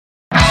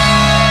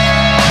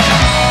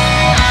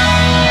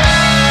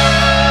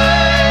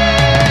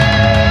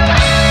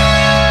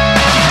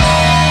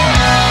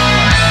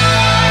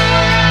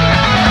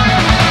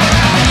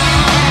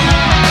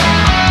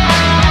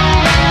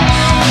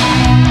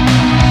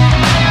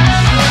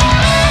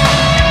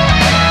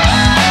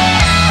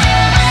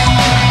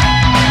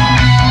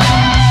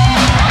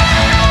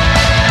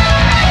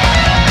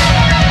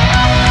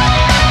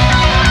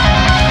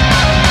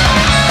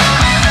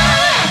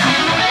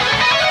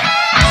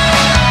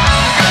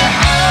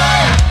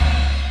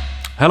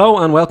Hello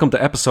and welcome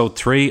to episode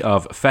 3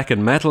 of Feckin'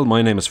 Metal.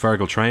 My name is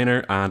Fergal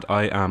Trainer and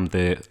I am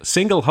the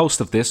single host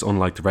of this,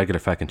 unlike the regular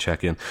Feckin'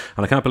 Check-In.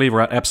 And I can't believe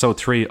we're at episode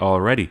 3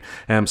 already.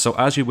 So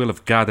as you will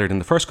have gathered in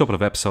the first couple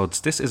of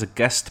episodes, this is a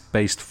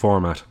guest-based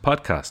format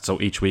podcast.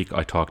 So each week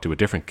I talk to a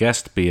different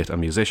guest, be it a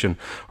musician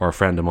or a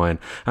friend of mine.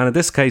 And in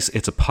this case,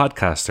 it's a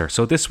podcaster.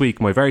 So this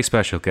week, my very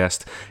special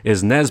guest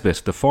is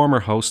Nesbitt, the former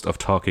host of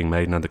Talking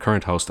Maiden and the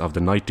current host of the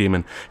Night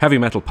Demon Heavy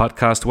Metal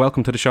podcast.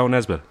 Welcome to the show,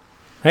 Nesbitt.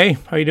 Hey,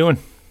 how you doing?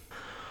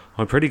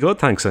 I'm pretty good,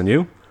 thanks. And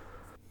you?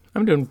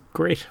 I'm doing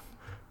great.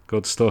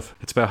 Good stuff.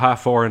 It's about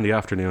 4:30 in the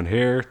afternoon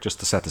here, just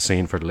to set the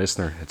scene for the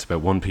listener. It's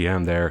about 1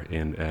 p.m. there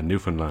in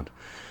Newfoundland.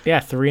 Yeah,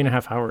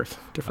 3.5 hours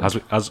difference.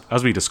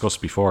 As we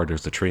discussed before,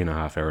 there's the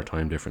 3.5 hour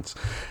time difference.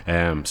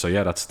 So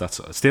yeah, that's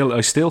still,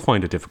 I still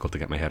find it difficult to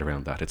get my head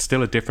around that. It's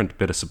still a different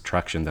bit of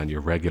subtraction than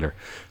your regular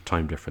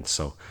time difference.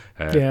 So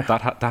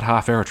that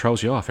half hour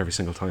throws you off every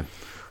single time.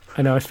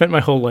 I know. I spent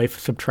my whole life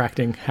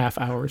subtracting half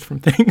hours from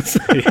things.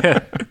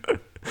 Yeah.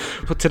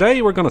 But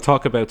today we're going to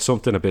talk about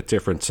something a bit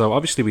different. So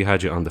obviously we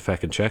had you on the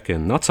Feckin'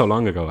 Check-In not so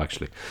long ago,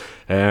 actually.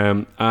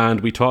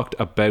 And we talked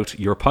about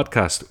your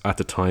podcast at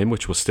the time,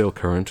 which was still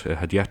current. It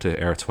had yet to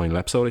air its final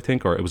episode, I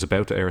think, or it was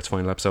about to air its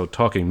final episode,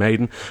 Talking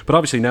Maiden. But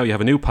obviously now you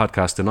have a new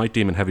podcast, the Night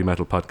Demon Heavy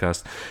Metal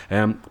podcast.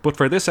 But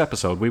for this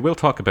episode, we will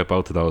talk about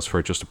both of those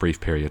for just a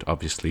brief period,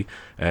 obviously.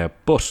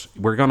 But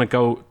we're going to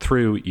go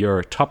through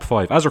your top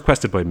 5, as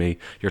requested by me,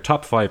 your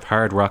top 5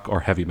 hard rock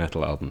or heavy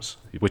metal albums,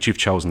 which you've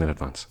chosen in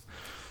advance.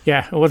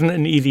 Yeah, it wasn't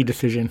an easy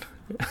decision.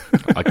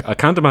 I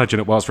can't imagine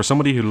it was for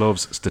somebody who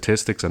loves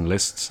statistics and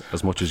lists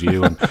as much as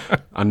you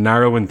and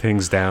narrowing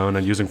things down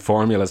and using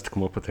formulas to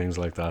come up with things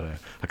like that.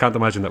 I can't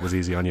imagine that was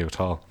easy on you at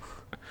all.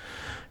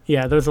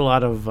 Yeah, there's a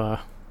lot of... I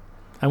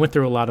went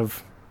through a lot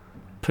of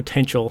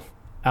potential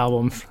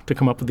albums to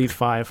come up with these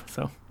 5.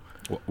 So,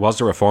 was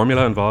there a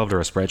formula involved or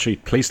a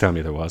spreadsheet? Please tell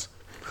me there was.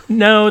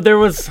 No, there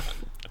was...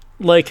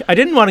 I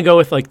didn't want to go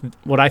with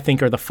what I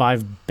think are the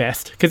 5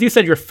 best, because you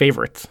said your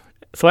favorites.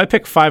 So I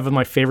picked 5 of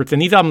my favorites, and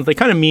these albums, they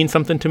kind of mean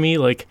something to me.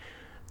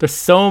 There's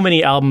so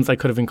many albums I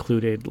could have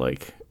included,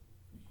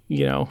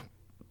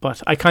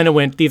 but I kind of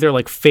went, these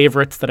are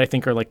favorites that I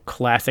think are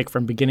classic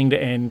from beginning to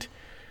end,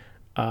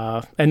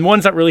 and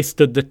ones that really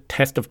stood the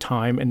test of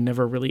time and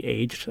never really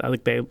aged.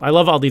 I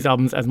love all these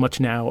albums as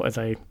much now as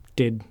I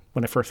did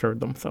when I first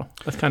heard them. So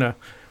that's kind of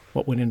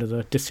what went into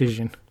the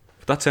decision.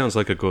 That sounds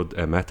like a good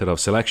method of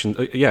selection.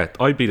 Yeah,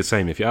 I'd be the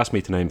same. If you asked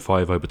me to name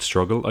 5, I would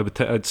struggle.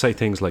 I'd say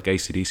things like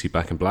AC/DC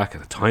Back in Black,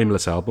 a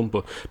timeless album,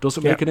 but does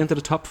it make it into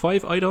the top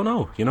 5? I don't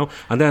know,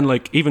 And then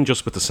even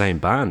just with the same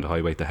band,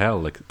 Highway to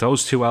Hell,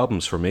 those 2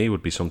 albums for me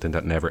would be something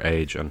that never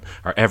age and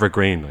are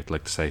evergreen, I'd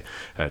like to say,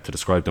 to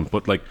describe them.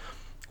 But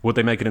would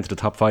they make it into the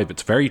top 5?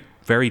 It's very,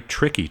 very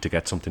tricky to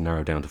get something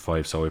narrowed down to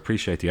 5, so I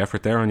appreciate the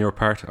effort there on your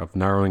part of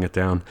narrowing it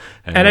down.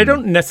 And I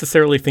don't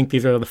necessarily think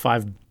these are the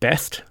 5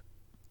 best.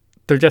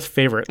 They're just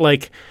favorite.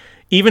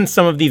 Even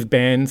some of these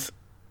bands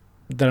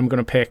that I'm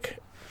going to pick,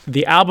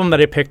 the album that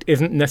I picked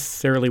isn't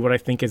necessarily what I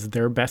think is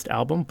their best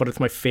album, but it's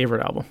my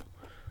favorite album.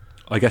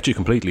 I get you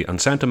completely. And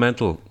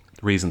sentimental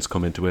reasons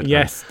come into it.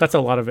 Yes, that's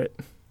a lot of it.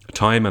 A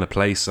time and a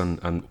place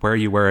and where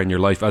you were in your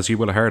life. As you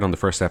will have heard on the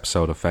first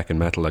episode of Feckin'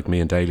 Metal, me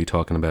and Daly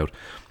talking about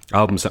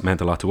albums that meant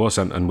a lot to us,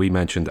 and we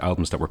mentioned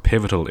albums that were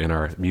pivotal in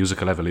our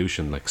musical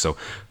evolution. So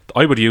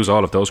I would use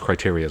all of those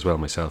criteria as well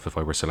myself if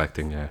I were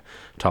selecting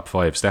top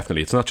 5s.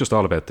 Definitely, it's not just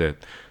all about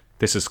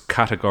this is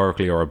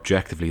categorically or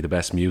objectively the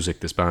best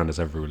music this band has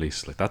ever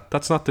released.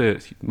 That's not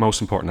the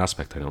most important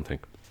aspect, I don't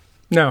think.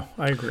 No,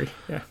 I agree.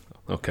 Yeah.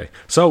 Okay,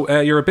 so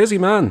you're a busy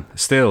man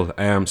still.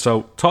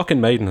 So Talking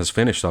Maiden has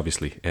finished,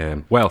 obviously.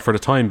 Well, for the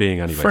time being,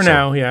 anyway. For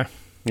now, yeah.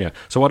 Yeah.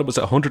 So what was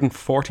it?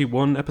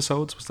 141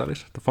 episodes? Was that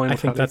it? The final? I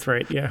think that's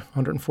right. Yeah,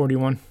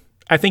 141.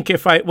 I think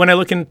when I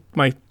look in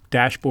my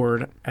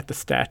dashboard at the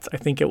stats, I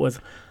think it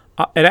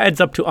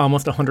adds up to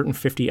almost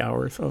 150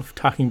 hours of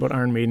talking about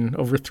Iron Maiden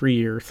over 3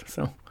 years.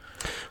 So.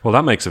 Well,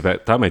 that makes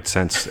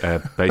sense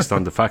based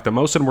on the fact that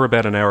most of them were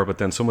about an hour, but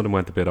then some of them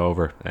went a bit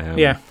over.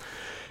 Yeah.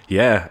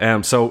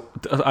 Yeah. So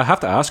I have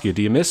to ask you: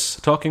 do you miss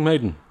Talking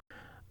Maiden?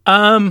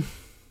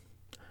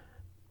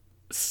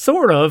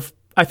 Sort of.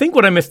 I think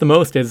what I miss the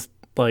most is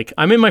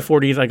I'm in my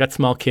 40s. I got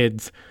small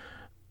kids.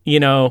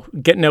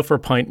 Getting out for a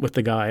pint with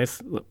the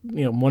guys.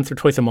 Once or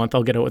twice a month,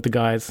 I'll get out with the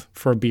guys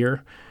for a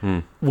beer.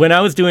 When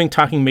I was doing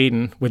Talking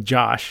Maiden with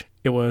Josh,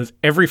 it was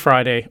every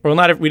Friday, or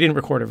we didn't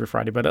record every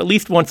Friday, but at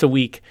least once a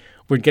week,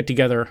 we'd get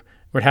together,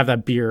 we'd have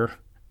that beer.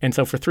 And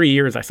so for 3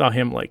 years, I saw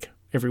him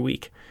every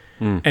week.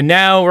 And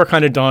now we're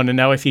kind of done, and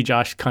now I see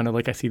Josh kind of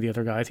I see the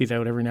other guys. He's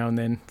out every now and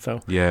then.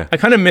 So yeah. I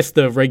kind of miss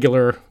the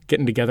regular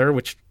getting together,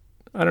 which,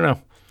 I don't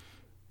know.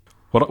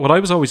 What I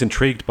was always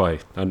intrigued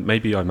by, and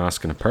maybe I'm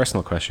asking a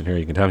personal question here,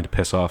 you can tell me to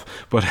piss off,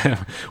 but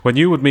when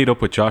you would meet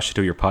up with Josh to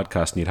do your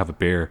podcast and you'd have a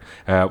beer,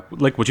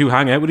 would you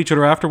hang out with each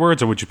other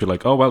afterwards, or would you be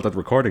like, oh, well, that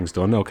recording's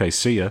done, okay,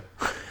 see ya?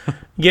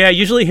 Yeah,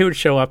 usually he would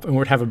show up and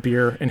we'd have a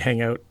beer and hang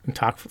out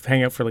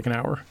for an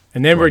hour.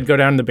 And then we'd go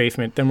down in the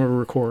basement, then we'd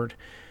record.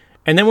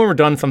 And then when we're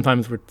done,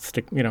 sometimes we'd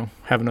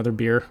have another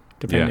beer,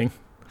 depending. Yeah.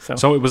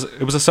 So it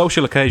was a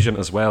social occasion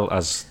as well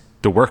as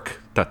the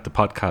work that the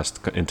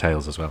podcast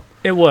entails as well.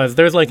 It was.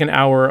 There's like an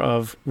hour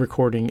of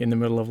recording in the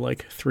middle of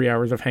like 3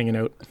 hours of hanging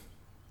out,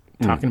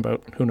 talking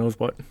about who knows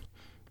what.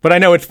 But I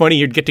know it's funny.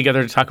 You'd get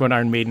together to talk about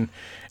Iron Maiden,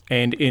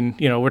 and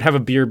we'd have a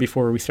beer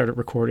before we started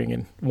recording,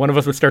 and one of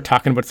us would start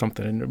talking about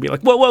something, and it'd be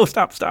like, whoa,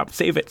 stop,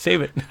 save it.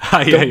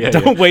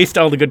 Don't waste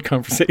all the good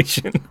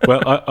conversation.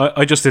 Well,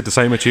 I just did the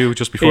same with you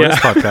just before this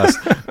podcast,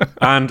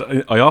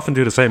 and I often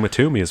do the same with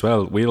Toomey as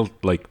well.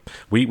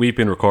 We've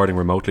been recording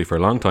remotely for a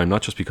long time,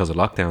 not just because of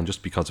lockdown,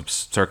 just because of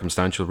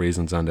circumstantial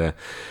reasons, and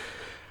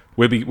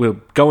we'll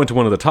go into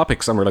one of the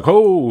topics and we're like,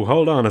 oh,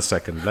 hold on a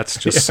second, let's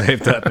just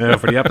save that now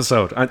for the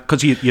episode,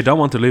 because you don't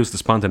want to lose the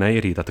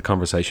spontaneity that the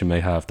conversation may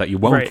have, that you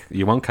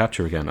won't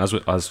capture again, as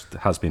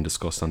has been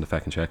discussed on the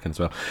Feck and Check-in as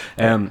well.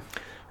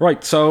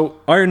 Right, so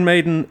Iron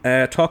Maiden,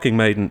 Talking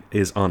Maiden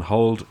is on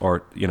hold,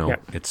 or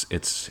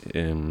it's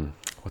in,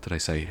 what did I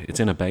say? It's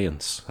in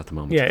abeyance at the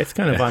moment. Yeah, it's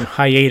kind of on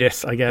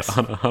hiatus, I guess.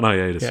 on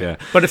hiatus, yeah.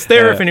 But it's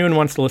there if anyone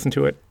wants to listen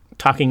to it.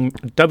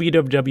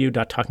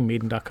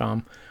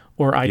 www.talkingmaiden.com.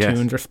 or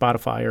iTunes or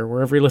Spotify or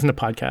wherever you listen to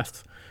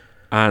podcasts.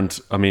 And,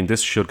 I mean,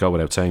 this should go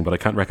without saying, but I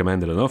can't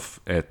recommend it enough.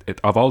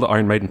 Of all the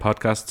Iron Maiden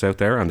podcasts out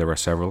there, and there are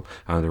several,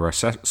 and there are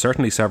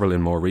certainly several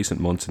in more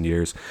recent months and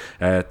years,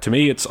 to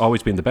me it's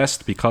always been the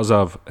best because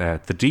of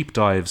the deep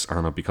dives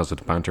and because of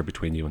the banter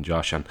between you and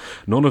Josh. And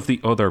none of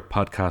the other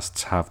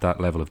podcasts have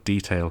that level of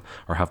detail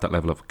or have that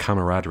level of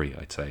camaraderie,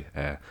 I'd say,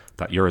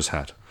 that yours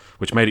had,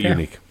 which made it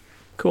unique.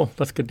 Cool.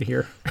 That's good to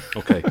hear.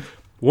 Okay.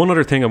 One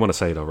other thing I want to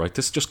say, though, right?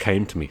 This just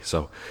came to me.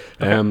 So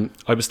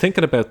I was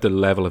thinking about the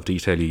level of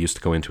detail you used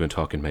to go into in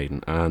Talking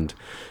Maiden. And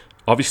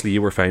obviously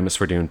you were famous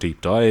for doing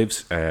deep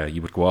dives. You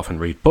would go off and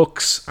read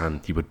books,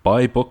 and you would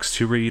buy books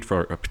to read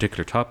for a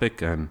particular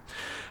topic. And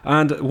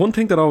one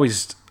thing that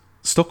always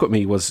stuck with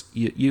me was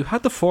you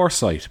had the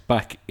foresight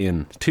back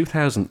in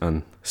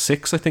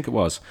 2006, I think it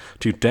was,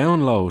 to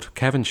download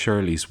Kevin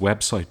Shirley's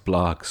website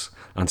blogs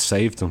and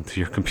save them to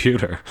your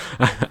computer.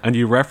 And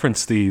you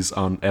reference these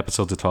on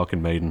episodes of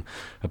Talking Maiden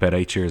about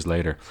 8 years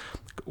later.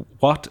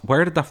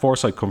 Where did that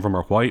foresight come from,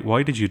 or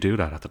why did you do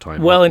that at the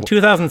time? Well, in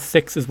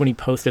 2006 is when he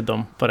posted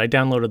them, but I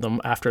downloaded them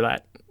after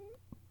that.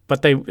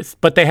 But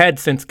they had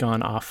since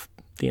gone off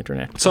the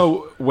internet.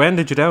 So when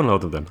did you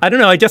download them then? I don't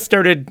know. I just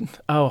started.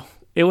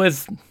 It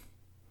was.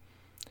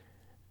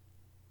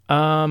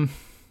 I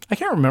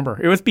can't remember.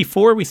 It was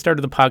before we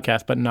started the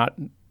podcast, but not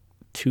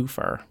too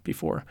far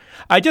before.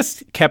 I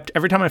just kept,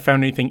 every time I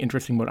found anything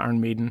interesting about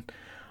Iron Maiden,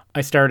 I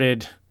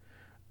started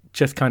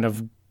just kind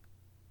of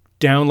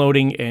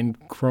downloading and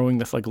growing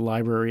this like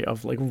library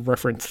of like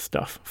reference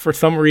stuff for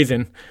some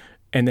reason.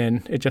 And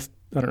then it just,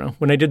 I don't know,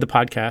 when I did the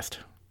podcast,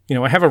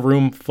 I have a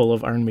room full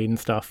of Iron Maiden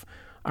stuff,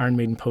 Iron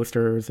Maiden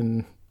posters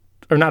Iron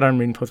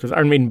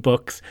Maiden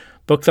books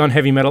on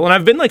heavy metal. And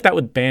I've been like that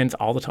with bands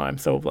all the time.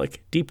 So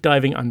like deep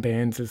diving on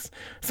bands is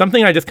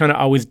something I just kind of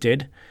always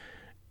did.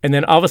 And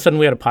then all of a sudden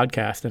we had a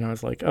podcast, and I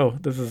was like, oh,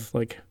 this is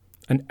like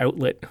an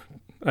outlet.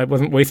 I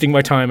wasn't wasting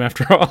my time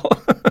after all.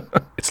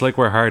 It's like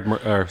where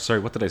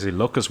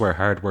luck is where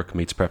hard work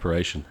meets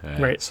preparation.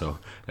 Right. So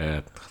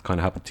kind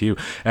of happened to you.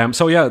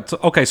 So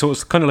it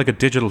was kind of like a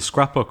digital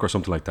scrapbook or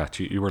something like that.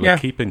 You were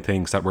like keeping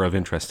things that were of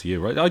interest to you,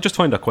 right? I just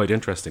find that quite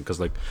interesting because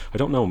like I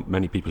don't know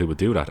many people who would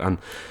do that. And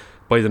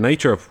by the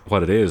nature of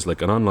what it is,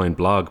 like an online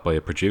blog by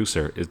a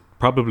producer, it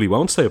probably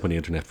won't stay up on the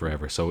internet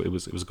forever. So it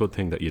was a good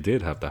thing that you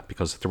did have that,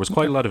 because there was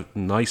quite a lot of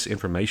nice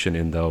information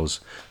in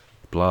those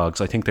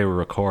blogs. I think they were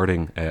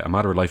recording A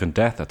Matter of Life and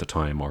Death at the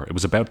time, or it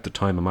was about the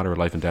time A Matter of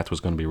Life and Death was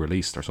going to be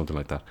released or something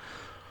like that.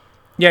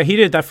 Yeah, he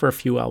did that for a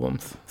few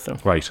albums. So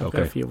right, I've okay.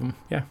 got a few of them,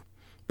 yeah.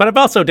 But I've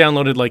also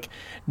downloaded like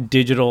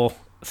digital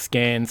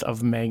scans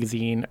of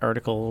magazine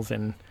articles,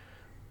 and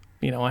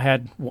I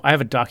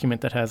have a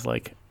document that has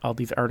like all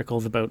these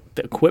articles about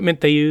the equipment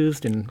they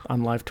used and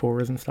on live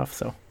tours and stuff.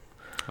 So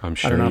I'm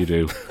sure you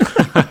do.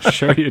 I'm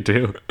sure you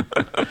do.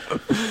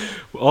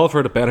 All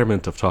for the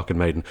betterment of Talking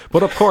Maiden.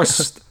 But of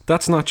course,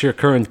 that's not your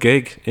current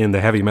gig in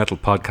the heavy metal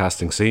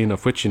podcasting scene,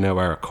 of which you now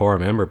are a core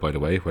member, by the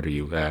way, whether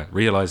you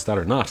realise that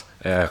or not.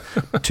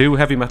 2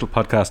 heavy metal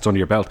podcasts under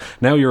your belt.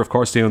 Now you're, of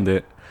course,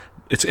 doing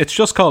It's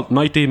just called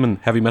Night Demon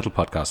Heavy Metal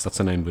Podcast. That's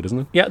the name of it, isn't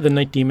it? Yeah, the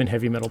Night Demon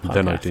Heavy Metal Podcast.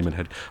 The Night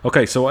Demon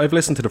Okay, so I've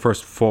listened to the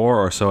first 4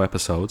 or so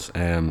episodes,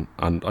 and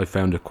I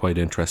found it quite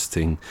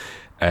interesting,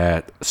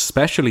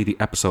 especially the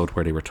episode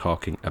where they were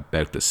talking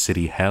about the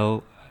City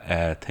Hell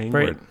thing,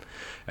 right?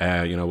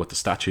 With the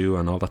statue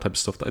and all that type of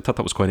stuff. I thought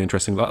that was quite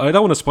interesting. I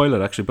don't want to spoil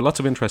it, actually, but lots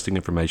of interesting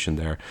information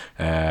there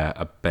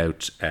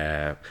about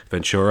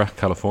Ventura,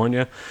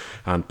 California,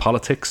 and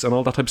politics and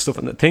all that type of stuff,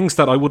 and things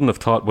that I wouldn't have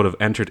thought would have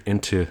entered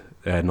into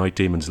Night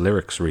Demon's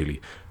lyrics,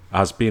 really,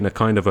 as being a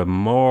kind of a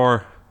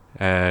more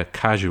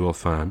casual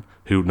fan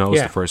who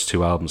knows the first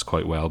 2 albums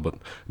quite well, but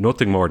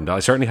nothing more than that. I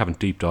certainly haven't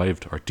deep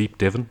dived or deep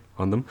diven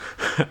on them.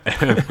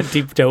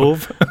 Deep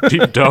dove.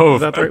 Deep dove.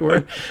 Is that the right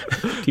word?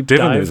 Deep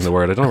Divin dived. isn't the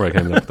word. I don't know where I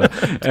came up with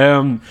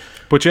that.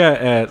 But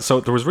yeah, so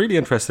there was really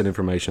interesting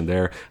information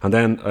there. And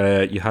then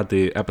you had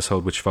the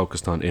episode which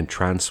focused on In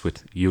Trance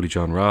with Uli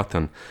John Roth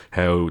and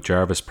how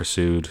Jarvis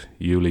pursued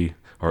Uli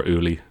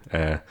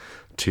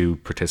to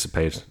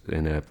participate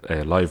in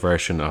a live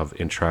version of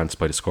In Trance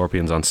by the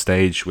Scorpions on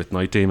stage with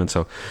Night Demon.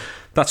 So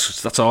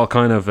that's all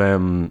kind of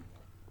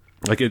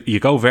you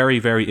go very,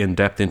 very in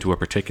depth into a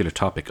particular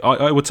topic.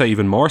 I would say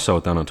even more so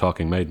than on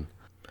Talking Maiden.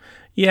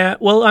 Yeah,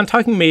 well, on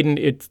Talking Maiden,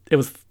 it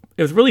was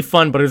really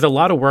fun, but it was a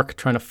lot of work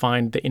trying to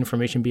find the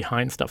information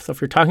behind stuff. So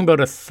if you're talking about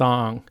a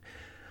song,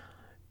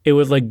 it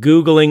was like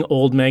Googling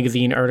old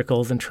magazine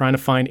articles and trying to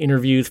find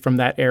interviews from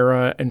that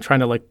era and trying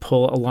to like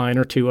pull a line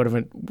or two out of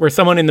it, where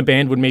someone in the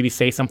band would maybe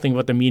say something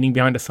about the meaning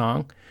behind a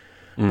song.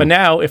 But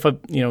now, if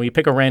you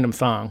pick a random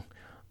song,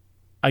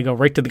 I go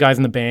right to the guys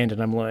in the band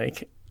and I'm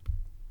like,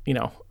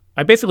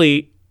 I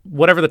basically,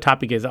 whatever the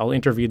topic is, I'll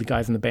interview the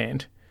guys in the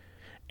band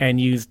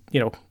and use,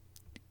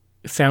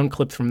 sound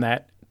clips from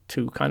that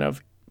to kind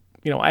of,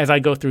 as I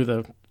go through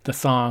the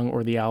song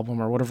or the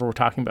album or whatever we're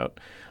talking about,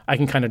 I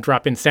can kind of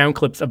drop in sound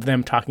clips of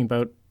them talking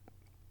about,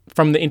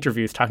 from the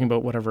interviews, talking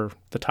about whatever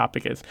the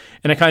topic is.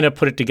 And I kind of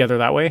put it together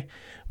that way.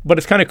 But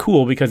it's kind of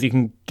cool because you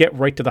can get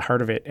right to the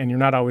heart of it and you're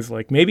not always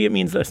like, maybe it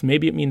means this,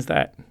 maybe it means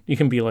that. You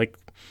can be like,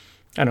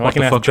 I don't know, what I can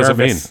the ask fuck Jarvis.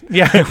 does it mean?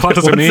 Yeah, what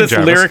does it mean, this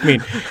Jarvis? lyric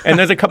mean? And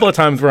there's a couple of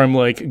times where I'm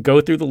like, go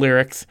through the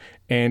lyrics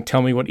and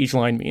tell me what each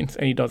line means.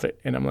 And he does it.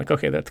 And I'm like,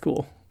 okay, that's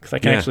cool. Because I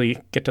can actually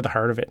get to the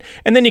heart of it.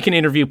 And then you can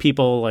interview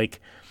people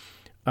like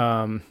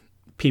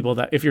people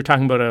that, if you're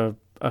talking about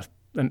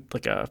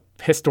a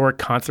historic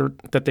concert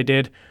that they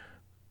did,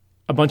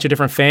 a bunch of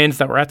different fans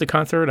that were at the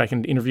concert, I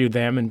can interview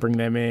them and bring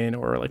them in,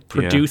 or like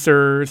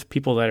producers,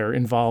 people that are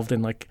involved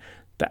in like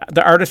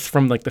the artists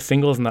from like the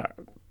singles and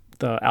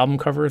the album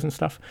covers and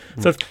stuff.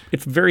 So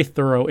it's very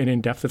thorough and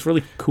in depth. It's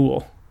really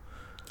cool.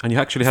 And you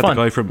actually had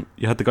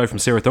the guy from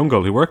Sarah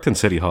Thungal who worked in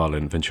City Hall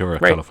in Ventura,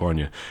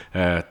 California,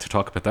 to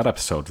talk about that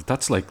episode.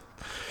 That's like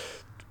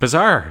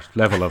bizarre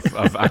level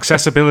of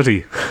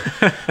accessibility.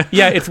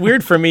 Yeah, it's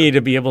weird for me to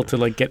be able to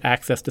like get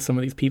access to some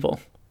of these people.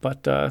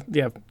 But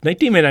Night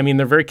Demon, I mean,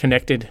 they're very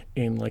connected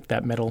in like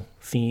that metal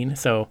scene.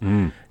 So,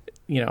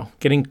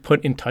 getting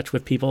put in touch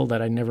with people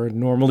that I never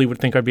normally would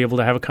think I'd be able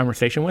to have a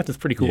conversation with is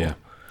pretty cool. Yeah.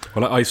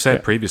 Well, I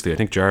said previously, I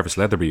think Jarvis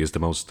Leatherby is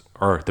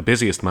the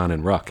busiest man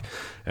in rock.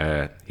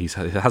 He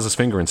has his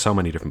finger in so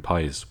many different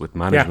pies with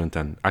management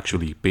and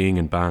actually being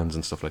in bands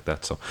and stuff like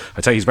that. So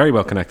I'd say he's a very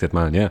well connected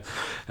man. Yeah.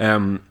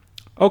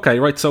 Okay,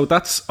 right. So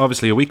that's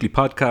obviously a weekly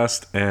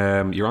podcast.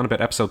 You're on about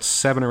episode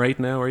 7 or 8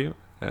 now, are you?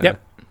 Yep.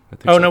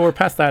 No, we're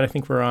past that. I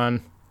think we're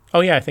on.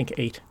 Oh yeah, I think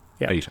 8.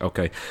 Yeah. 8,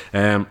 okay.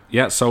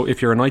 So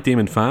if you're a Night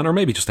Demon fan, or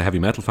maybe just a heavy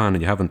metal fan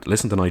and you haven't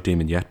listened to Night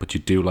Demon yet, but you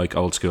do like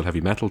old school heavy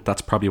metal,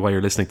 that's probably why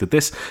you're listening to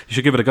this. You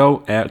should give it a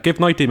go. Give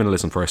Night Demon a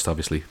listen first,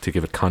 obviously, to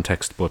give it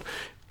context, but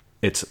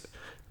it's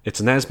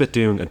Nesbitt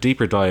doing a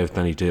deeper dive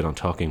than he did on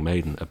Talking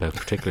Maiden about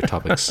particular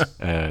topics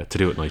to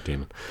do with Night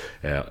Demon.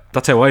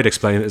 That's how I'd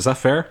explain it. Is that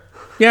fair?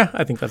 Yeah,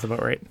 I think that's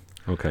about right.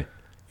 Okay.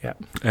 Yeah.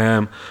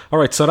 All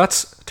right, so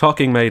that's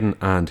Talking Maiden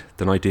and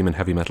the Night Demon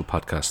Heavy Metal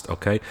Podcast,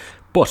 okay?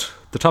 But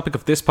the topic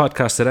of this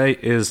podcast today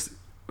is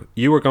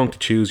you are going to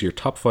choose your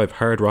top 5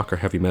 hard rock or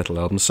heavy metal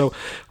albums. So,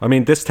 I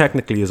mean, this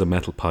technically is a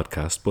metal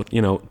podcast, but,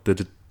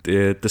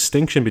 the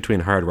distinction between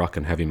hard rock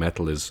and heavy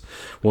metal is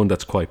one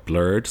that's quite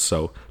blurred.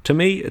 So, to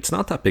me, it's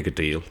not that big a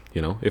deal,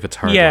 if it's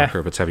hard rock or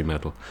if it's heavy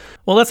metal.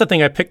 Well, that's the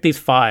thing. I picked these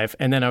 5,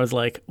 and then I was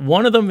like,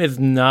 one of them is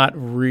not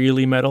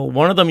really metal.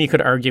 One of them you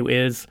could argue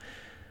is...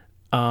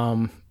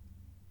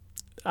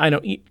 I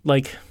don't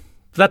like.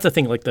 That's the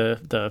thing. Like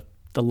the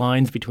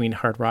lines between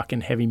hard rock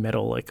and heavy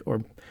metal, like,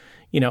 or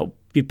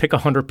you pick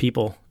 100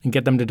 people and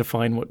get them to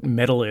define what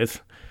metal is,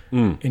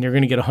 and you're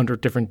going to get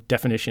 100 different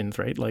definitions,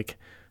 right? Like,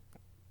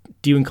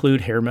 do you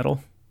include hair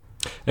metal?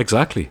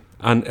 Exactly,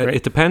 and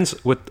it depends.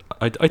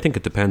 I think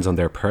it depends on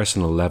their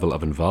personal level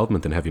of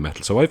involvement in heavy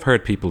metal. So I've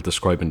heard people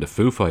describing the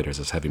Foo Fighters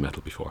as heavy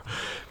metal before,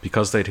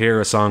 because they'd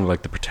hear a song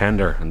like The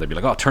Pretender and they'd be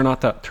like, "Oh, turn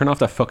off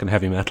that fucking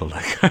heavy metal,"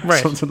 like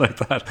something like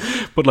that.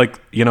 But like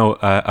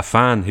a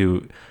fan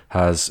who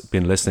has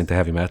been listening to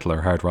heavy metal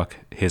or hard rock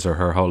his or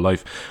her whole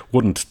life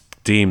wouldn't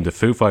deem the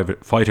Foo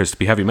Fighters to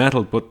be heavy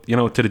metal, but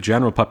to the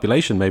general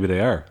population maybe they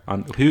are.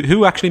 And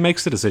who actually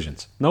makes the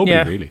decisions?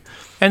 Nobody really.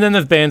 And then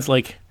there's bands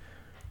like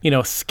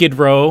Skid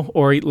Row,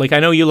 or like I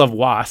know you love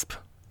Wasp.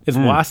 Is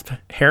Wasp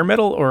hair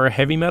metal or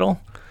heavy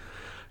metal?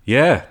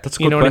 Yeah, that's a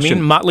good question. What I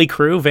mean? Motley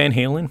Crue, Van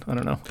Halen. I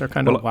don't know. They're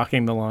kind of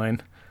walking the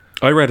line.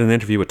 I read an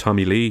interview with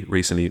Tommy Lee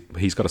recently.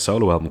 He's got a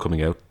solo album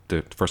coming out.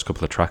 The first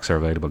couple of tracks are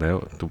available now.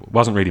 It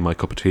wasn't really my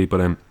cup of tea,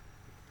 but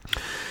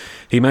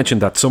he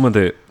mentioned that some of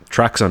the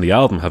tracks on the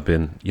album have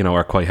been,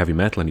 are quite heavy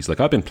metal, and he's like,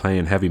 I've been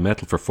playing heavy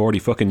metal for 40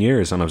 fucking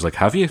years, and I was like,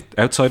 have you,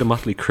 outside of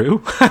Motley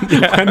Crue?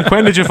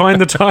 when did you find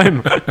the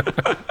time?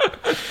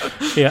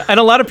 Yeah, and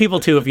a lot of people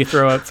too, if you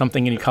throw out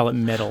something and you call it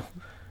metal,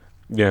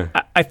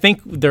 I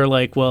think they're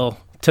like, well,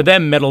 to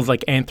them metal's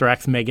like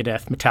Anthrax,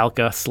 Megadeth,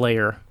 Metallica,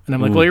 Slayer, and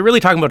I'm like, well, you're really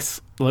talking about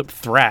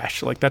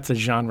thrash, like that's a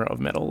genre of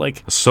metal,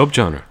 like a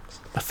subgenre.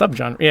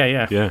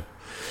 Yeah.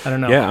 I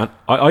don't know. Yeah, and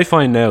I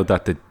find now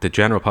that the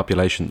general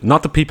population,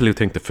 not the people who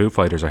think the Foo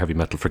Fighters are heavy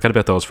metal, forget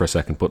about those for a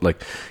second, but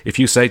like if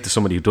you say to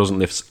somebody who doesn't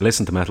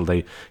listen to metal,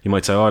 you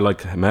might say, oh, I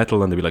like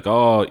metal, and they'd be like,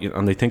 oh,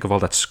 and they think of all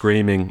that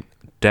screaming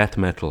death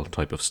metal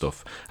type of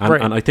stuff.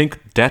 And I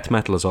think death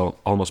metal has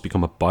almost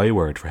become a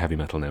byword for heavy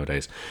metal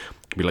nowadays.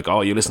 You'd be like,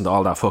 oh, you listen to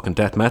all that fucking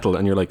death metal,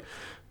 and you're like,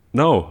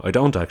 no, I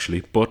don't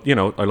actually, but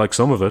I like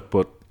some of it,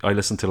 but I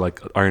listen to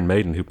like Iron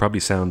Maiden, who probably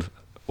sound...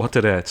 What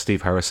did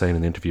Steve Harris say in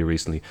an interview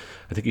recently?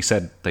 I think he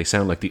said they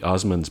sound like the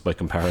Osmonds by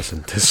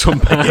comparison to some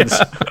bands.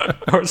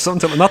 Or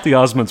something, not the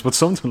Osmonds, but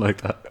something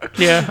like that.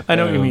 Yeah, I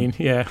know what you mean,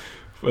 yeah.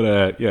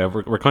 But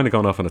we're kind of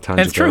going off on a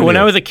tangent. It's true. When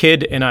I was a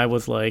kid and I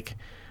was like...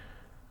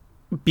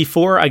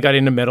 Before I got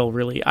into metal,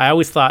 really, I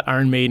always thought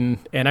Iron Maiden...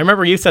 And I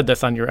remember you said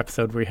this on your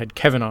episode where you had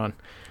Kevin on.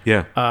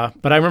 Yeah.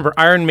 But I remember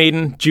Iron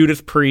Maiden,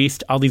 Judas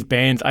Priest, all these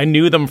bands. I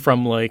knew them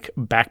from like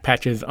back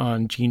patches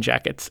on jean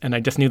jackets, and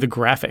I just knew the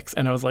graphics.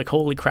 And I was like,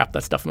 holy crap,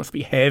 that stuff must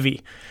be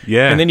heavy.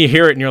 Yeah. And then you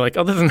hear it and you're like,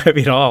 oh, this isn't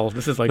heavy at all.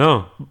 This is like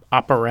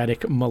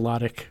operatic,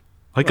 melodic.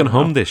 I can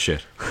hum this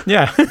shit.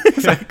 Yeah,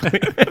 exactly.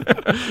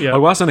 I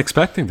wasn't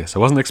expecting this. I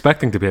wasn't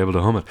expecting to be able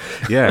to hum it.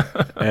 Yeah.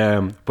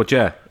 But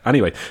yeah,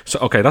 anyway. So,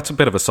 okay, that's a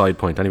bit of a side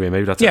point. Anyway,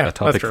 maybe that's a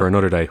topic for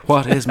another day.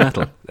 What is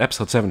metal?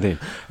 Episode 17.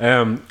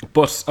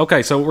 But,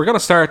 okay, so we're going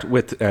to start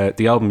with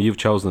the album you've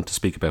chosen to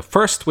speak about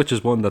first, which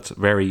is one that's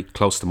very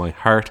close to my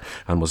heart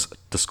and was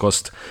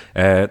discussed,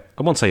 I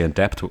won't say in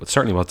depth, but it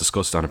certainly was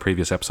discussed on a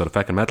previous episode of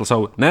Feckin' Metal.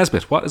 So,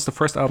 Nesbitt, what is the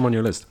first album on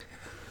your list?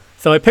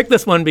 So I picked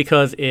this one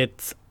because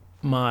it's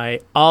my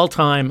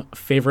all-time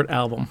favorite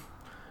album.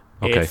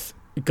 Okay. It's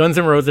Guns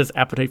N' Roses'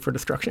 Appetite for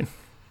Destruction.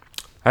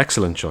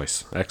 Excellent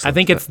choice. Excellent. I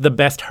think it's the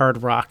best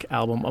hard rock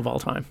album of all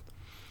time.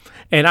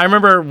 And I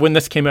remember when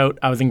this came out,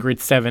 I was in grade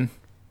 7.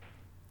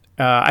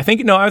 I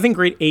was in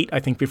grade 8,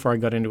 I think, before I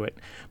got into it.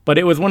 But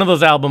it was one of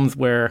those albums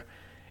where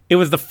it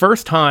was the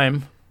first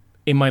time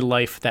in my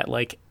life that,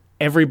 like,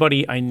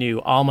 everybody I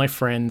knew, all my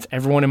friends,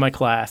 everyone in my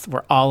class,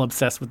 were all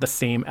obsessed with the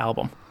same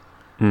album.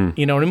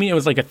 You know what I mean? It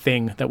was like a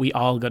thing that we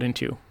all got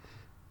into.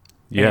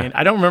 Yeah. And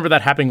I don't remember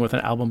that happening with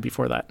an album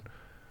before that.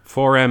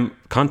 For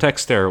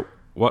context there,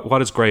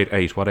 what is grade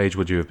 8? What age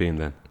would you have been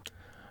then?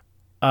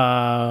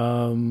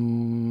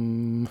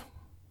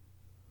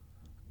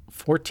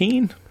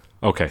 14.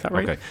 Okay. Is that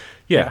right? Okay.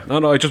 Yeah.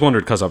 No, I just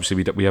wondered because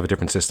obviously we have a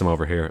different system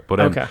over here. But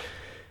okay.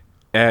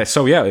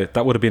 So yeah,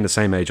 that would have been the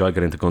same age I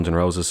got into Guns N'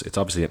 Roses. It's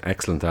obviously an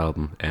excellent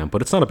album,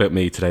 but it's not about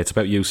me today. It's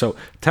about you. So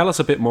tell us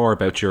a bit more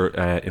about your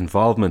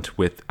involvement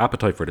with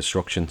Appetite for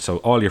Destruction. So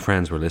all your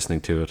friends were listening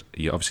to it.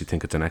 You obviously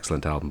think it's an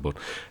excellent album, but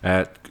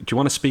do you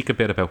want to speak a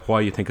bit about why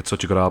you think it's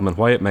such a good album and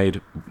why it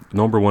made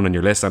number 1 on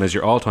your list and is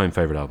your all-time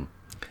favorite album?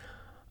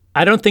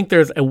 I don't think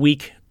there's a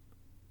weak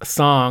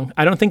song.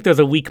 I don't think there's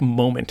a weak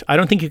moment. I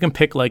don't think you can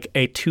pick like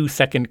a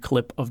 2-second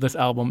clip of this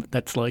album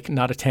that's like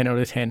not a 10 out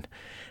of 10.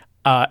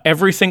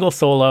 Every single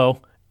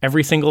solo,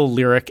 every single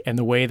lyric, and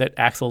the way that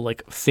Axl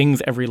like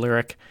sings every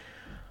lyric,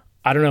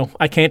 I don't know.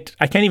 I can't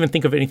even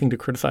think of anything to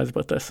criticize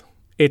about this.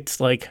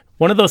 It's like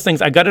one of those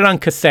things. I got it on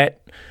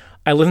cassette.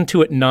 I listened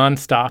to it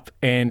nonstop.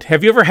 And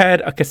have you ever had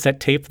a cassette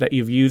tape that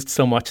you've used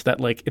so much that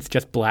like it's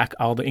just black,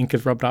 all the ink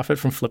is rubbed off it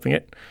from flipping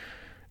it?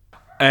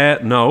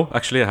 No,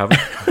 actually I haven't.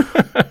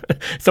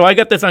 So I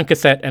got this on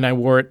cassette and I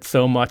wore it out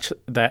so much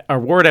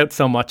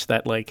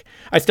that like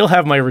I still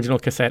have my original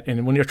cassette,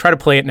 and when you try to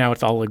play it now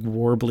it's all like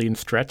warbly and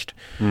stretched.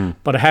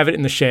 But I have it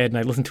in the shed and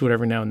I listen to it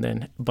every now and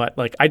then. But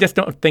like I just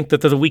don't think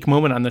that there's a weak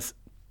moment on this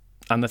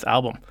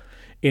album.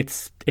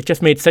 It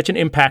just made such an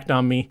impact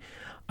on me.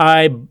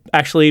 I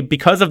actually,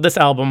 because of this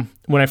album,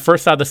 when I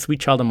first saw the Sweet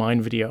Child of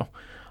Mine video,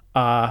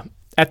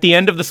 at the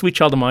end of the Sweet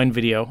Child of Mine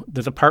video,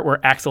 there's a part where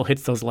Axl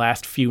hits those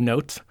last few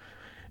notes.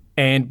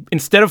 And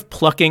instead of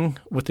plucking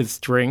with his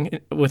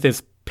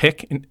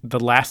pick, the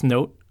last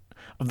note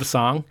of the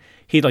song,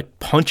 he like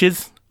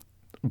punches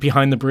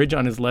behind the bridge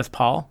on his Les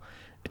Paul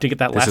to get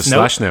that last note.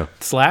 Slash now.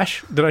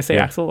 Slash? Did I say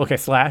Axl? Okay,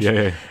 Slash.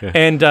 Yeah.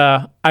 And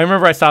I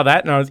remember I saw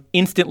that, and I was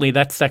instantly,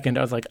 that second,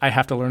 I was like, I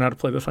have to learn how to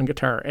play this on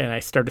guitar. And I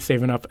started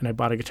saving up, and I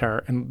bought a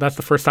guitar. And that's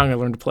the first song I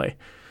learned to play.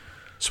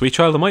 Sweet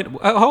Child of Mine?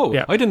 Oh,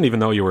 yeah. I didn't even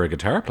know you were a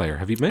guitar player.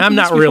 Have you mentioned I'm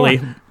not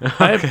really.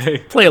 Okay. I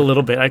play a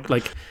little bit.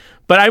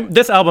 But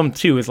this album,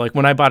 too, is like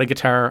when I bought a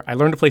guitar, I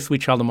learned to play Sweet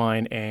Child of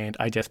Mine, and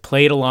I just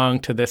played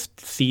along to this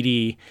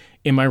CD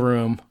in my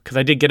room, because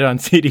I did get it on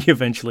CD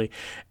eventually.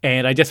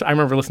 And I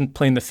remember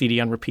playing the CD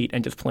on repeat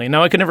and just playing.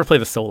 Now, I could never play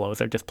the solos.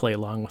 I'd just play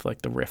along with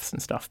like the riffs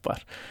and stuff.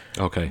 But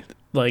okay,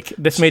 like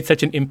this made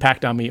such an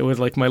impact on me. It was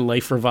like my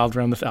life revolved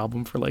around this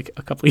album for like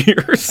a couple of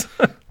years.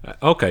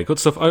 Okay, good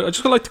stuff. I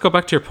just would like to go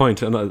back to your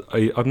point, and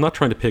I'm not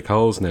trying to pick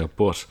holes now,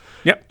 but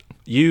yep.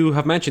 You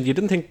have mentioned you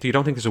don't think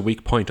there's a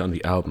weak point on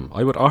the album.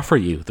 I would offer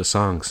you the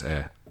songs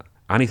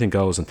Anything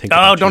Goes and Think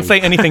About You. Oh, don't say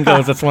Anything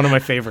Goes. That's one of my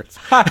favorites.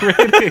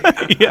 Really?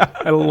 Yeah,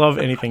 I love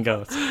Anything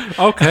Goes.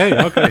 Okay.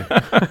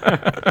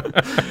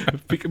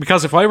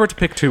 Because if I were to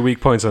pick 2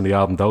 weak points on the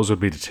album, those would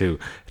be the 2.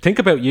 Think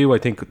About You, I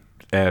think...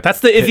 That's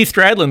the Izzy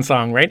Stradlin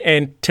song, right?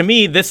 And to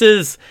me, this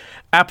is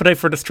Appetite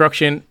for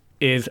Destruction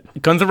is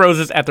Guns N'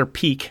 Roses at their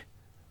peak.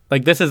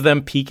 Like this is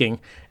them peaking.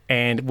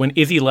 And when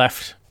Izzy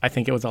left, I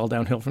think it was all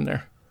downhill from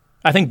there.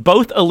 I think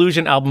both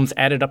Illusion albums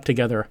added up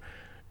together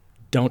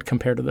don't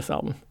compare to this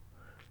album.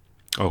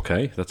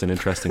 Okay, that's an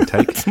interesting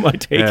take. That's my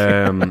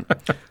take.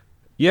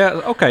 Yeah,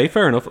 okay,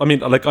 fair enough. I mean,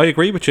 like, I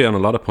agree with you on a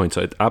lot of points.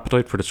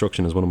 Appetite for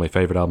Destruction is one of my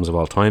favourite albums of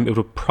all time. It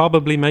would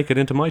probably make it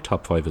into my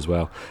top 5 as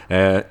well.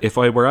 If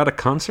I were at a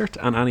concert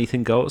and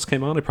Anything Goes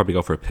came on, I'd probably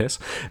go for a piss.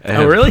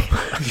 Oh, really?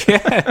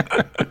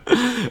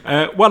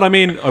 Yeah. Well, I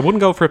mean, I wouldn't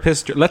go for a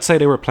piss. Let's say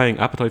they were playing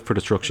Appetite for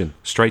Destruction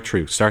straight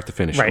through, start to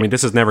finish. Right. I mean,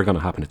 this is never going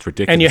to happen. It's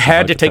ridiculous. And you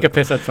had to take a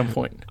piss at some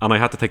point. And I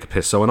had to take a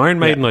piss. So in Iron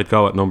Maiden, I'd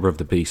go at Number of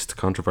the Beast.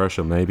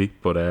 Controversial, maybe.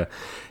 But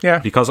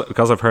because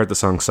I've heard the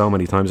song so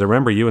many times, I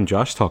remember you and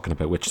Josh talking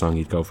about which song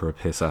you'd go for a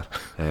piss at.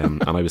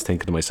 And I was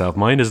thinking to myself,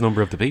 mine is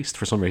Number of the Beast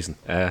for some reason.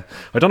 I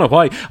don't know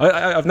why.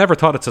 I've never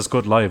thought it's as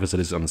good live as it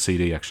is on the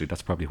CD, actually.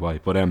 That's probably why.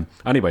 But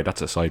anyway,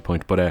 that's a side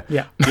point. But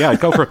yeah, I'd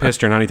go for a piss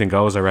during Anything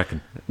Goes, I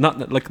reckon.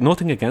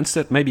 Nothing against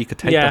it. Maybe you could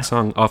take that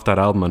song off that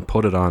album and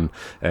put it on.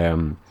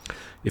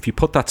 If you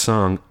put that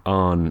song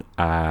on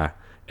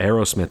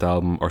Aerosmith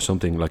album or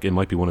something, like, it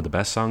might be one of the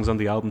best songs on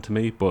the album to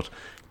me, but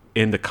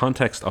in the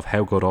context of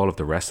how good all of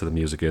the rest of the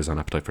music is on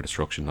Appetite for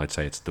Destruction, I'd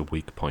say it's the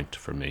weak point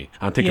for me.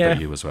 And think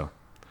about you as well.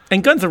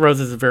 And Guns N'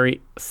 Roses is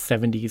very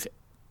 70s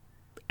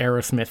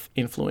Aerosmith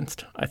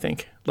influenced, I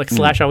think. Like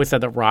Slash always said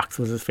that Rocks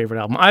was his favorite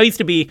album. I used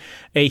to be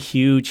a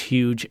huge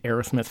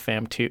Aerosmith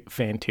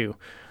fan too.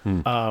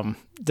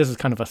 This is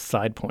kind of a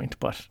side point,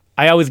 but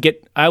I always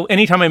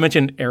anytime I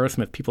mention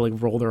Aerosmith, people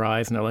like roll their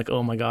eyes and they're like,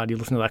 "Oh my God, you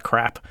listen to that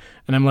crap."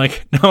 And I'm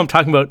like, "No, I'm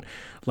talking about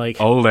like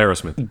old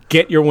Aerosmith.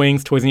 Get Your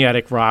Wings, Toys in the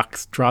Attic,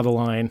 Rocks, Draw the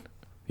Line.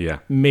 Yeah.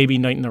 Maybe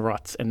Night in the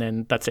Ruts, and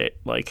then that's it."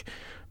 Like,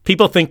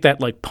 people think that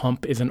like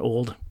Pump is an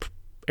old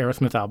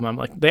Aerosmith album. I'm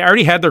like, they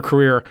already had their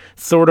career,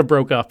 sort of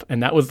broke up,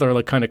 and that was their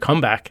like kind of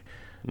comeback.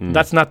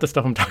 That's not the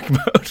stuff I'm talking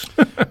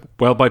about.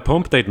 Well, by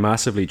Pump, they'd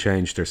massively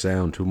changed their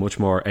sound to a much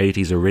more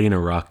 80s arena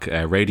rock,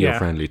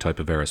 radio-friendly type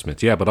of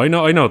Aerosmith. Yeah, but I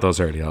know those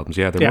early albums.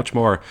 Yeah, they're much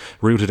more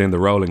rooted in the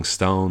Rolling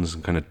Stones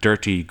and kind of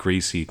dirty,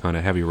 greasy, kind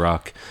of heavy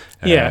rock.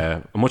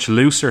 A much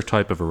looser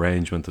type of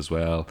arrangement as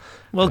well.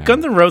 Well,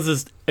 Guns N'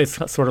 Roses is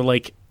sort of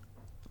like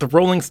the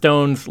Rolling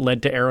Stones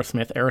led to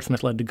Aerosmith.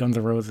 Aerosmith led to Guns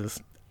N'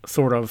 Roses.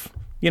 Sort of.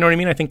 You know what I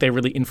mean? I think they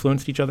really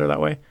influenced each other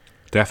that way.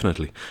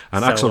 Definitely.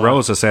 And Axl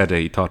Rose has said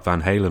he thought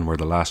Van Halen were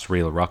the last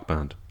real rock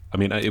band. I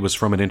mean, it was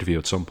from an interview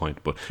at some point,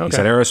 but he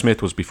said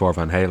Aerosmith was before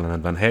Van Halen,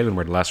 and Van Halen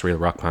were the last real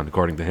rock band,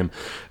 according to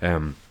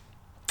him.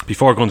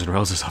 Before Guns N'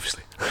 Roses,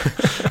 obviously.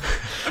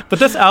 But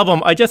this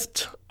album, I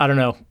don't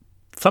know.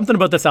 Something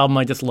about this album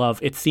I just love.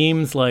 It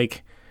seems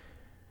like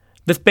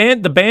the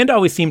band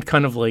always seemed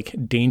kind of like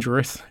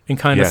dangerous and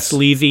kind of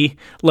sleazy.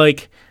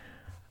 Like,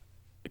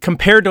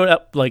 compared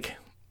to like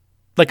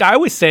I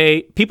always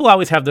say, people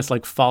always have this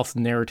like false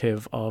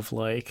narrative of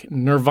like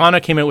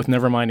Nirvana came out with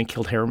Nevermind and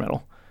killed hair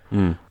metal.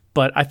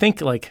 But I think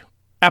like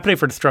Appetite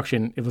for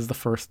Destruction, it was the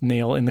first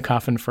nail in the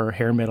coffin for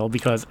hair metal,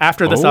 because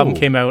after this album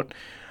came out,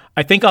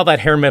 I think all that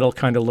hair metal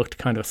kind of looked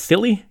kind of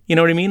silly. You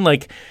know what I mean?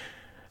 Like,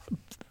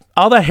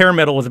 all that hair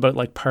metal was about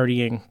like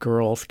partying,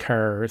 girls,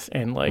 cars,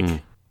 and like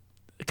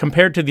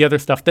compared to the other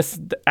stuff,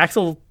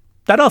 Axl,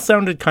 that all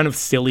sounded kind of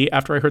silly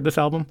after I heard this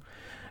album.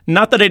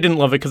 Not that I didn't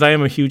love it, because I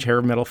am a huge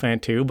hair metal fan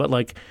too, but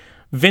like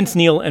Vince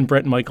Neil and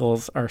Bret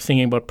Michaels are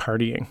singing about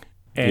partying.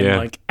 And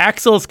like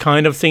Axl's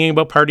kind of singing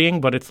about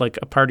partying, but it's like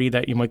a party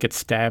that you might get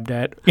stabbed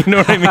at. You know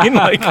what I mean?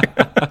 Like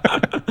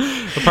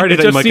a party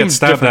that you might get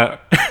stabbed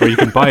at, or you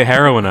can buy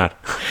heroin at.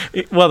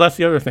 Well, that's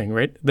the other thing,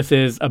 right? This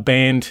is a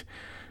band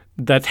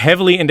that's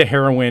heavily into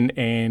heroin,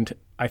 and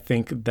I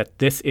think that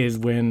this is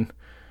when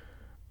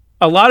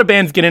a lot of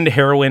bands get into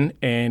heroin,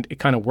 and it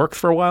kind of works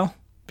for a while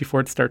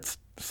before it starts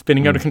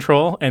spinning out of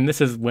control, and this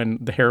is when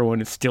the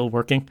heroin is still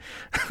working.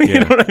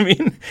 You know what I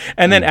mean?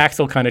 And then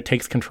Axl kind of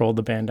takes control of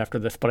the band after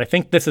this, but I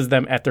think this is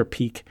them at their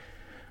peak.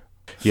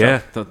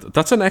 Yeah,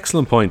 that's an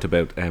excellent point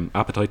about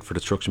Appetite for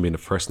Destruction being the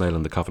first nail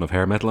in the coffin of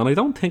hair metal, and I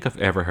don't think I've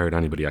ever heard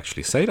anybody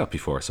actually say that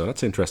before, so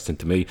that's interesting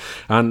to me,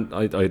 and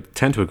I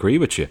tend to agree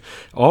with you.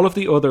 All of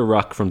the other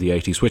rock from the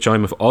 80s, which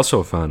I'm also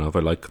a fan of,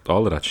 I like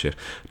all of that shit,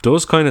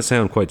 does kind of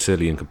sound quite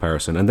silly in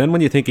comparison. And then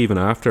when you think even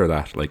after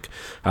that, like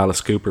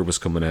Alice Cooper was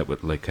coming out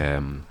with like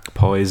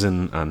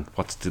Poison, and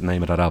what's the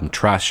name of that album,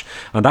 Trash,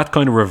 and that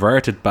kind of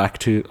reverted back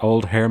to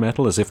old hair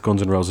metal as if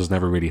Guns N' Roses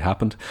never really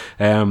happened.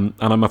 And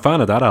I'm a fan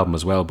of that album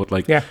as well, but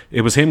like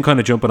it was him kind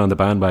of jumping on the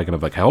bandwagon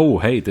of like, oh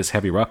hey, this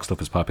heavy rock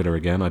stuff is popular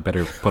again, I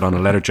better put on a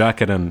leather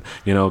jacket and,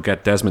 you know,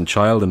 get Desmond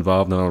Child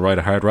involved and I'll write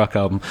a hard rock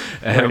album.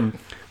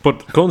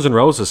 But Guns N'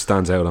 Roses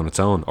stands out on its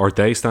own, or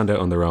they stand out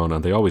on their own,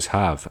 and they always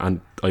have.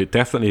 And I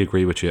definitely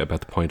agree with you about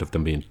the point of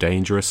them being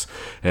dangerous.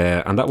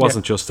 And that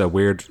wasn't just a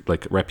weird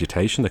like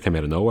reputation that came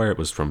out of nowhere. It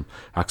was from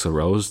Axl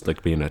Rose,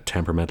 like being a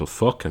temperamental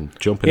fuck and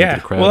jumping into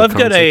the crowd. Well, I've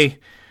got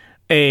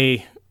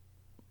a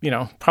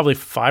probably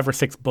 5 or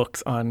 6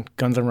 books on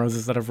Guns N'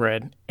 Roses that I've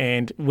read.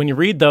 And when you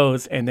read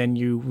those and then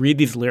you read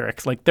these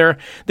lyrics, like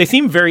they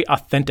seem very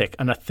authentic,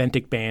 an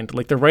authentic band.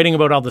 Like they're writing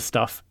about all this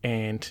stuff,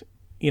 and,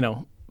 you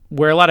know,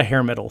 where a lot of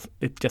hair metal,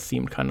 it just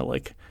seemed kind of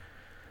like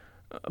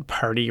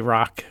party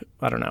rock.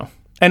 I don't know.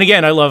 And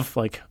again, I love,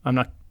 like, I'm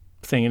not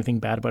saying anything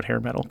bad about hair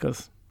metal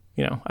because,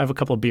 you know, I have a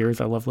couple of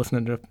beers. I love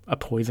listening to a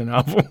Poison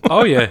album.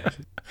 Oh, yeah.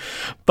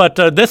 But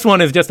this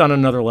one is just on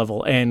another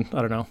level. And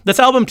I don't know. This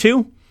album,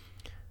 too,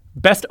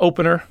 best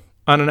opener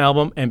on an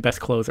album and best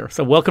closer.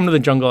 So Welcome to the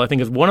Jungle, I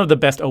think, is one of the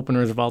best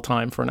openers of all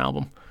time for an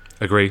album.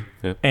 Agree.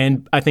 Yeah.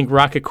 And I think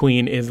Rocket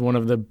Queen is one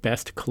of the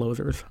best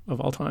closers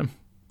of all time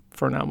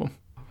for an album.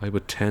 I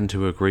would tend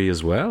to agree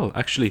as well.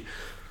 Actually,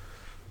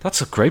 that's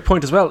a great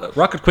point as well.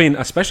 Rocket Queen,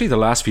 especially the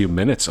last few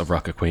minutes of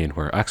Rocket Queen,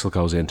 where Axl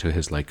goes into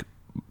his like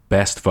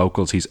best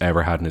vocals he's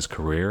ever had in his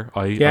career,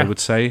 I would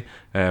say,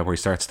 where he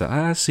starts to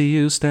 "I see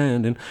you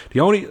standing."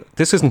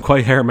 This isn't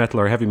quite hair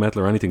metal or heavy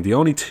metal or anything. The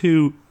only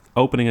two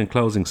opening and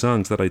closing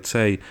songs that I'd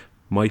say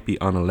might be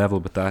on a level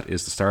with that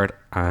is the start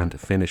and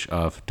finish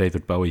of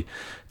David Bowie,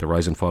 The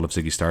Rise and Fall of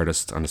Ziggy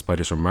Stardust and the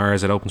Spiders from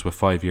Mars. It opens with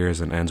 5 Years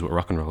and ends with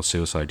Rock and Roll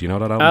Suicide. Do you know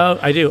that album? Oh,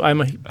 I do.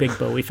 I'm a big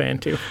Bowie fan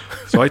too.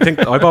 So I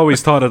think I've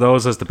always thought of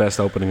those as the best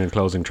opening and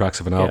closing tracks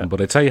of an album, but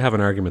I'd say you have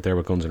an argument there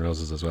with Guns N'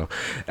 Roses as well.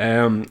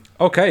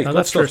 Okay, no,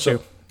 that's true too.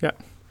 Yeah,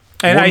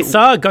 and I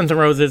saw Guns N'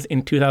 Roses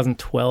in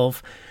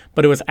 2012,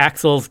 but it was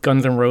Axl's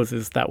Guns N'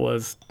 Roses. That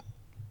was,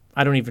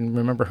 I don't even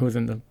remember who was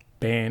in the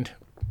band.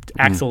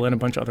 Axl and a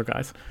bunch of other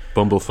guys.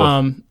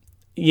 Bumblefoot.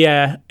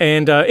 Yeah,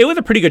 and it was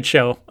a pretty good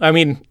show. I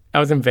mean, I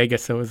was in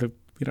Vegas, so it was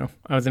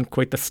I was in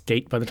quite the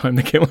state by the time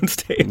they came on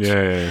stage.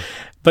 Yeah.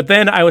 But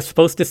then I was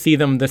supposed to see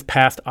them this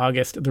past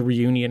August, the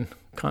reunion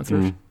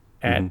concert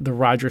at the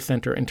Rogers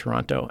Centre in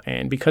Toronto,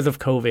 and because of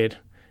COVID,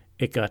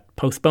 it got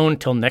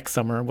postponed till next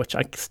summer, which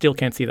I still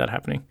can't see that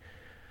happening.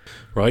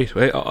 Right.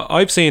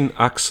 I've seen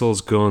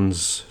Axl's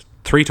Guns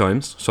 3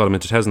 times. Saw them in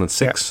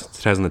 2006,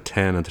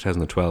 2010 and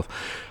 2012.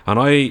 And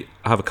I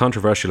have a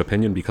controversial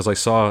opinion because I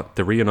saw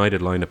the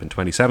reunited lineup in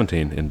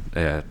 2017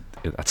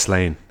 at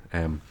Slane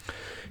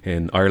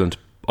in Ireland.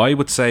 I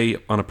would say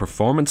on a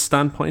performance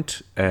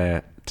standpoint,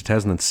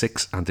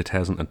 2006 and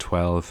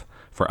 2012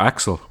 for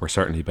Axl were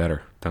certainly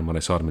better than when I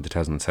saw them in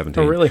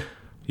 2017. Oh, really?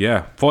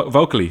 Yeah,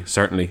 vocally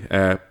certainly,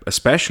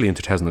 especially in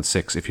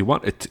 2006. If you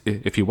want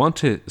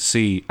to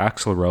see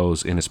Axl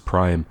Rose in his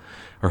prime,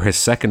 or his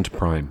second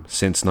prime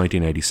since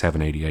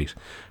 1987-88,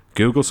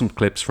 Google some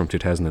clips from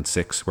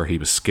 2006 where he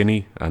was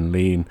skinny and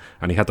lean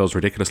and he had those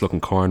ridiculous looking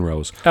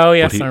cornrows. Oh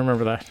yes, I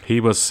remember that. He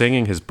was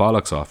singing his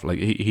bollocks off. Like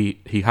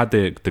he had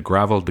the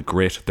gravel, the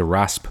grit, the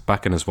rasp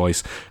back in his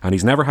voice, and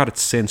he's never had it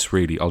since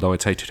really, although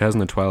I'd say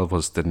 2012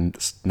 was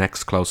the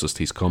next closest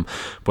he's come.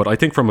 But I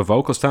think from a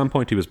vocal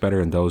standpoint he was better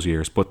in those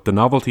years. But the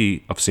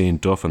novelty of seeing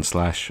Duff and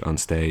Slash on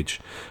stage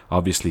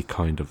obviously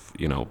kind of,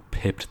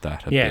 pipped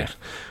that a bit.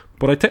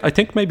 But I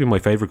think maybe my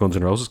favourite Guns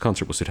N' Roses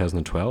concert was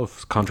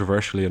 2012,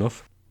 controversially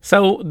enough.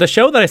 So the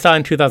show that I saw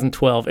in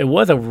 2012, it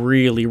was a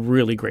really,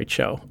 really great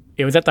show.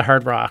 It was at the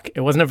Hard Rock.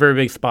 It wasn't a very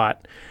big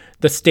spot.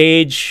 The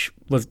stage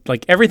was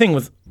like, everything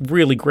was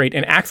really great,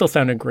 and Axl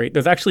sounded great.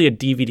 There's actually a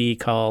DVD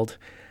called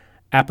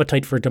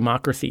Appetite for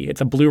Democracy. It's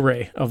a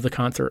Blu-ray of the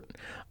concert.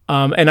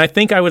 And I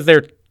think I was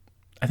there,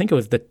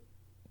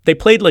 they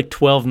played like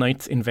 12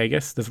 nights in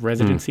Vegas, this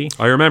residency.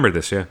 I remember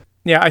this, yeah.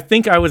 Yeah, I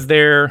think I was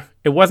there.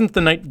 It wasn't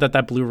the night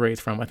that Blu-ray is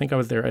from. I think I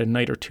was there a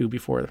night or two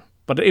before.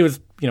 But it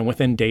was,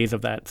 within days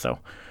of that. So,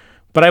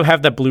 but I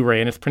have that Blu-ray,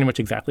 and it's pretty much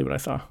exactly what I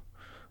saw.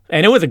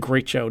 And it was a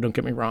great show, don't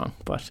get me wrong.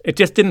 But it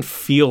just didn't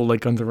feel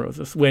like Guns N'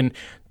 Roses. When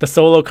the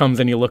solo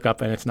comes and you look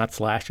up and it's not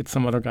Slash, it's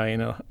some other guy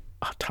in a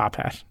top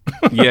hat.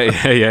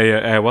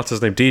 Yeah. What's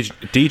his name?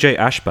 DJ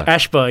Ashba.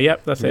 Ashba,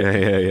 yep, that's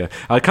it. Yeah.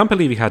 I can't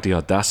believe he had the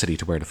audacity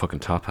to wear the fucking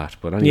top hat.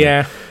 But anyway,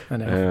 yeah, I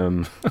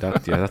know.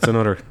 That's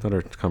another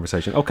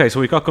conversation. Okay, so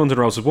we got Guns N'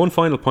 Roses. One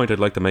final point I'd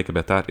like to make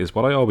about that is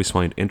what I always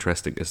find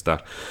interesting is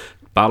that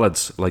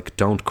ballads like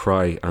Don't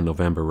Cry and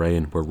November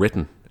Rain were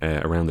written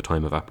around the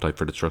time of Appetite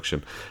for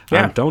Destruction.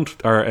 Yeah. And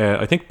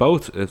I think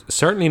both,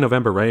 certainly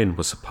November Rain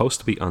was supposed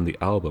to be on the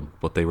album,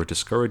 but they were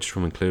discouraged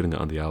from including it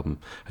on the album.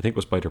 I think it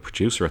was by their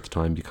producer at the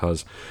time,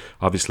 because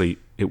obviously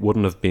it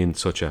wouldn't have been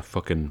such a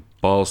fucking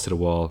balls to the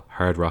wall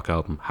hard rock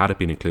album had it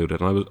been included.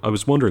 And I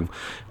was wondering,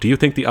 do you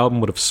think the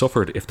album would have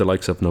suffered if the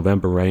likes of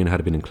November Rain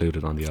had been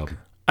included on the album?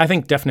 I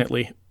think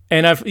definitely.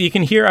 And I've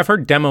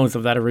heard demos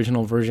of that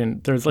original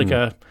version. There's like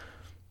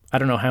I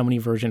don't know how many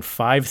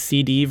 5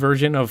 CD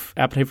version of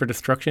Appetite for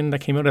Destruction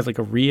that came out as like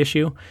a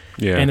reissue.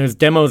 Yeah. And there's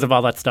demos of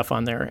all that stuff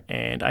on there.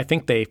 And I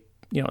think they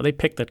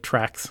picked the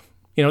tracks.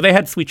 They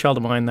had Sweet Child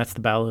of Mine, that's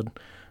the ballad.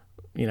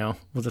 I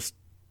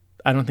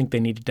don't think they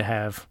needed to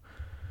have,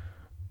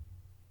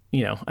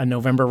 a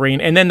November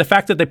Rain. And then the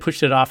fact that they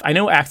pushed it off, I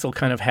know Axl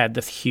kind of had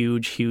this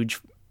huge,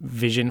 huge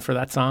vision for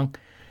that song.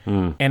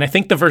 And I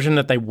think the version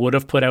that they would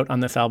have put out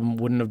on this album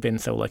wouldn't have been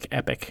so like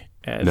epic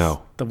as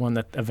the one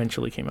that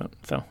eventually came out.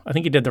 So I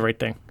think he did the right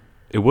thing.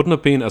 It wouldn't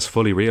have been as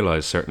fully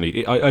realised,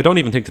 certainly. I don't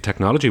even think the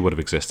technology would have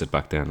existed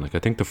back then. Like, I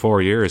think the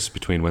 4 years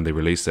between when they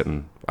released it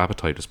and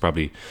Appetite was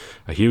probably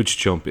a huge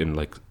jump in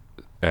like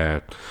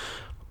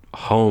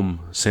home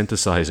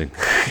synthesizing.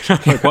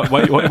 Like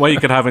what you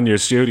could have in your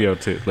studio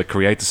to like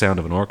create the sound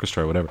of an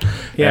orchestra or whatever.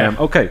 Yeah.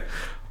 Okay.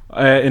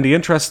 In the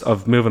interest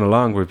of moving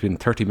along, we've been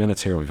 30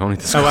 minutes here. We've only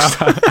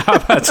discussed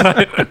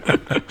Appetite.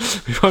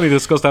 We've only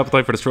discussed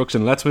Appetite for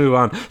Destruction. Let's move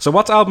on. So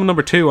what's album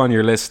number 2 on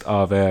your list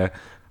of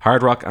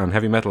hard rock and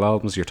heavy metal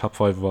albums, your top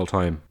 5 of all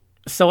time?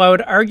 So I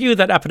would argue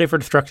that Appetite for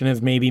Destruction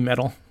is maybe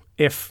metal,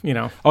 if,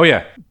 Oh,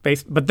 yeah.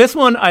 But this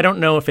one, I don't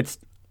know if it's...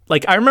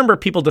 Like, I remember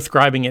people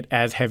describing it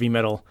as heavy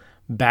metal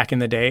back in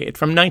the day. It's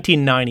from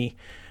 1990.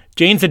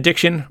 Jane's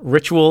Addiction,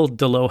 Ritual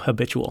de lo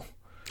Habitual.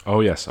 Oh,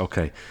 yes.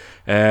 Okay.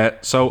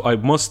 So I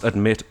must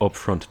admit up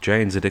front,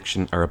 Jane's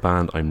Addiction are a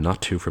band I'm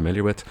not too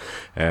familiar with.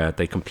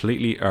 They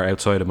completely are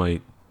outside of my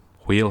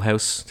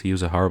wheelhouse, to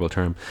use a horrible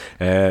term,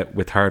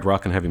 with hard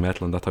rock and heavy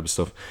metal and that type of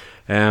stuff.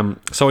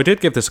 So I did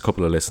give this a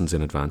couple of listens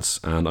in advance,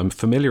 and I'm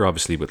familiar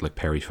obviously with like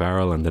Perry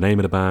Farrell and the name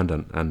of the band,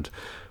 and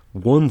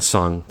one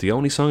song, the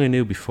only song I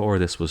knew before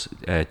this was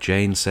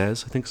Jane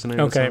Says, I think is the name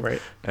of the song. Okay,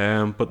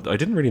 right. But I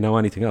didn't really know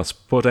anything else.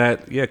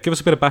 But yeah, give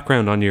us a bit of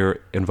background on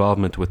your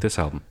involvement with this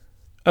album.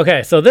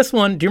 Okay, so this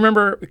one, do you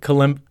remember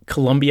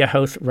Columbia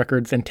House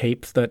Records and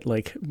Tapes, that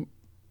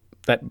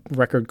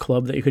record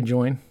club that you could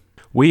join?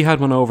 We had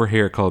one over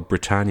here called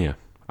Britannia,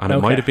 and it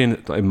might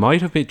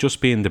have been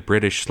just been the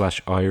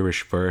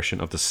British/Irish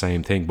version of the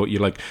same thing, but you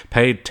like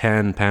paid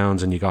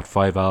 £10 and you got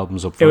 5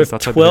 albums up front. It was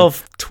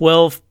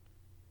 12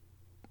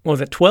 what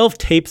was it, 12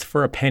 tapes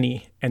for a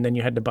penny, and then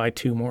you had to buy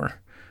 2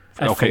 more.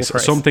 Okay, so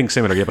something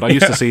similar, yeah, but I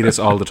used to see this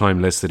all the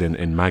time listed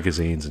in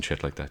magazines and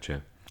shit like that,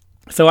 yeah.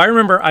 So I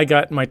remember I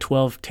got my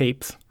 12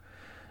 tapes,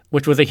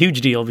 which was a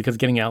huge deal because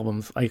getting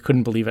albums, I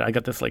couldn't believe it. I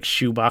got this like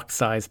shoebox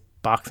size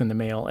box in the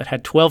mail. It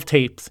had 12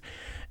 tapes,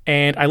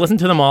 and I listened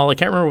to them all. I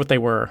can't remember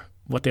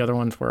what the other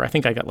ones were. I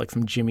think I got like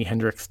some Jimi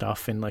Hendrix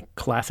stuff and like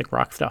classic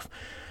rock stuff.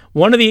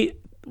 One of the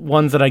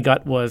ones that I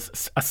got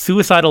was a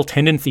Suicidal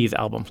Tendencies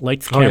album,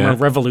 Lights, Camera,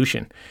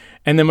 Revolution.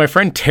 And then my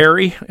friend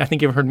Terry, I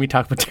think you've heard me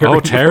talk about Terry. Oh,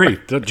 Terry.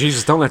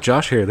 Jesus, don't let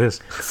Josh hear this.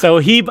 So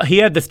he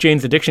had this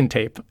Jane's Addiction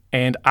tape,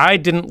 and I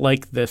didn't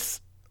like this.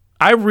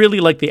 I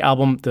really liked the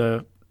album,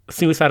 the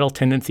Suicidal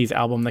Tendencies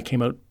album that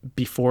came out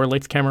before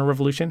Lights, Camera,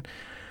 Revolution.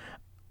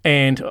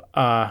 And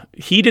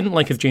he didn't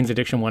like his Jane's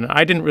Addiction one, and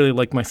I didn't really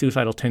like my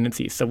Suicidal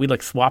Tendencies. So we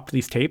like swapped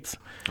these tapes.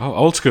 Oh,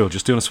 old school,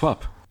 just doing a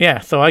swap.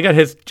 Yeah, so I got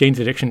his Jane's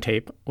Addiction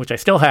tape, which I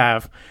still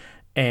have.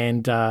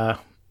 And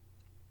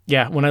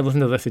yeah, when I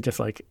listened to this, it just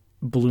like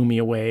blew me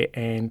away.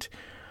 And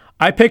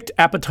I picked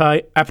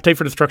Appetite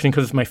for Destruction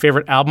because it's my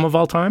favorite album of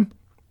all time.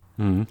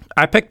 Mm-hmm.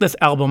 I picked this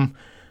album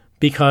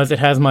because it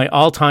has my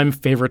all-time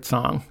favorite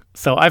song.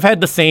 So I've had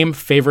the same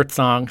favorite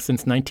song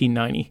since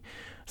 1990.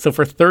 So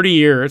for 30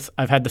 years,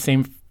 I've had the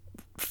same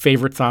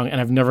favorite song, and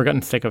I've never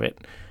gotten sick of it.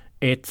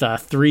 It's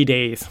 3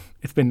 Days.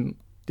 It's been,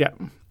 yeah.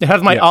 It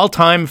has my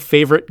all-time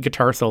favorite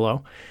guitar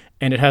solo,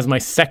 and it has my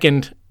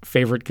second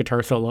favorite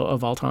guitar solo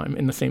of all time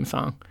in the same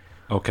song.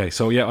 Okay,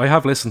 so yeah, I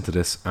have listened to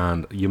this,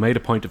 and you made a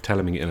point of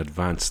telling me in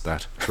advance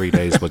that 3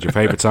 Days was your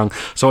favourite song.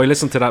 So I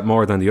listened to that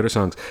more than the other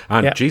songs.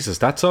 And Jesus,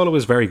 that solo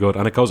is very good,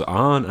 and it goes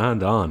on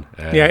and on.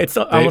 Yeah, it's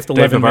almost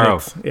 11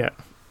 minutes. Yeah.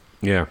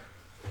 Yeah.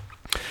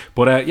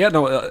 But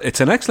it's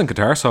an excellent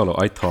guitar solo,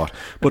 I thought.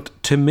 But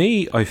to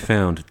me, I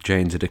found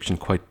Jane's Addiction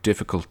quite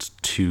difficult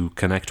to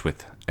connect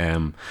with.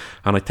 And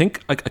I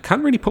think I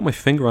can't really put my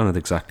finger on it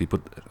exactly, but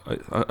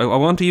I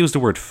want to use the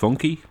word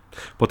funky,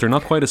 but they're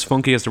not quite as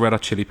funky as the Red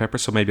Hot Chili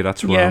Peppers, so maybe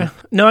that's wrong. Yeah,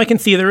 no, I can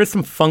see there is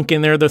some funk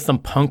in there. There's some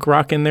punk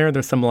rock in there.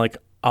 There's some like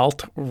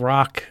alt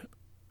rock,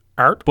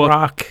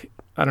 rock.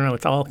 I don't know.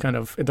 It's all kind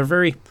of, they're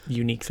very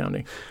unique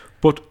sounding.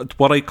 But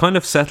what I kind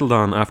of settled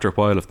on after a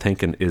while of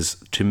thinking is,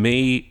 to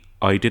me,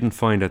 I didn't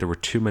find that there were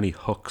too many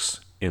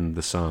hooks in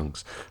the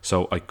songs,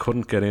 so I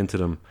couldn't get into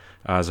them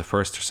as a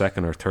first or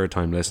second or third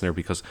time listener,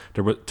 because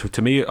there were,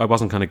 to me, I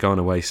wasn't kind of going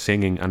away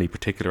singing any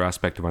particular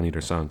aspect of any of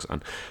their songs,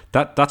 and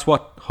that's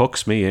what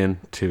hooks me in,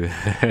 to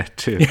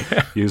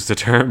use the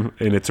term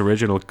in its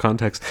original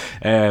context.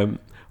 And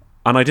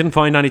I didn't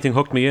find anything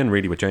hooked me in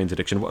really with Jane's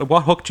Addiction.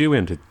 What hooked you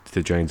into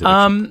Jane's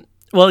Addiction?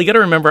 Well, you got to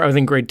remember I was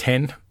in grade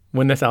 10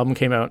 when this album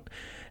came out,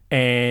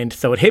 and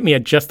so it hit me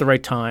at just the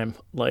right time.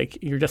 Like,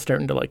 you're just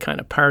starting to like kind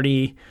of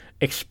party,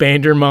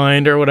 expand your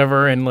mind or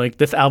whatever, and like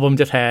this album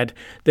just had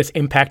this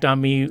impact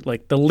on me.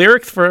 Like the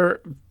lyrics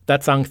for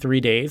that song 3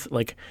 Days,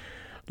 like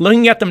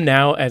looking at them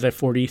now as a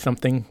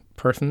 40-something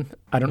person,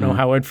 I don't know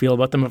how I'd feel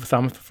about them if I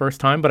saw them for the first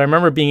time, but I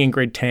remember being in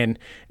grade 10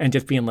 and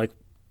just being like,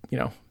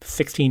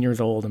 16 years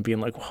old and being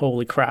like,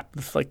 holy crap,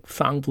 this like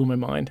song blew my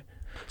mind.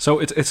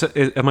 So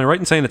am I right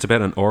in saying it's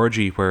about an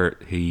orgy where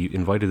he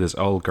invited his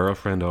old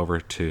girlfriend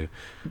over to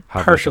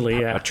have a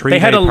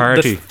 3-day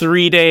party? This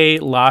 3-day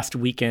lost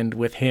weekend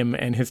with him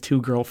and his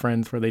 2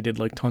 girlfriends where they did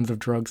like tons of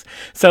drugs.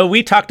 So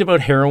we talked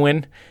about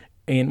heroin,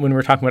 and when we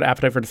were talking about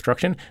Appetite for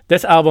Destruction,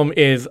 this album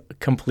is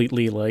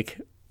completely like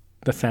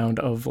the sound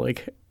of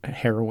like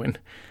heroin.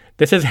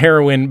 This is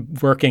heroin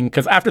working,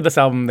 because after this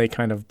album they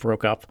kind of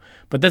broke up.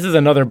 But this is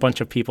another bunch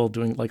of people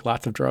doing like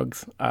lots of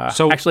drugs.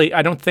 Actually,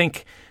 I don't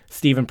think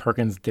Stephen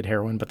Perkins did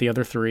heroin, but the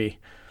other 3,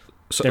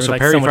 there was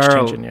like so much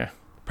tension. Yeah.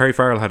 Perry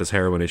Farrell had his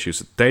heroin issues.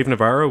 Dave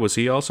Navarro, was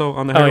he also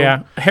on the Oh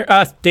heroin?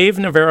 yeah, Dave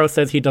Navarro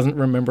says he doesn't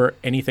remember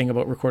anything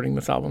about recording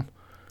this album.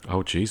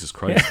 Oh, Jesus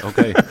Christ.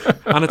 Okay.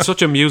 And it's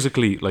such a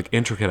musically like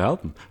intricate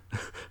album,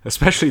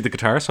 especially the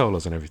guitar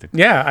solos and everything.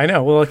 Yeah, I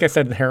know. Well, like I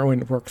said,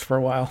 heroin works for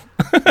a while.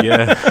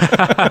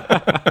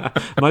 Yeah.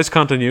 Nice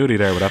continuity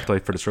there with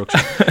Appetite for Destruction.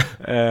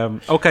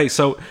 Okay,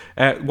 so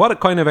what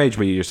kind of age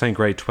were you? You're saying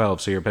grade 12,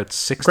 so you're about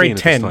 16 Grade at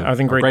 10. this time. I was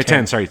in grade grade 10.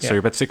 10, Sorry, yeah. so you're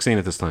about 16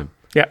 at this time.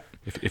 Yeah.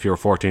 If you were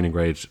 14 in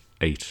grade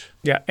 8.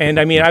 Yeah, and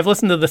I mean, I've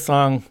listened to this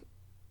song,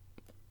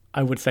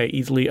 I would say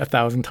easily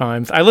 1,000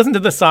 times. I listened to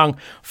this song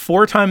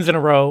 4 times in a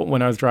row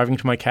when I was driving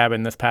to my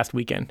cabin this past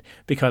weekend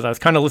because I was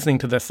kind of listening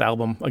to this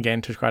album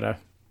again to try to,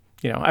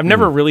 I've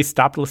never really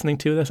stopped listening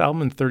to this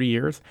album in 30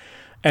 years.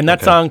 And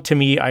that song, to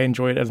me, I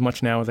enjoy it as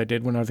much now as I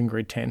did when I was in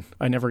grade 10.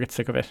 I never get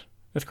sick of it.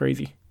 It's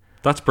crazy.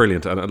 That's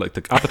brilliant, and like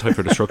the Appetite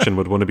for Destruction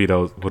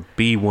would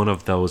be one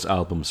of those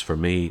albums for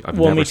me. I've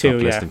never me too,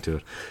 stopped yeah. listening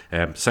to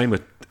it. Same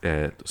with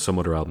some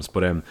other albums,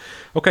 but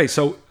okay.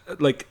 So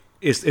like,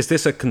 is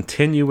this a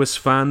continuous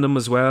fandom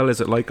as well? Is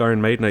it like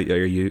Iron Maiden?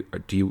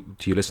 Do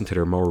you listen to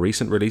their more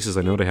recent releases?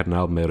 I know they had an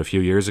album out a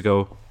few years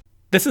ago.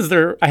 This is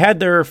I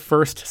had their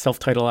first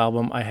self-titled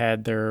album. I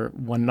had their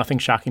one, Nothing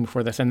Shocking,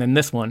 before this, and then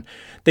this one.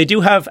 They do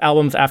have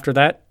albums after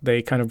that.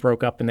 They kind of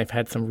broke up and they've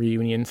had some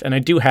reunions, and I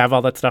do have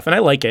all that stuff, and I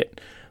like it,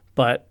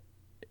 but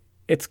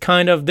it's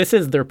kind of, this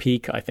is their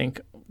peak, I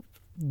think.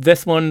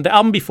 This one, the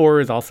album before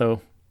is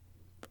also,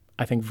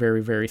 I think,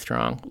 very, very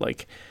strong.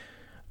 Like,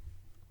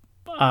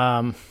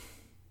 I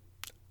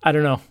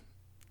don't know.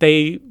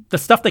 The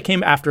stuff that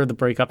came after the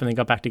breakup and they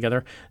got back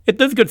together,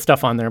 there's good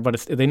stuff on there, but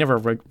they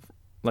never,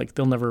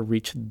 they'll never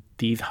reach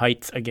these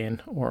heights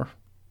again, or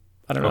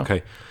I don't know.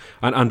 Okay,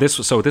 and this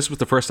was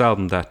the first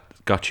album that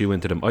got you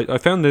into them. I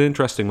found it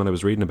interesting when I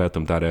was reading about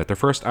them that their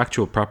first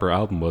actual proper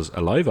album was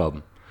a live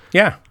album.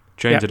 Yeah,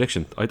 Jane's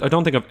Addiction. I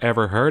don't think I've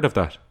ever heard of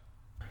that.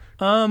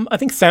 I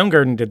think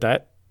Soundgarden did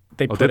that.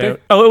 They put did out.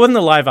 they? Oh, it wasn't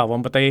a live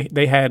album, but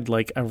they had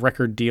like a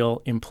record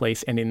deal in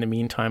place, and in the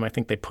meantime, I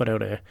think they put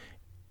out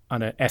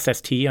on a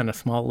SST, on a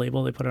small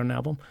label, they put out an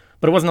album,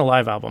 but it wasn't a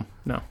live album.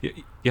 No.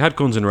 You had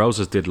Guns N'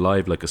 Roses did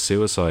live like a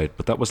Suicide,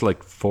 but that was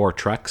like 4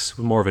 tracks,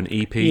 more of an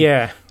EP.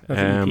 Yeah, that's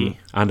an EP.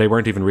 And they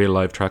weren't even real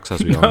live tracks,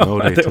 as we all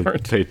know.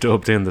 They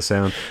dubbed in the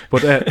sound.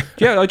 But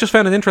I just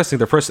found it interesting.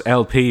 Their first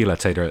LP,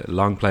 let's say, their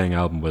long playing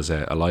album was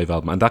a live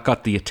album, and that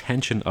got the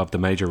attention of the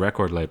major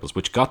record labels,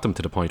 which got them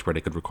to the point where they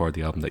could record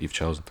the album that you've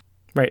chosen.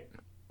 Right.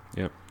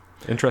 Yeah,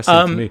 interesting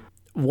to me.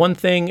 One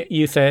thing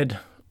you said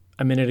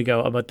a minute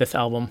ago about this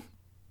album,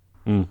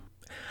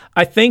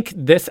 I think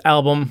this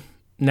album,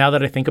 now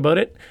that I think about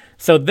it,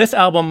 so this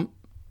album,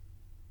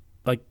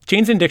 like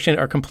Jane's Addiction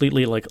are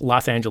completely like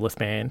Los Angeles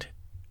band,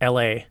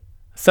 LA.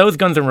 So is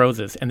Guns N'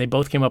 Roses, and they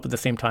both came up at the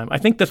same time. I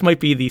think this might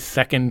be the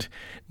second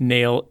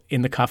nail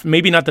in the coffin.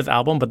 Maybe not this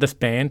album, but this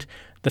band,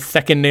 the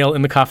second nail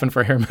in the coffin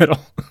for hair metal.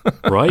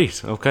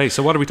 Right. Okay.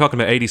 So what are we talking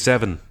about?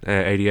 87,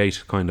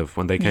 88, kind of,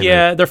 when they came out?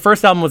 Yeah, their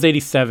first album was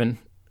 87.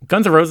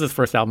 Guns N' Roses'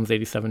 first album was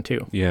 87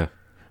 too. Yeah.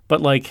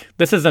 But like,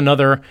 this is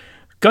another...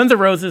 Guns N'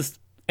 Roses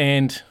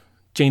and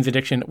Jane's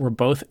Addiction were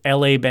both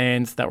LA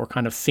bands that were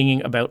kind of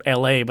singing about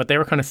LA, but they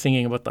were kind of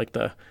singing about like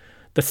the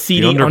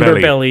seedy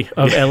underbelly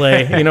of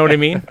LA. You know what I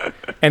mean?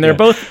 And they're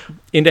both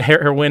into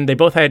heroin. They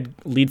both had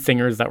lead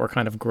singers that were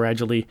kind of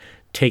gradually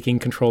taking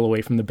control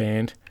away from the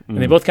band. And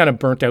they both kind of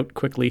burnt out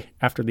quickly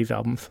after these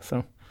albums.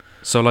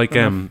 So like,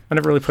 I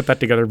never really put that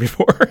together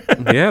before.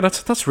 yeah,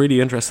 that's really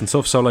interesting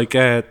stuff. So like,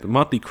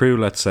 Motley Crue,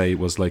 let's say,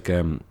 was like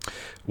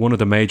one of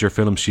the major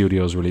film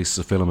studios releases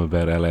a film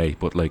about LA,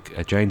 but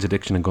like Jane's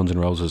Addiction and Guns N'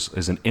 Roses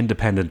is an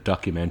independent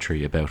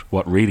documentary about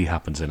what really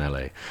happens in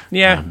LA.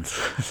 Yeah, and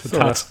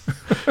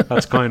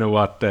that's kind of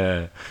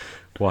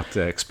what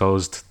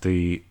exposed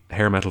the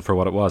hair metal for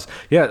what it was.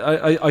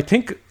 Yeah, I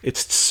think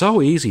it's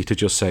so easy to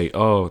just say,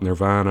 oh,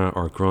 Nirvana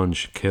or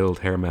grunge killed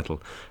hair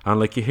metal, and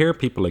like you hear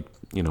people like,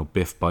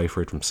 Biff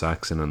Byford from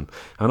Saxon and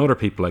other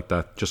people like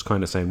that just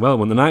kind of saying, well,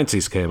 when the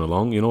 90s came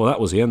along, that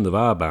was the end of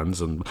our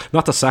bands, and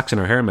not the Saxon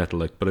or hair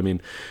metal, but I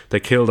mean, they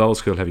killed old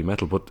school heavy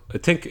metal. But I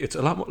think it's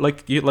a lot more,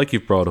 like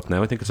you've brought up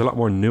now, I think it's a lot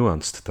more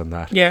nuanced than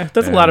that. Yeah,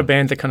 there's a lot of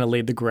bands that kind of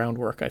laid the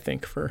groundwork, I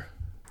think, for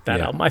that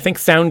album. I think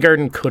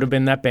Soundgarden could have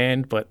been that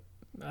band, but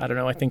I don't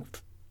know, I think,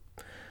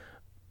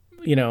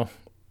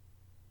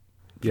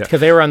 because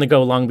they were on the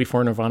go long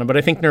before Nirvana, but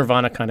I think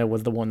Nirvana kind of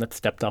was the one that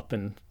stepped up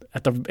and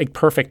at the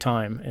perfect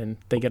time, and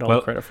they get all the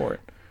credit for it.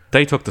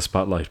 They took the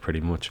spotlight pretty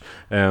much.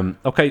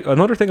 Okay,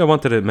 another thing I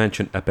wanted to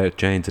mention about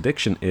Jane's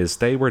Addiction is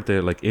they were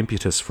the like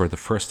impetus for the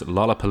first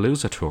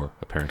Lollapalooza tour,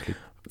 apparently.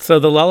 So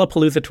the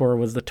Lollapalooza tour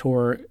was the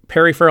tour.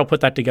 Perry Farrell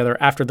put that together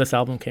after this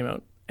album came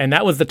out, and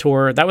that was the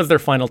tour. That was their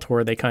final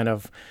tour.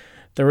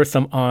 There were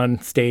some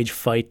on-stage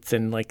fights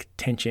and like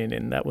tension,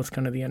 and that was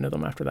kind of the end of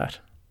them after that.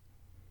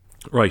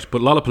 Right,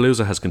 but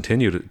Lollapalooza has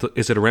continued.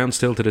 Is it around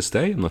still to this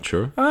day? I'm not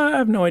sure. I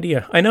have no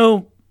idea. I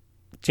know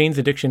Jane's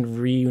Addiction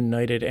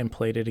reunited and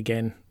played it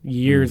again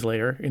years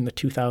later in the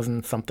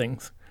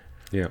 2000-somethings.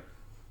 Yeah.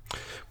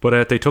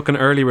 But they took an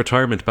early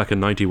retirement back in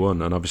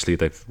 '91, and obviously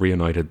they've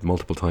reunited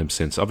multiple times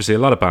since. Obviously, a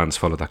lot of bands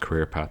follow that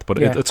career path, but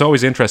Yeah. it's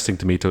always interesting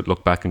to me to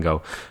look back and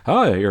go,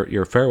 "Oh,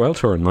 your farewell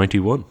tour in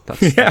 '91.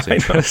 Yeah, That's I know.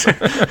 interesting."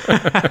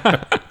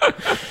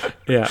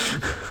 Yeah.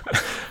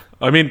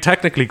 I mean,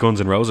 technically, Guns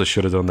N' Roses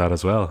should have done that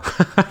as well.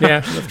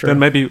 Yeah, that's true. Then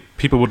maybe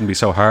people wouldn't be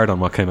so hard on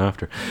what came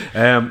after.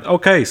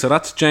 Okay, so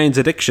that's Jane's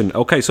Addiction.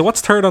 Okay, so what's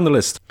third on the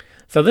list?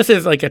 So this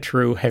is like a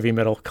true heavy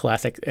metal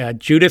classic.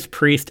 Judas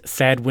Priest,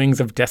 Sad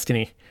Wings of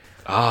Destiny.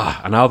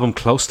 An album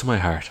close to my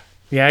heart.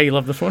 Yeah, you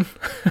love this one?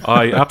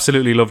 I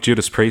absolutely love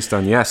Judas Priest,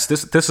 and yes,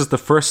 this is the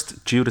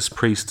first Judas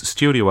Priest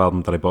studio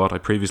album that I bought. I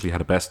previously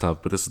had a best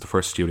of, but this is the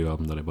first studio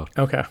album that I bought.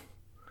 Okay.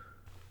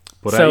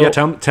 But So- yeah,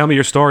 tell me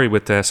your story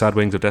with Sad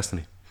Wings of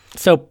Destiny.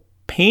 So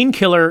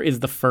Painkiller is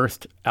the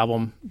first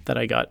album that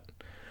I got.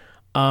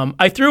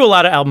 I threw a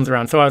lot of albums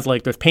around. So I was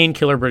like, there's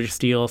Painkiller, British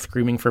Steel,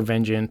 Screaming for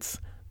Vengeance.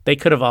 They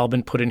could have all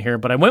been put in here,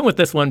 but I went with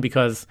this one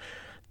because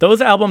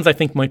those albums I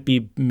think might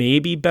be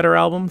maybe better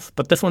albums,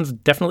 but this one's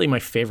definitely my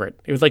favorite.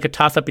 It was like a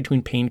toss-up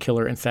between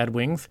Painkiller and Sad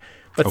Wings.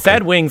 But Okay.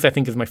 Sad Wings I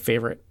think is my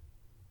favorite.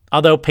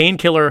 Although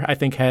Painkiller I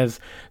think has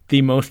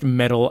the most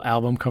metal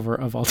album cover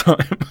of all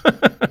time.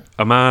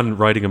 A man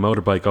riding a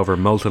motorbike over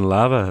molten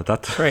lava.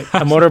 That's Right.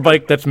 A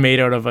motorbike that's made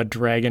out of a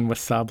dragon with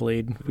saw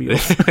blade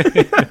wheels.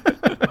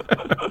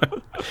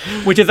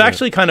 Which is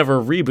actually kind of a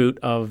reboot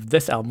of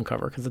this album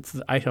cover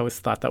because I always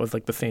thought that was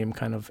like the same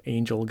kind of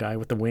angel guy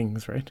with the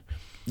wings, right?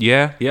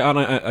 Yeah, and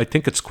I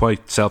think it's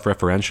quite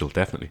self-referential,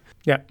 definitely.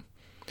 Yeah.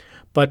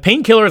 But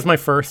Painkiller is my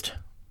first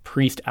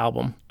Priest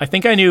album. I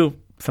think I knew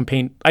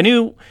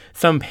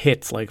some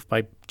hits like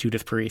by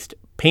Judas Priest.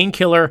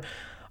 Painkiller,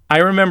 I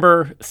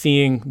remember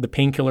seeing the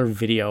Painkiller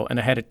video and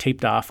I had it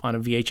taped off on a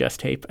VHS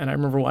tape and I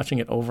remember watching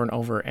it over and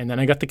over. And then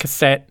I got the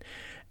cassette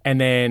and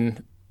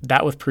then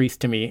that was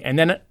Priest to me. And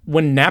then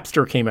when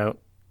Napster came out,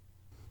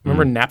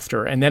 remember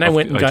Napster? And then I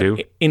went and I got do.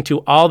 into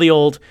all the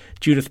old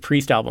Judas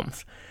Priest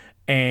albums.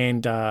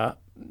 And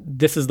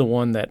this is the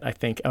one that I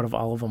think out of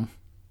all of them,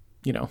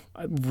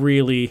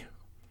 really,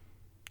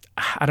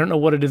 I don't know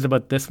what it is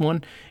about this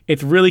one.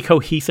 It's really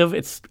cohesive.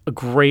 It's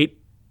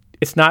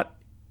not,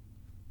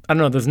 I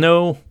don't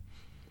know,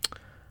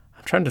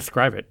 I'm trying to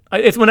describe it.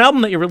 It's an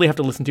album that you really have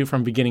to listen to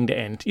from beginning to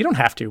end. You don't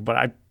have to,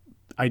 but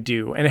I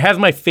do. And it has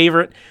my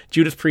favorite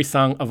Judas Priest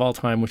song of all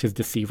time, which is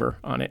Deceiver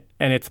on it.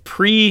 And it's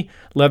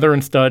pre-Leather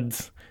and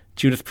Studs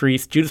Judas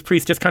Priest. Judas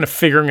Priest just kind of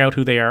figuring out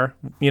who they are.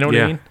 You know what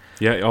I mean?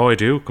 Yeah, oh, I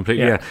do,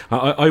 completely, Yeah. yeah.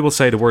 I will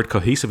say the word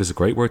cohesive is a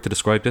great word to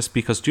describe this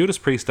because Judas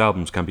Priest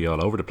albums can be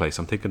all over the place.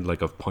 I'm thinking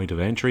like of Point of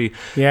Entry.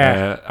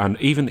 Yeah. And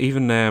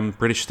even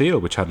British Steel,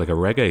 which had like a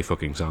reggae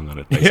fucking song on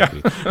it,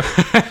 basically.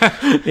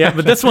 Yeah,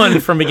 but this one,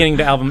 from beginning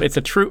to album,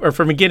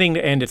 from beginning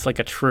to end, it's like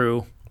a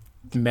true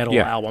metal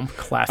album.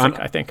 Classic,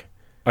 I think.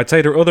 I'd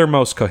say their other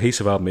most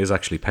cohesive album is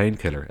actually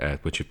Painkiller,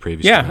 which you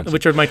previously mentioned.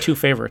 Which are my two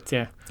favorites,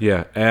 yeah.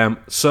 Yeah.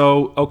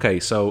 So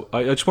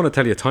I just want to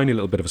tell you a tiny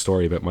little bit of a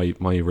story about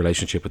my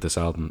relationship with this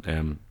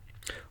album.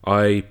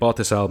 I bought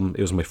this album.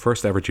 It was my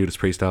first ever Judas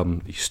Priest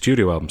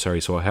studio album.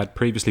 So I had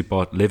previously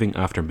bought Living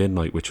After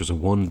Midnight, which was a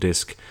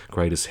 1-disc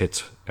greatest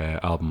hits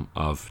album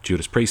of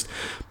Judas Priest.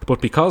 But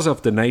because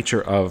of the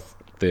nature of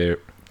the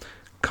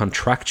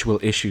contractual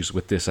issues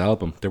with this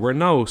album, there were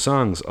no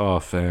songs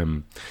of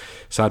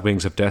Sad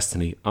Wings of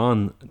Destiny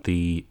on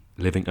the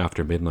Living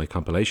After Midnight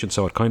compilation.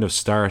 So it kind of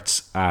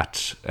starts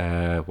at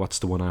what's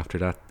the one after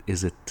that?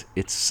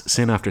 It's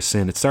Sin After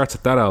Sin. It starts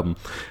at that album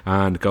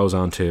and goes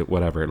on to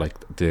whatever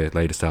like the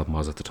latest album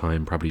was at the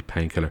time, probably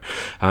Painkiller,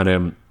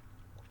 and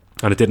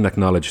it didn't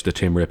acknowledge the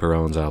Tim Ripper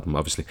Owens album,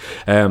 obviously.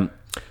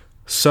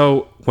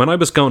 So when I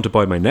was going to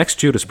buy my next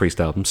Judas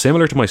Priest album,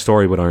 similar to my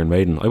story with Iron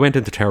Maiden, I went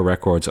into Tower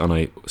Records and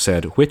I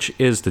said, which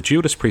is the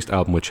Judas Priest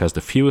album which has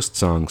the fewest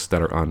songs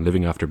that are on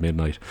Living After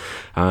Midnight?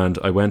 And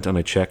I went and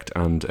I checked,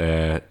 and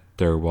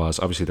there was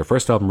obviously their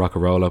first album, Rock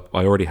and Roll Up.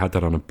 I already had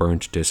that on a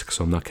burnt disc,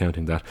 so I'm not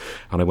counting that.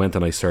 And I went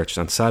and I searched,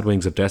 and Sad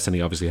Wings of Destiny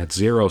obviously had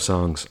 0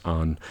 songs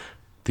on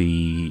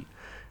the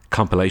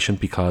compilation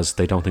because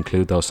they don't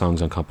include those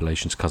songs on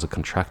compilations because of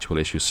contractual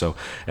issues. So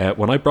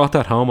when I brought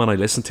that home and I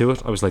listened to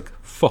it, I was like,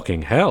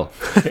 fucking hell.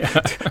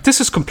 This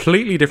is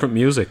completely different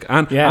music.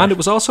 And it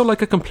was also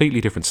like a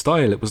completely different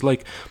style. It was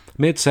like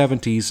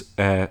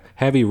mid-70s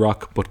heavy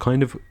rock, but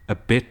kind of a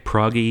bit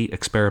proggy,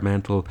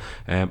 experimental.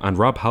 And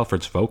Rob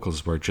Halford's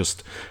vocals were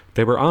just,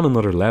 they were on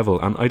another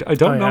level. And I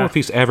don't know if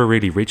he's ever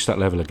really reached that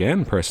level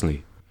again,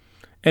 personally.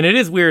 And it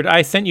is weird.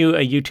 I sent you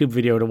a YouTube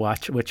video to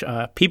watch, which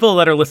people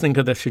that are listening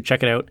to this should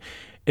check it out.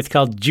 It's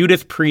called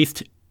Judas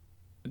Priest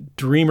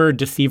Dreamer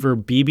Deceiver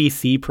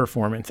BBC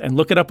Performance, and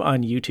look it up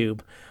on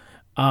YouTube.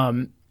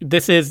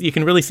 You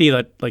can really see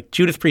that, like,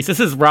 Judas Priest,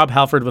 this is Rob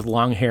Halford with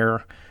long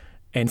hair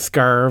and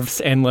scarves,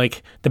 and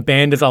like the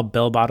band is all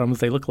bell bottoms.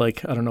 They look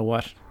like, I don't know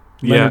what,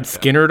 Leonard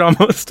Skinner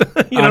almost.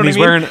 You know what he's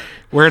I mean?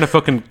 wearing a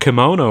fucking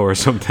kimono or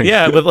something.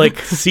 Yeah, with like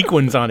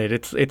sequins on it.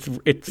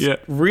 It's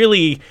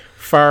really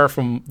far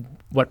from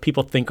what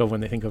people think of when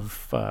they think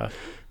of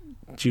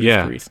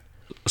Judas Priest.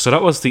 So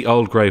that was the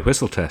Old Grey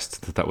Whistle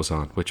Test that was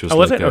on, which was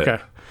was it? Okay.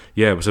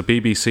 Yeah, it was a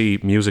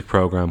BBC music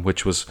program,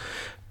 which was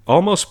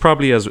almost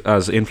probably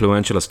as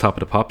influential as Top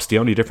of the Pops. The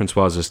only difference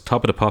was is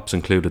Top of the Pops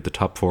included the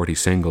top 40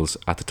 singles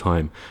at the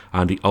time,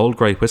 and the Old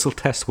Grey Whistle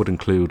test would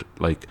include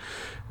like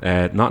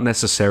not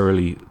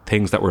necessarily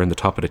things that were in the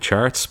top of the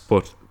charts,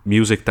 but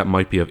music that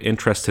might be of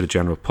interest to the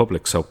general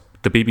public. So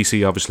the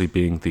BBC obviously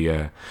being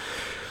the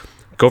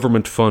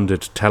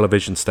government-funded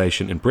television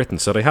station in Britain,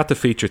 so they had to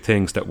feature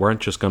things that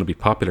weren't just going to be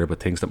popular, but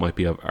things that might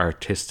be of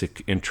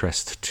artistic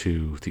interest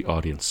to the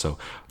audience. So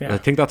I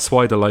think that's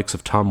why the likes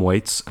of Tom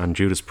Waits and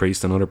Judas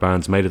Priest and other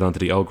bands made it onto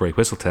the Old Grey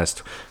Whistle test,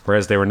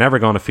 whereas they were never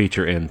going to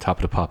feature in Top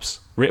of the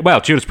Pops.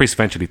 Well, Judas Priest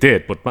eventually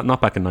did, but not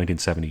back in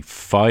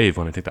 1975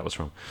 when I think that was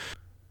from.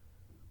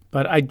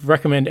 But I'd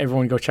recommend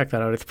everyone go check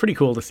that out. It's pretty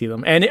cool to see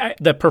them. And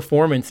the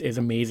performance is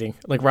amazing.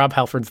 Like Rob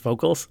Halford's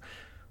vocals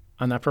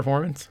on that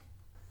performance.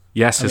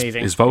 Yes,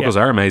 his vocals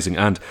are amazing.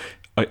 And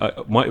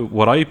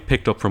what I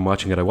picked up from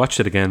watching it, I watched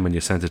it again when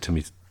you sent it to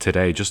me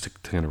today just to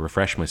kind of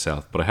refresh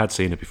myself, but I had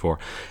seen it before,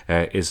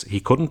 is he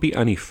couldn't be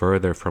any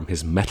further from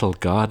his metal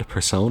god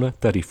persona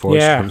that he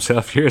forged for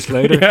himself years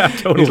later. Yeah,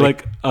 totally. He's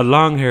like a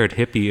long-haired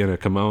hippie in a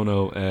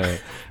kimono,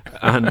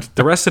 and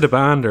the rest of the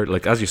band are,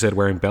 like, as you said,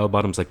 wearing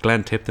bell-bottoms. Like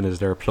Glenn Tipton is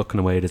there plucking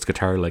away at his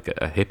guitar like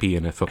a hippie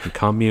in a fucking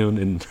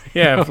commune.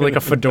 Like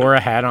a fedora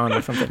hat on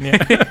or something. Yeah.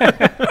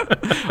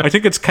 I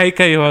think it's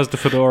KK who has the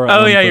fedora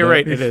on. Oh, yeah, but, you're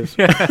right. It is.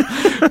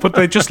 Yeah. But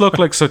they just look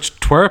like such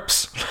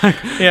twerps.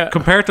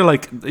 Compared to,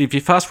 like, if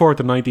you fast forward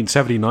to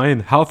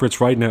 1979,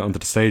 Halford's riding out onto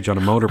the stage on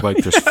a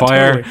motorbike. There's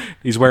fire. Totally.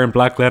 He's wearing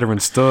black leather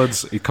and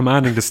studs. He's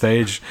commanding the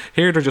stage.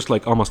 Here they're just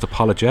like almost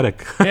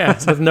apologetic. Yeah,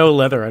 there's no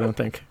leather, I don't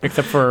think,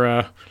 except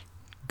for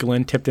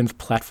Glenn Tipton's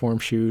platform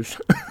shoes.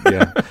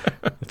 Yeah,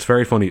 it's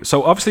very funny.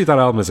 So obviously that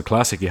album is a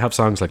classic. You have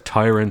songs like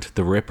Tyrant,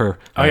 The Ripper,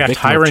 Victim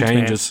Tyrant, of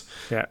Changes.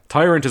 Man. Yeah,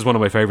 Tyrant is one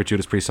of my favorite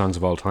Judas Priest songs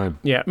of all time.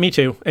 Yeah, me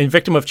too. And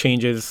Victim of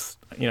Changes,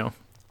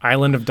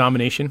 Island of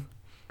Domination.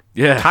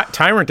 Yeah,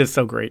 Tyrant is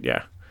so great.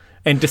 Yeah,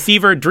 and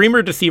Deceiver,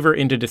 Dreamer, Deceiver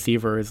into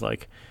Deceiver is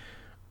like,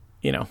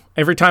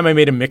 every time I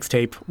made a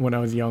mixtape when I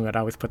was young, I'd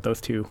always put those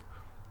two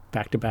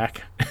back to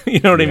back. You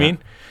know what I mean?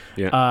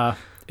 Yeah.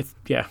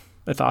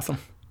 That's awesome.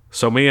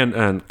 So me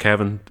and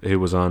Kevin, who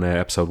was on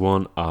episode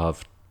 1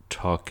 of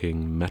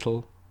Talking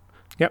Metal.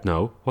 Yep.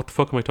 No, what the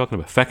fuck am I talking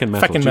about? Feckin'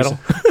 Metal. Feckin' Metal.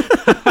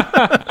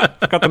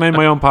 I got the name of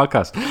my own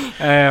podcast.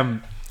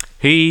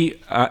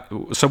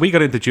 So we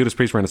got into Judas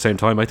Priest around the same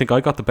time. I think I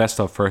got the Best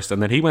Of first,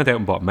 and then he went out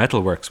and bought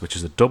Metalworks, which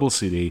is a double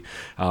CD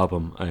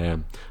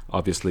album,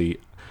 obviously,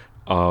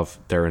 of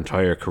their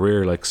entire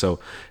career. Like, so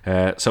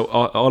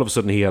all of a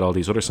sudden he had all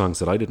these other songs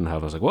that I didn't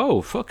have. I was like,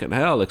 whoa, fucking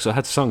hell. Like, so I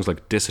had songs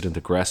like Dissident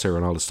Aggressor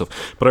and all this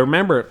stuff. But I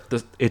remember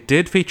it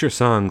did feature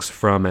songs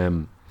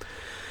from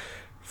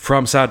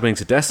Sad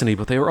Wings of Destiny,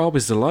 but they were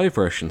always the live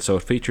version. So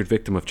it featured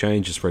Victim of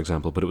Changes, for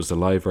example, but it was the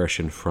live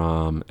version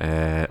from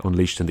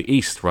Unleashed in the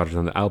East rather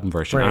than the album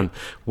version. Right. And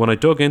when I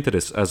dug into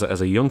this as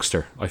a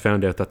youngster, I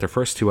found out that their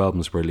first 2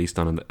 albums were released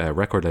on a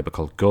record label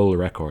called Gull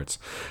Records.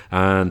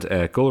 And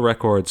Gull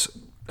Records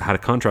had a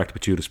contract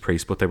with Judas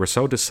Priest, but they were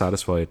so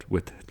dissatisfied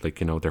with, like,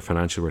 their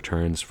financial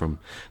returns from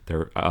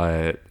their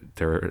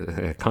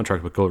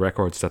contract with Gull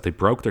Records that they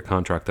broke their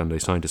contract and they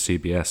signed to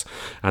CBS.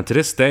 And to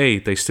this day,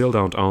 they still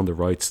don't own the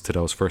rights to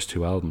those first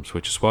 2 albums,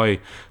 which is why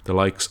the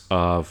likes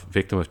of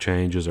Victim of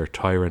Changes or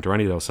Tyrant or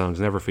any of those songs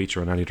never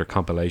feature on any of their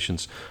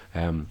compilations,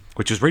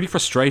 which is really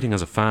frustrating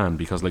as a fan,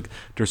 because like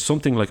there's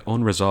something like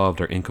unresolved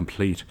or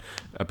incomplete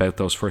about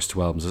those first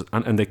 2 albums,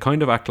 and they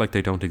kind of act like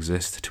they don't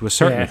exist to a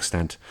certain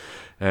extent.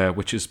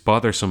 Which is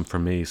bothersome for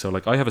me. So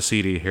like I have a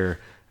CD here,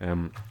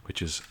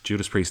 which is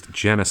Judas Priest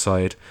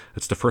Genocide.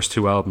 It's the first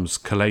 2 albums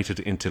collated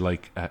into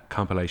like a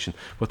compilation,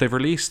 but they've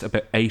released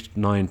about 8,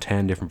 9,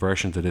 10 different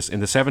versions of this.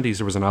 In the 70s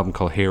there was an album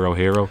called Hero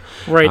Hero.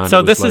 Right,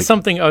 so this is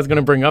something I was going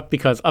to bring up,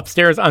 because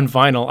upstairs on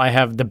vinyl I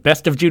have the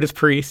Best of Judas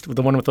Priest,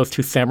 the one with those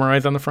 2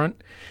 samurais on the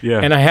front. Yeah.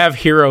 And I have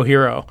Hero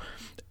Hero.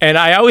 And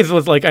I always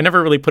was like, I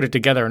never really put it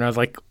together, and I was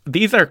like,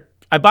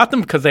 I bought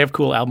them because they have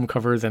cool album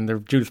covers and they're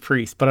Judas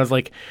Priest, but I was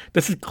like,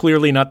 this is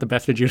clearly not the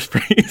Best of Judas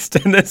Priest,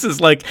 and this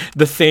is like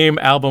the same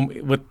album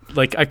with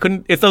like,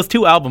 it's those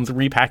 2 albums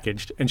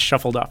repackaged and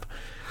shuffled up,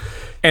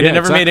 and it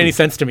never made any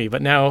sense to me.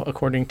 But now,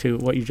 according to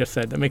what you just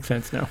said, that makes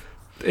sense now.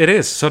 It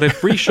is. So they've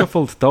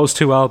reshuffled those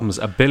 2 albums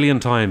a billion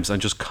times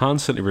and just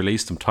constantly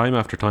released them time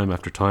after time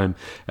after time,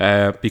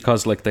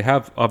 because like they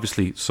have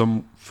obviously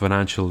some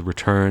financial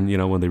return,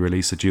 when they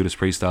release a Judas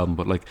Priest album,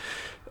 but like,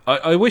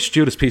 I wish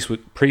Judas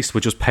Priest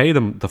would just pay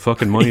them the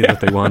fucking money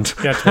that they want.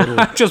 Yeah,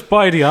 totally. Just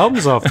buy the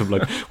albums off them.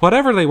 Like,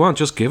 whatever they want,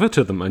 just give it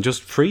to them and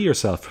just free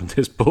yourself from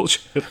this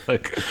bullshit.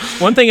 Like,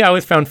 one thing I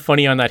always found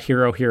funny on that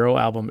Hero Hero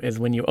album is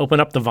when you open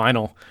up the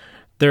vinyl,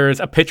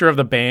 there's a picture of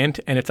the band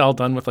and it's all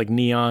done with like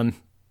neon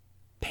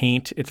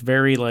paint. It's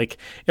very like,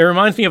 it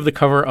reminds me of the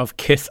cover of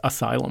Kiss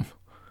Asylum.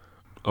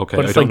 Okay,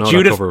 but it's I don't like know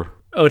Judas, that cover.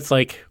 Oh, it's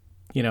like,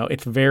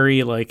 it's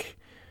very like...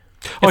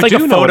 It's like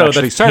a photo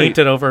that's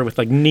painted over with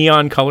like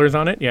neon colors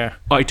on it. Yeah.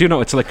 I do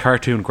know. It's like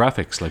cartoon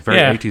graphics, like very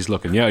 80s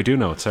looking. Yeah, I do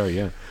know it. Sorry,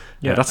 yeah.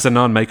 Yeah. That's the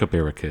non-makeup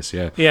era Kiss,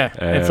 yeah. Yeah,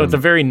 and so it's a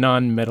very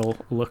non-metal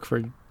look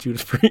for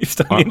Judas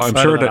Priest on the inside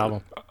I'm sure of that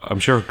album. I'm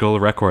sure Gull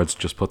Records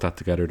just put that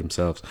together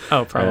themselves.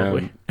 Oh,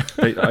 probably.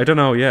 I don't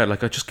know, yeah,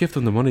 like I just give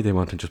them the money they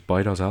want and just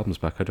buy those albums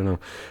back. I don't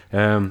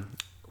know.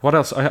 What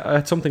else? I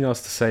had something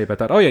else to say about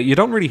that. Oh yeah, you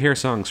don't really hear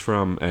songs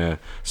from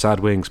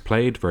Sad Wings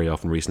played very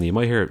often recently. You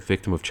might hear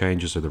Victim of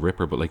Changes or The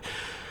Ripper, but like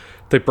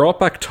they brought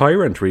back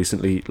Tyrant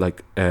recently,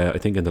 like I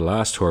think in the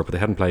last tour, but they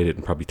hadn't played it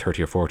in probably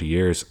 30 or 40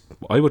 years.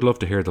 I would love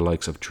to hear the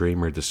likes of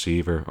Dreamer,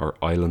 Deceiver or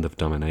Island of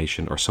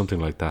Domination or something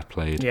like that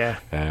played. Yeah.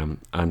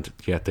 And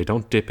yet they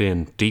don't dip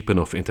in deep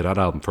enough into that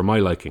album for my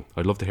liking.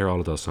 I'd love to hear all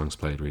of those songs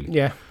played, really.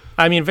 Yeah.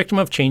 I mean, Victim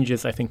of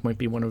Changes, I think, might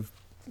be one of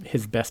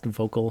his best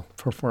vocal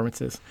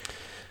performances.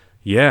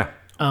 Yeah.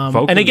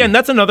 And again,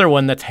 that's another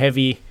one that's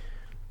heavy,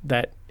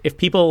 that if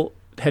people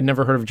had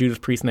never heard of Judas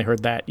Priest and they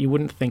heard that, you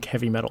wouldn't think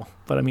heavy metal.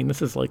 But I mean,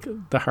 this is like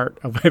the heart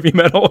of heavy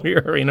metal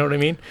here, you know what I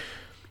mean?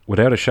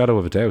 Without a shadow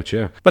of a doubt,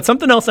 yeah. But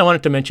something else I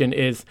wanted to mention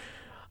is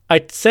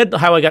I said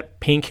how I got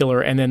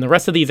Painkiller, and then the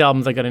rest of these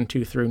albums I got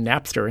into through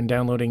Napster and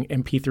downloading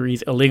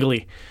MP3s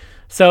illegally.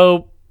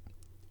 So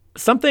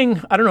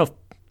something, I don't know if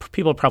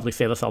people probably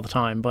say this all the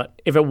time,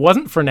 but if it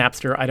wasn't for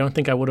Napster, I don't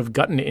think I would have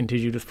gotten into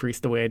Judas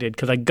Priest the way I did,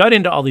 because I got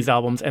into all these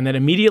albums and then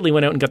immediately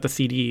went out and got the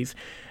CDs.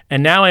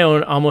 And now I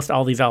own almost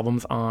all these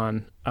albums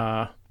on,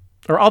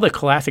 or all the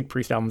classic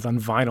Priest albums on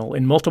vinyl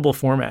in multiple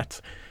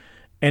formats.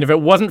 And if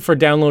it wasn't for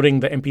downloading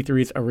the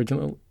MP3s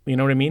original, you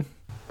know what I mean?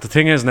 The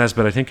thing is,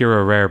 Nesbitt, I think you're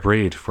a rare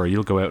breed where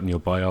you'll go out and you'll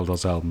buy all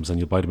those albums and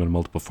you'll buy them in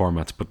multiple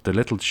formats, but the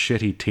little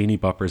shitty teeny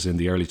boppers in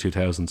the early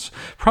 2000s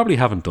probably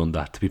haven't done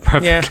that, to be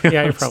perfectly honest.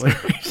 Yeah, you're probably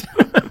right.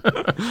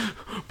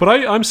 But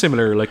I'm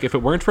similar. Like, if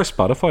it weren't for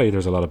Spotify,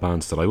 there's a lot of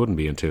bands that I wouldn't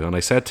be into. And I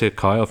said to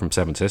Kyle from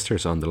Seven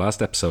Sisters on the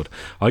last episode,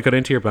 I got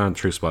into your band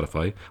through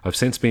Spotify. I've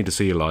since been to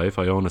see you live.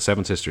 I own a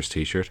Seven Sisters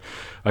t-shirt.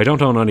 I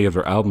don't own any of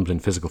their albums in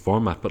physical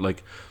format, but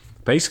like,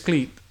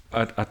 basically,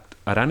 at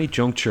any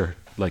juncture,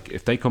 like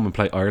if they come and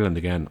play Ireland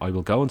again, I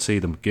will go and see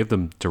them, give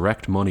them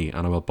direct money,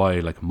 and I will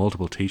buy like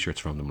multiple t-shirts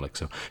from them. Like,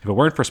 so if it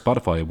weren't for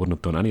Spotify, I wouldn't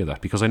have done any of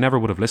that, because I never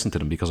would have listened to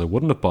them, because I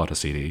wouldn't have bought a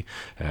CD.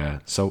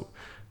 So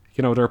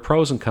you know, there are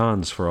pros and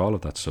cons for all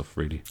of that stuff,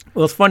 really.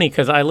 Well, it's funny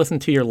because I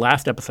listened to your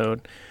last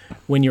episode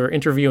when you were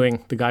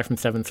interviewing the guy from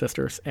Seven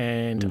Sisters,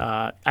 and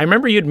I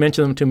remember you'd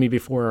mentioned them to me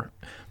before,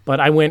 but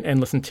I went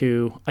and listened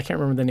to, I can't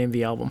remember the name of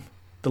the album,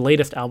 the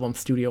latest album,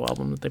 studio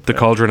album that they put The out.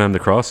 Cauldron and the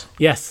Cross?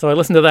 Yes, so I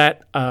listened to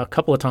that a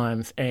couple of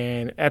times,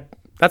 and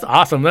that's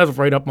awesome. That's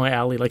right up my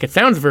alley. Like, it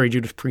sounds very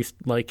Judas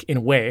Priest-like in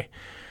a way.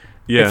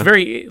 Yeah. It's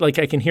very, like,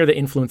 I can hear the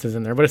influences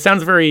in there, but it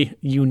sounds very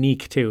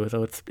unique too,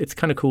 so it's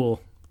kind of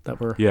cool that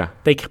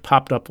they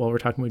popped up while we're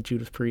talking about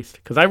Judas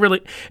Priest, because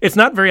it's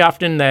not very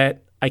often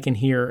that I can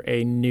hear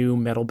a new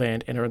metal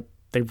band and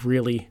they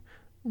really,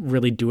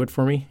 really do it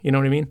for me. You know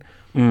what I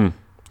mean?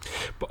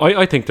 But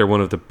I think they're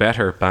one of the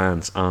better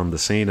bands on the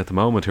scene at the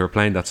moment who are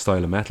playing that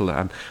style of metal,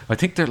 and I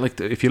think they're like,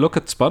 if you look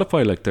at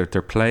Spotify, like their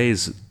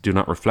plays do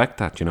not reflect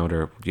that.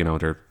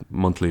 They're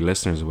monthly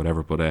listeners or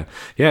whatever. But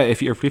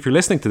if you're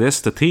listening to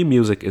this, the theme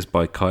music is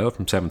by Kyle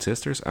from Seven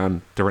Sisters, and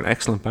they're an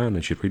excellent band, and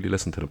you should really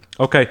listen to them.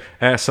 Okay,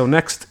 so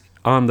next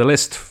on the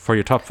list for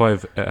your top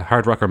 5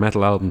 hard rock or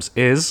metal albums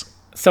is.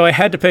 So I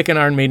had to pick an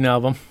Iron Maiden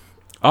album.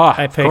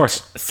 I picked of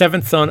course,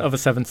 Seventh Son of a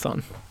Seventh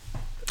Son.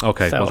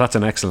 Okay, well, that's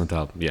an excellent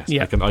album. Yes,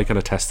 yeah. I can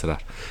attest to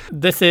that.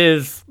 This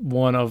is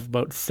one of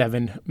about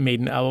 7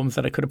 Maiden albums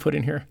that I could have put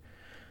in here.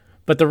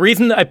 But the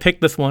reason that I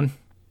picked this one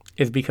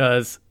is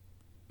because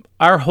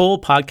our whole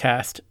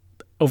podcast,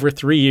 over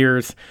 3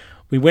 years,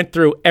 we went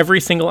through every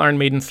single Iron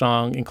Maiden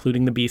song,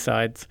 including the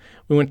B-sides.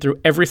 We went through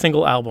every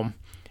single album.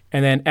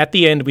 And then at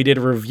the end, we did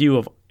a review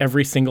of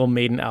every single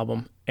Maiden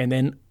album. And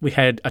then we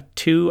had I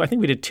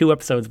think we did 2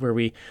 episodes where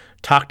we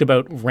talked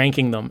about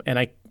ranking them. And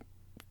I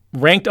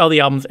ranked all the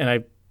albums, and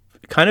I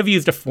kind of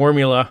used a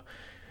formula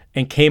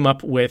and came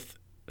up with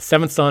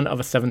Seventh Son of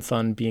a Seventh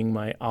Son being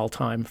my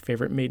all-time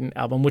favorite Maiden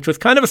album, which was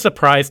kind of a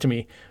surprise to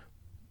me.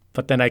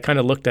 But then I kind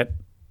of looked at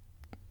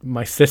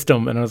my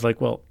system and I was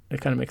like, well,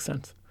 it kind of makes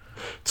sense.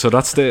 So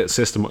that's the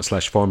system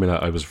 / formula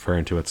I was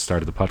referring to at the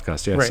start of the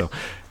podcast. Yeah.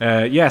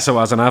 Right. So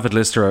as an avid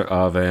listener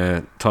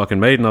of Talking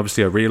Maiden,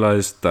 obviously I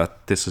realised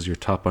that this is your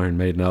top Iron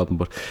Maiden album.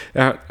 But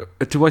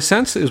do I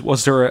sense,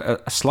 was there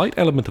a slight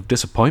element of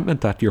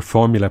disappointment that your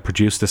formula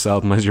produced this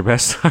album as your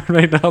best Iron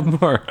Maiden album?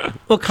 Or?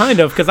 Well, kind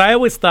of, because I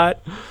always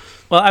thought,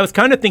 I was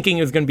kind of thinking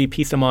it was going to be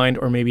Piece of Mind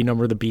or maybe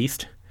Number of the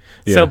Beast.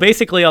 Yeah. So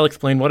basically, I'll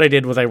explain what I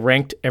did was I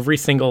ranked every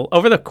single,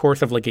 over the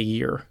course of like a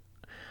year,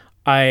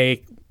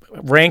 I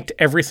ranked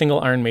every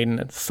single Iron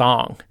Maiden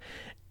song,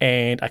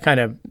 and I kind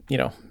of,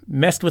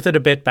 messed with it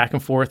a bit back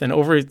and forth. And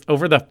over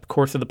the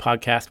course of the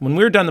podcast, when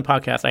we were done the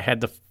podcast, I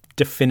had the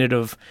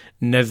definitive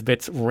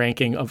Nesbitt's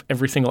ranking of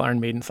every single Iron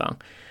Maiden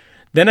song.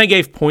 Then I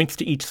gave points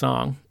to each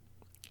song,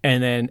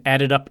 and then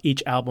added up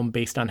each album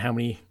based on how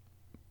many,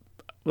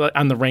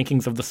 on the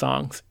rankings of the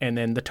songs, and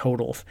then the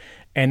totals.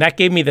 And that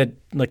gave me the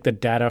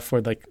data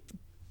for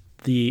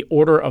the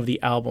order of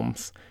the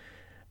albums.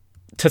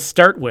 To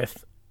start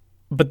with,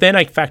 But then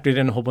I factored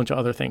in a whole bunch of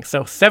other things.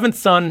 So Seventh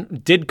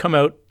Son did come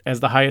out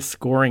as the highest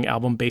scoring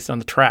album based on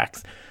the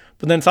tracks.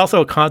 But then it's also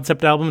a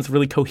concept album. It's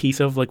really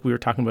cohesive, like we were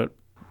talking about.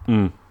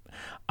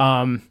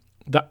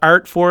 The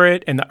art for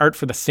it and the art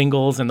for the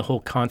singles and the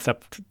whole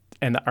concept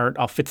and the art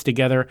all fits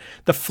together.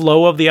 The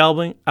flow of the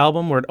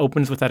album where it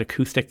opens with that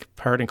acoustic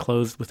part and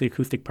closes with the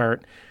acoustic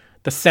part.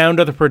 The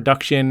sound of the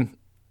production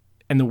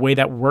and the way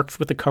that works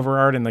with the cover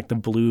art and like the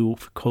blue,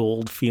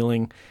 cold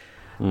feeling.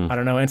 I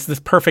don't know. And it's this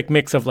perfect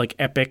mix of like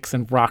epics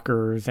and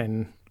rockers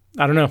and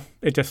I don't know.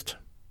 This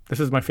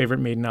is my favorite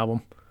Maiden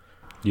album.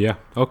 Yeah,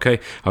 okay.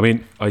 I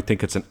mean, I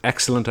think it's an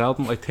excellent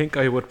album. I think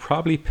I would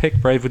probably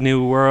pick Brave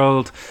New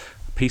World,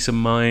 Peace of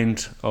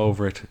Mind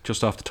over it,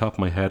 just off the top of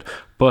my head.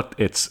 But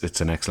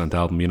it's an excellent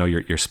album. You know,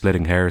 you're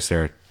splitting hairs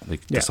there,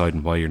 like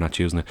deciding why you're not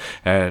choosing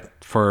it.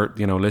 For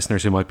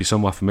listeners who might be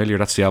somewhat familiar,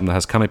 that's the album that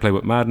has "Can I Play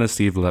with Madness,"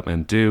 "The Evil That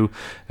Men Do,"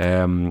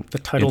 the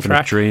title Infinite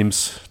track,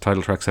 Dreams,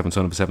 title track, "Seventh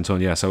Son of a Seventh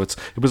Son." Yeah, so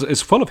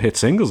it's full of hit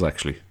singles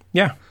actually.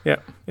 Yeah,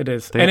 it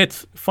is. And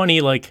it's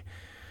funny, like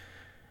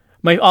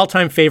my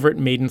all-time favorite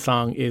Maiden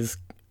song is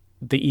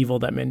 "The Evil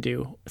That Men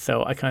Do."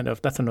 So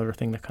that's another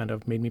thing that kind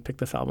of made me pick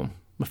this album.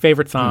 My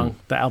favorite song,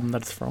 the album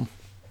that it's from.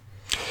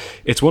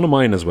 It's one of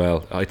mine as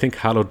well. I think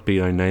 "Hallowed Be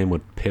Thy Name"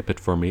 would pip it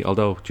for me.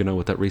 Although,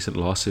 with that recent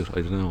lawsuit,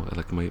 I don't know.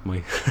 Like my my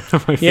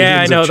feelings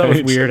I know that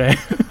was weird.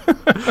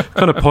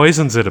 Kind of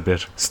poisons it a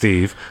bit,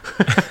 Steve.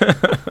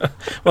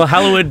 Well,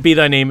 "Hallowed Be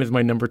Thy Name" is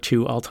my number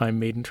 2 all-time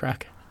Maiden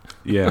track.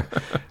 Yeah.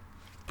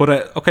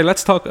 But okay,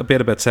 let's talk a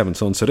bit about Seventh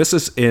Son. So this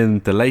is in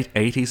the late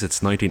 80s.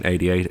 It's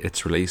 1988.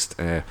 It's released.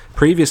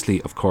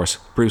 Previously, of course,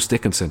 Bruce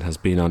Dickinson has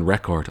been on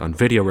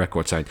video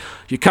record saying,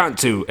 "You can't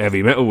do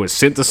heavy metal with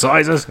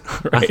synthesizers."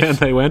 Right. And then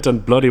they went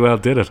and bloody well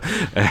did it.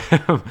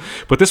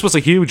 But this was a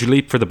huge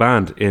leap for the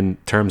band in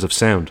terms of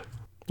sound.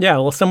 Yeah,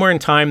 well, somewhere in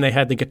time they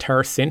had the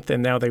guitar synth,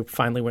 and now they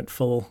finally went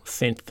full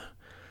synth.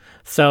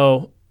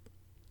 So,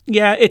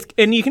 yeah,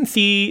 and you can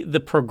see the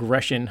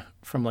progression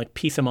from like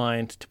Peace of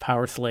Mind to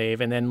Power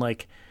Slave, and then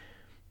like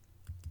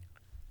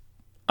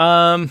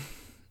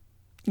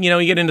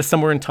you get into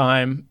Somewhere in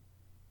Time,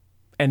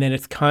 and then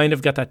it's kind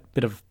of got that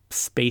bit of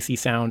spacey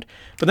sound.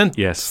 But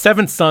then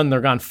Seventh Son, they're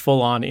gone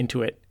full on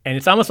into it, and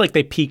it's almost like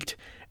they peaked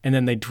and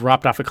then they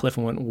dropped off a cliff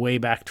and went way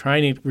back,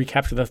 trying to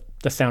recapture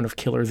the sound of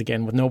Killers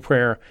again with No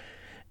Prayer.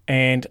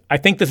 And I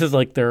think this is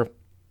like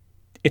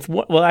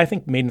I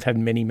think Maiden's had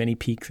many, many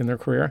peaks in their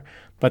career,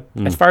 but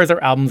as far as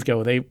their albums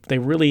go,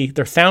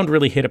 their sound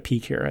really hit a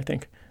peak here, I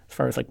think, as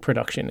far as like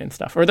production and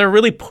stuff. Or they're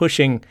really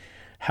pushing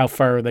how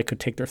far they could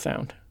take their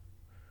sound.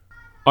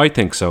 I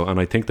think so, and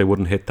I think they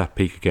wouldn't hit that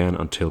peak again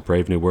until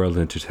Brave New World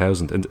in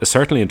 2000, and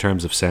certainly in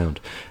terms of sound.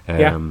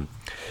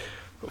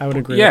 I would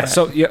agree with that.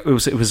 So it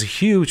was a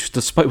huge,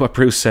 despite what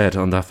Bruce said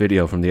on that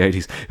video from the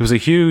 80s, it was a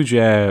huge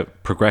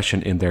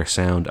progression in their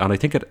sound, and I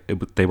think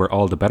they were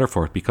all the better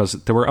for it, because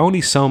there were only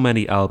so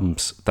many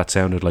albums that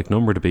sounded like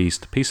Number of the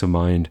Beast, Peace of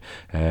Mind,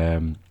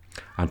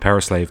 and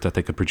Power Slave that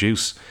they could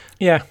produce.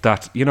 Yeah.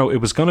 That,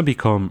 it was going to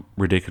become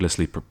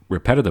ridiculously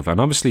repetitive. And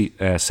obviously,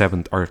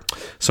 Seventh, or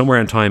Somewhere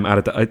in Time,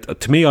 added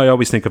to me, I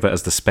always think of it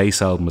as the space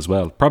album as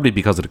well. Probably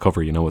because of the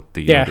cover, with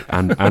the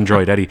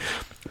Android Eddie.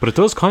 But it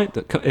does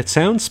it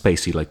sounds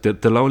spacey, like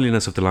the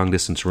loneliness of the long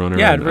distance runner.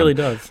 Yeah, it really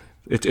does.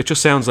 It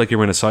just sounds like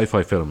you're in a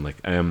sci-fi film.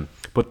 Like,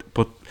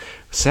 but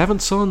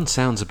Seventh Son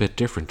sounds a bit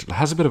different. It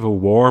has a bit of a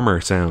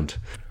warmer sound.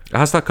 It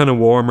has that kind of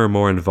warmer,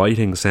 more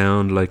inviting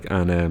sound, like,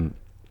 and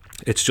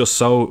it's just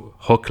so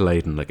hook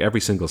laden. Like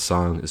every single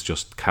song is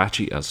just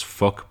catchy as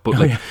fuck.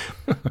 But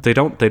they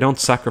don't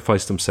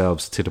sacrifice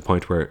themselves to the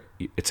point where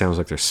it sounds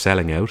like they're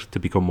selling out to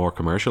become more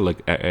commercial.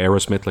 Like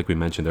Aerosmith, like we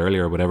mentioned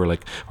earlier, or whatever.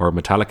 Like, or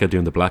Metallica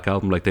doing the Black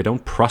Album. Like, they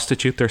don't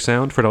prostitute their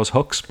sound for those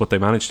hooks, but they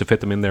manage to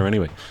fit them in there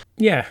anyway.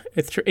 Yeah,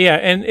 it's true. Yeah,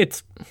 and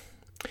it's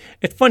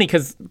funny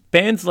because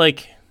bands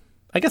like,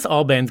 I guess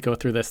all bands go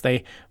through this.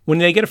 When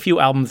they get a few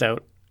albums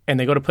out and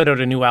they go to put out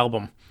a new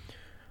album,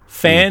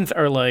 fans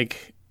are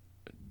like,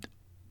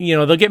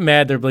 they'll get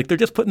mad. They're like, they're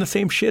just putting the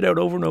same shit out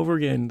over and over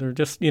again. They're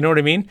just, you know what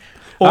I mean?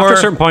 After a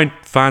certain point,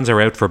 fans are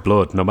out for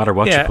blood, no matter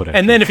what you put out.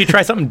 And then if you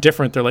try something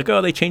different, they're like,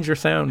 oh, they changed their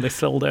sound. They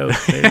sold out.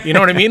 You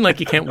know what I mean? Like,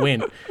 you can't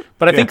win.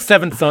 But I think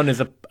Seventh Son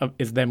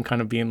is them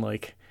kind of being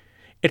like,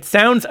 it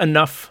sounds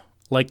enough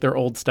like their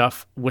old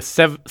stuff with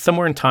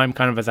Somewhere in Time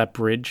kind of as that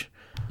bridge.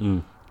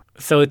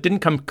 So it didn't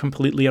come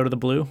completely out of the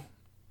blue,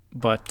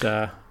 but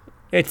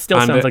it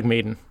still sounds like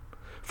Maiden.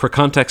 For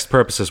context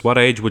purposes, what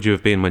age would you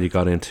have been when you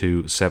got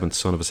into Seventh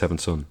Son of a Seventh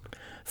Son?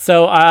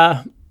 So,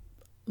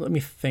 let me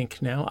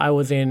think now. I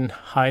was in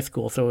high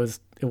school, so it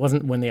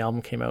wasn't when the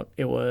album came out.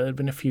 It would have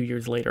been a few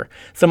years later.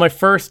 So my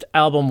first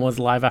album was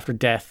Live After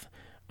Death.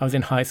 I was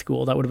in high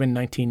school. That would have been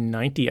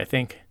 1990, I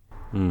think.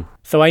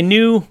 So I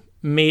knew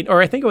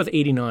I think it was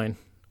 89.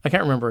 I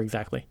can't remember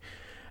exactly.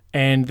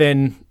 And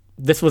then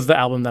this was the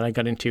album that I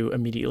got into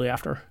immediately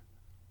after.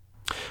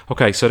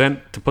 Okay, so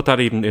then to put that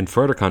even in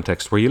further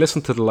context, were you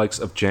listening to the likes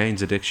of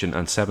Jane's Addiction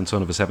and Seventh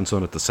Son of a Seventh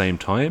Son at the same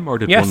time, or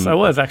did Yes, I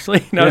was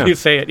actually. Now that you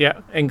say it,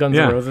 yeah, and Guns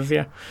N' Roses,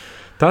 yeah.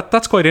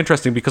 That's quite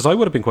interesting because I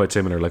would have been quite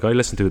similar. Like I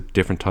listen to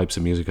different types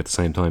of music at the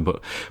same time,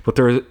 but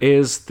there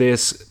is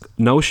this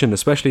notion,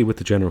 especially with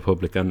the general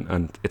public,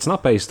 and it's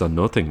not based on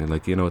nothing.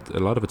 Like, you know, a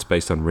lot of it's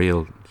based on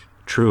real,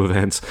 true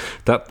events,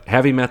 that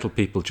heavy metal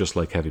people just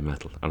like heavy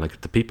metal, and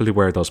like the people who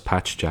wear those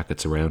patch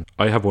jackets around.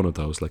 I have one of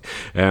those. Like,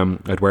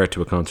 I'd wear it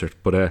to a concert,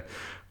 but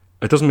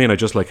it doesn't mean I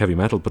just like heavy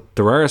metal. But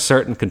there are a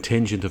certain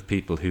contingent of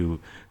people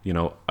who, you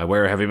know, I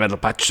wear a heavy metal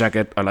patch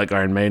jacket, I like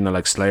Iron Maiden, I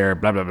like Slayer,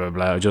 blah blah blah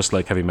blah. I just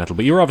like heavy metal.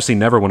 But you're obviously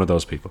never one of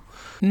those people.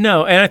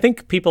 No, and I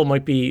think people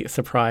might be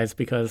surprised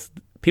because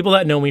people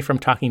that know me from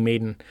Talking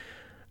Maiden,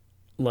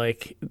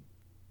 like,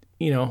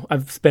 you know,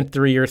 I've spent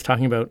 3 years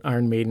talking about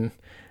Iron Maiden,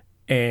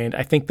 and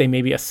I think they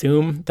maybe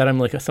assume that I'm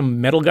like some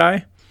metal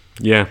guy.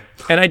 Yeah.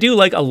 And I do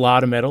like a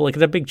lot of metal. Like,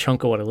 it's a big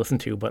chunk of what I listen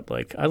to, but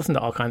like I listen to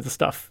all kinds of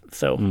stuff.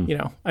 So, you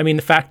know, I mean,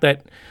 the fact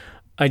that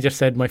I just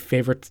said my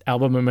favorite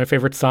album and my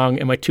favorite song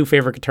and my two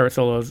favorite guitar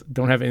solos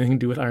don't have anything to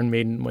do with Iron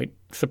Maiden might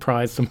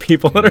surprise some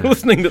people that are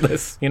listening to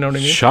this. You know what I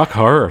mean? Shock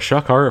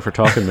horror for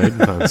Talking Maiden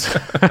fans.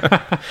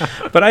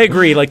 But I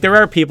agree. Like, there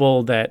are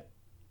people that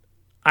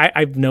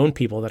I've known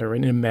people that are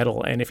into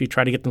metal, and if you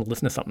try to get them to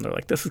listen to something, they're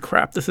like, "This is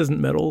crap. This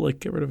isn't metal. Like,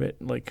 get rid of it."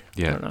 Like,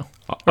 I don't know.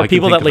 Or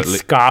people that like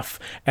scoff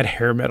at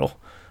hair metal.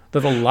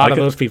 There's a lot of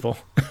those people.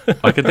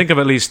 I can think of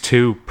at least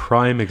two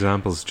prime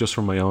examples just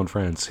from my own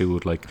friends who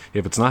would, like,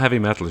 if it's not heavy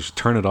metal, just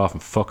turn it off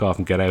and fuck off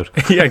and get out.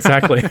 Yeah,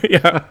 exactly.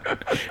 Yeah,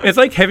 it's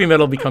like heavy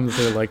metal becomes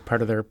their, like,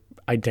 part of their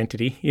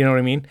identity. You know what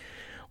I mean?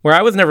 Where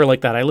I was never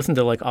like that. I listened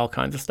to like all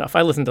kinds of stuff.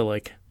 I listened to,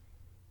 like,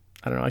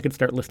 I don't know. I could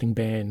start listing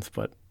bands,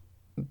 but,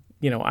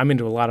 you know, I'm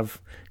into a lot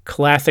of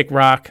classic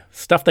rock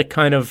stuff that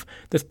kind of,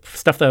 this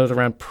stuff that was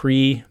around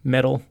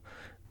pre-metal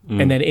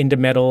and then into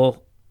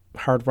metal,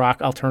 hard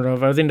rock,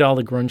 alternative. I was into all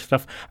the grunge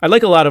stuff. I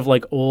like a lot of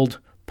like old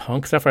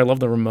punk stuff. I love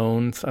the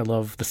Ramones. I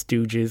love the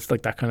Stooges,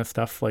 like that kind of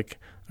stuff. Like,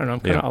 I don't know, I'm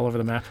kind of all over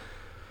the map.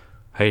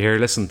 Hey, here,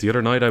 listen, the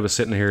other night I was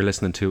sitting here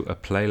listening to a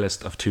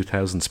playlist of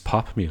 2000s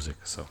pop music.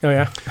 So oh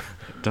yeah,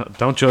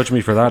 don't judge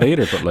me for that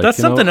either. But like, that's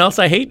something else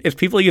I hate is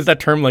people use that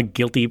term like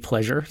guilty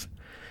pleasures.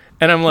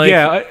 And I'm like,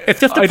 yeah, it's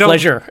just a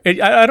pleasure.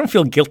 I don't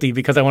feel guilty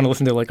because I want to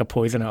listen to like a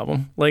Poison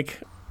album. Like,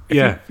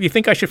 you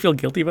think I should feel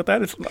guilty about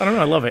that? I don't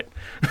know. I love it.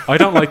 I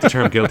don't like the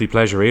term guilty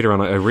pleasure either,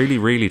 and I really,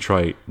 really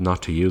try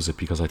not to use it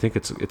because I think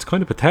it's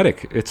kind of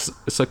pathetic. It's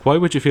like, why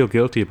would you feel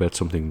guilty about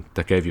something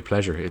that gave you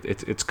pleasure?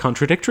 It's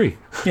contradictory.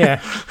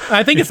 Yeah,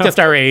 I think it's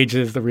just our age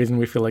is the reason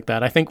we feel like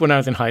that. I think when I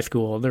was in high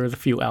school, there was a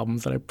few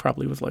albums that I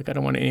probably was like, I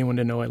don't want anyone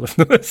to know I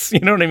listen to this.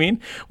 You know what I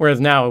mean? Whereas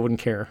now I wouldn't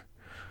care.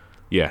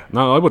 Yeah,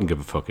 no, I wouldn't give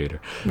a fuck either.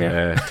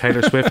 Yeah.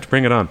 Taylor Swift,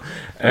 bring it on.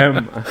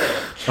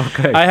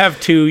 Okay. I have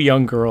two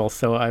young girls,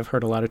 so I've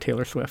heard a lot of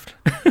Taylor Swift.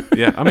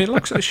 Yeah, I mean,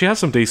 look, she has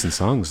some decent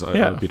songs,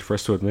 I'll be the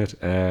first to admit.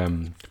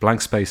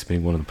 Blank Space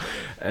being one of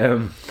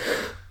them.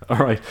 All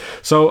right.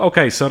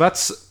 So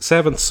that's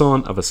Seventh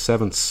Son of a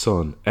Seventh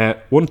Son.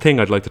 One thing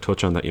I'd like to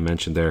touch on that you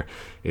mentioned there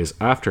is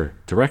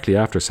directly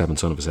after Seventh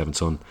Son of a Seventh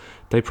Son,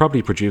 they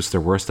probably produced their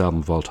worst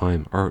album of all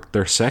time, or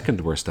their second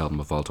worst album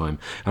of all time.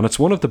 And it's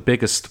one of the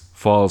biggest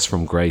falls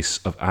from grace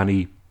of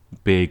any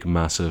big,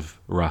 massive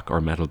rock or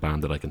metal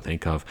band that I can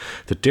think of.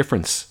 The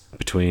difference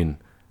between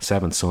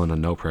Seventh Son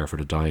and No Prayer for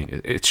the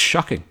Dying, it's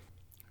shocking.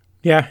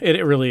 Yeah,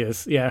 it really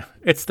is. Yeah.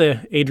 It's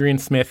the Adrian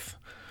Smith,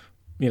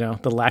 you know,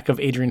 the lack of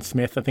Adrian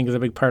Smith, I think, is a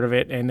big part of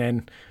it. And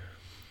then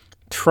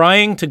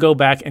trying to go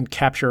back and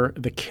capture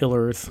the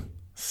Killers'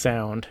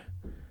 sound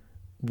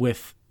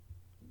with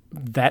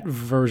that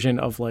version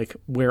of like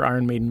where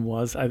Iron Maiden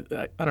was. I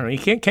don't know. You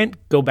can't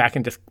go back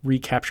and just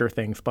recapture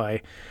things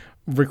by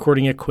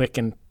recording it quick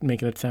and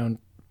making it sound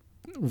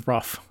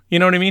rough. You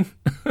know what I mean?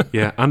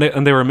 Yeah, and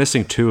they were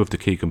missing two of the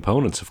key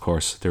components, of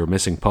course. They were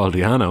missing Paul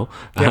Di'Anno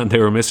and they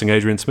were missing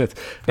Adrian Smith,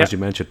 as you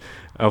mentioned.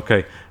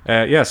 Okay,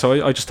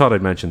 so I just thought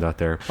I'd mention that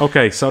there.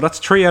 Okay, so that's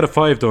 3 out of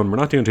 5 done. We're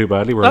not doing too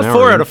badly. That's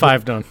 4 out of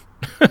 5 done.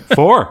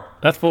 4?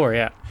 That's 4,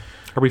 yeah.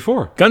 Are we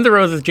 4? Guns N'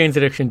 Roses, Jane's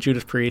Addiction,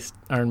 Judas Priest,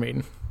 Iron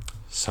Maiden.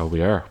 So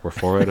we are. We're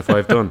 4 out of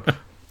 5 done.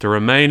 The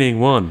remaining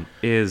one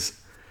is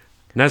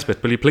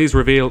Nesbitt. Will you please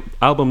reveal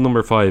album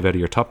number 5 out of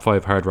your top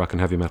 5 hard rock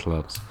and heavy metal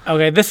albums?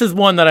 Okay, this is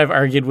one that I've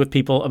argued with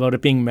people about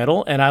it being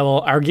metal, and I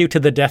will argue to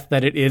the death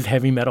that it is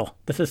heavy metal.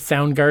 This is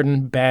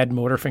Soundgarden, Bad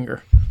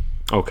Motorfinger.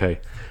 Okay.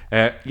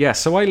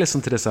 So I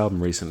listened to this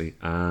album recently,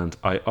 and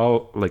I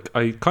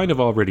kind of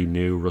already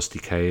knew Rusty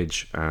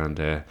Cage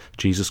and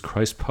Jesus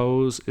Christ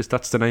Pose.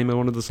 That's the name of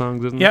one of the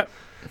songs, isn't it? Yep.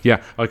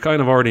 Yeah, I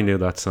kind of already knew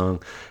that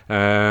song.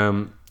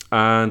 And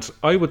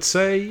I would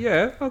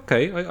say,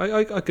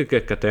 I could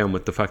get down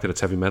with the fact that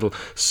it's heavy metal.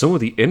 Some of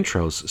the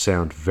intros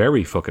sound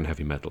very fucking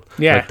heavy metal.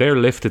 Yeah. Like they're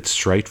lifted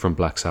straight from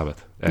Black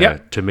Sabbath,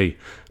 to me.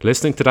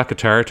 Listening to that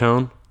guitar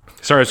tone.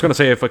 Sorry, I was going to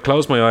say, if I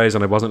closed my eyes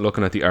and I wasn't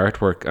looking at the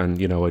artwork and,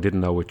 you know, I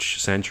didn't know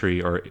which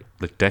century or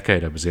like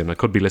decade I was in, I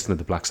could be listening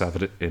to Black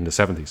Sabbath in the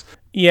 70s.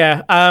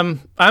 Yeah, I'm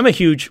a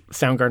huge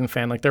Soundgarden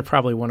fan. Like, they're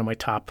probably one of my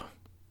top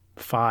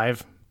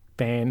 5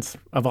 bands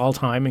of all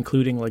time,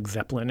 including like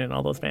Zeppelin and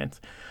all those bands.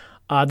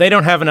 They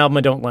don't have an album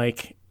I don't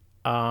like.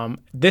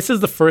 This is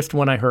the first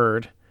one I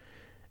heard,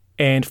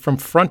 And from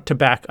front to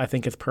back, I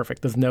think it's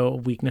perfect. There's no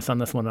weakness on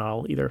this one at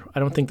all either. I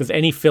don't think there's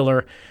any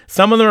filler.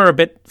 Some of them are a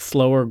bit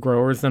slower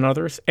growers than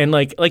others. And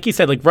like you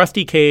said, like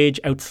Rusty Cage,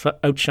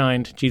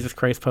 Outshined, Jesus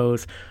Christ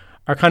Pose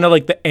are kind of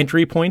like the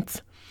entry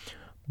points.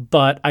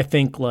 But I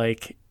think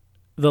like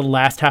the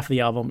last half of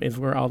the album is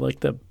where all like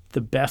the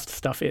best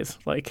stuff is.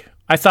 Like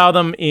I saw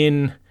them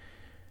in,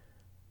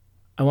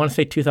 I want to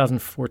say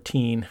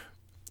 2014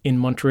 in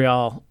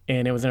Montreal,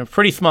 and it was in a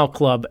pretty small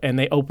club, and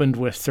they opened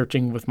with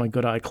Searching with My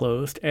Good Eye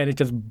Closed, and it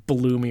just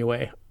blew me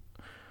away.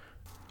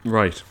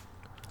 Right.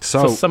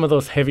 So some of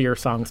those heavier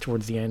songs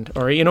towards the end,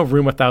 or,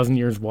 Room 1,000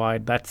 Years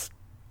Wide, that's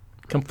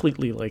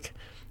completely like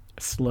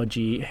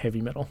sludgy heavy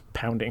metal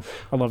pounding.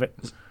 I love it.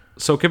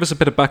 So give us a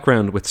bit of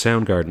background with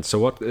Soundgarden. So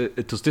what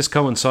does this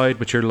coincide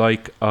with your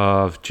like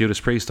of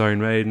Judas Priest,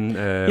 Iron Maiden?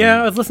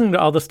 Yeah, I was listening to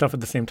all this stuff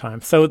at the same time.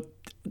 So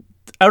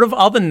out of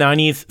all the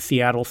 90s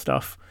Seattle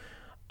stuff,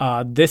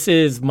 this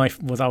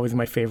was always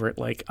my favorite.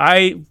 Like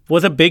I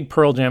was a big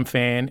Pearl Jam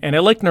fan, and I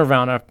liked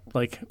Nirvana,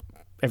 like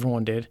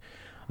everyone did.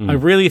 I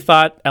really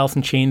thought Alice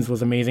in Chains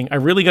was amazing. I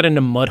really got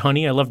into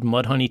Mudhoney. I loved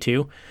Mudhoney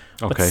too.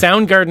 But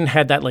Soundgarden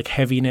had that like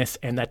heaviness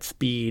and that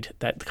speed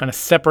that kind of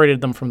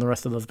separated them from the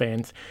rest of those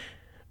bands,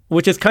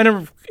 which is kind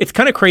of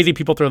crazy.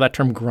 People throw that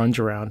term grunge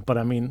around, but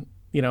I mean,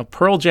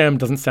 Pearl Jam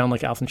doesn't sound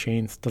like Alice in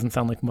Chains, doesn't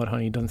sound like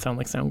Mudhoney, doesn't sound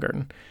like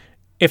Soundgarden.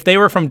 If they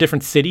were from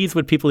different cities,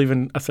 would people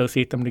even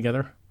associate them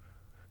together?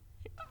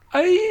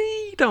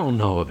 I don't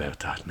know about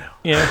that now.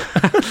 Yeah.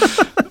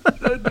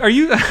 Are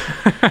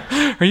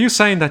you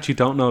saying that you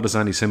don't notice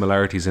any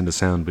similarities in the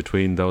sound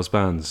between those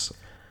bands?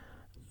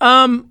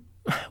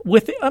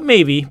 With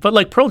maybe, but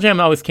like Pearl Jam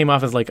always came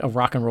off as like a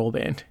rock and roll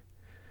band.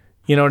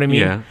 You know what I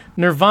mean? Yeah.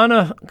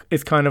 Nirvana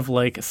is kind of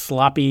like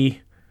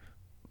sloppy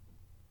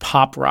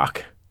pop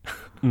rock.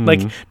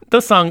 Like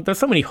there's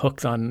so many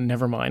hooks on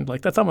Nevermind.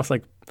 Like that's almost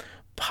like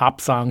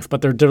pop songs,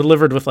 but they're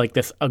delivered with like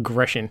this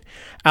aggression.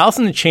 Alice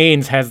in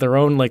Chains has their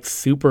own like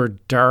super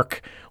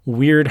dark,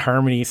 weird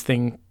harmonies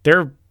thing.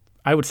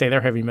 I would say they're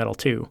heavy metal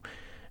too.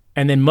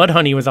 And then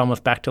Mudhoney was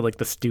almost back to like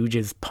the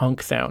Stooges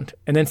punk sound.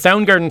 And then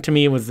Soundgarden to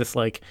me was this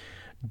like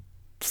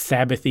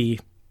Sabbathy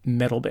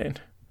metal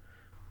band.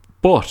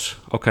 But,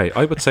 okay,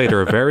 I would say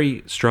there are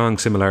very strong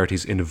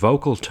similarities in the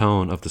vocal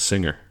tone of the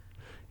singer.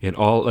 In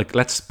all, like,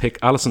 let's pick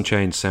Alice in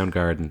Chains,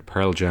 Soundgarden,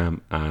 Pearl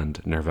Jam, and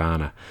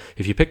Nirvana.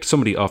 If you picked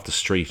somebody off the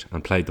street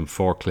and played them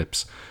 4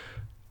 clips,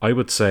 I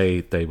would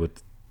say they would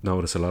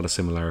notice a lot of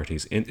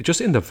similarities.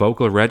 Just in the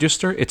vocal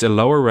register, it's a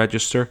lower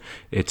register,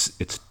 it's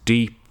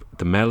deep,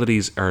 the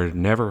melodies are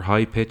never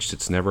high-pitched,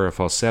 it's never a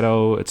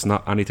falsetto, it's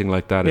not anything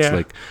like that. It's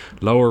like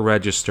lower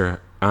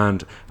register,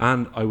 and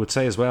I would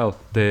say as well,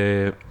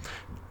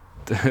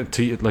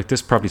 like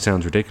this probably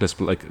sounds ridiculous,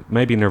 but like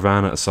maybe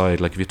Nirvana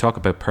aside, like if you talk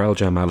about Pearl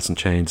Jam, Alice in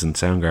Chains, and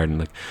Soundgarden,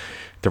 like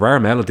there are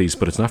melodies,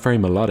 but it's not very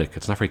melodic.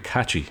 It's not very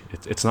catchy.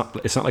 It's not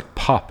like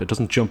pop. It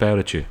doesn't jump out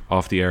at you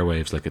off the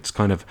airwaves. Like it's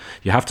kind of,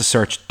 you have to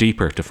search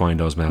deeper to find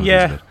those melodies.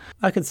 Yeah,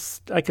 I could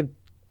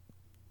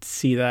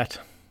see that.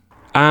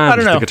 And I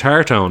don't know. The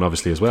guitar tone,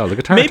 obviously, as well. The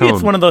guitar Maybe tone.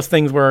 It's one of those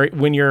things where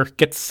when you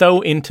get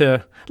so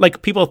into,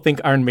 like, people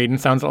think Iron Maiden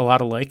sounds a lot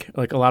alike,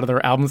 like a lot of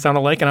their albums sound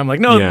alike, and I'm like,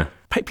 no,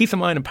 Peace of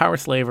Mind and Power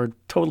Slave are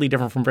totally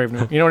different from Brave New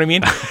World. You know what I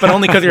mean? But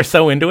only because you're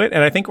so into it.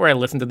 And I think where I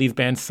listen to these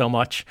bands so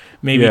much,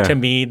 maybe to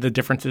me the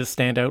differences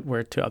stand out,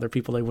 where to other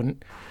people they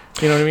wouldn't.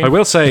 You know what I mean? I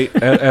will say,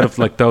 out of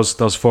like those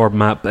 4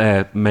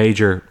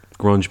 major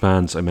grunge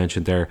bands I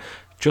mentioned there,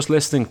 just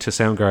listening to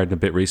Soundgarden a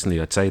bit recently,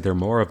 I'd say they're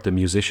more of the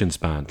musician's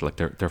band. Like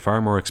they're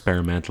far more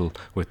experimental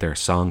with their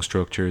song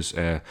structures.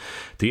 The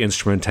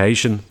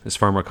instrumentation is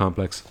far more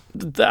complex.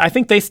 I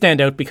think they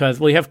stand out because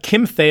you have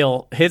Kim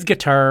Thale. His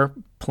guitar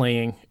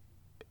playing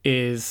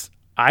is,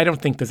 I don't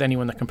think there's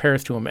anyone that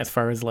compares to him as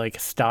far as like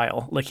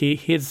style. Like you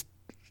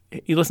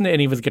listen to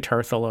any of his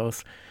guitar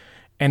solos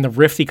and the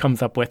riffs he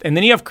comes up with, and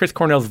then you have Chris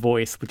Cornell's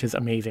voice, which is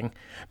amazing.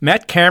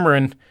 Matt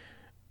Cameron,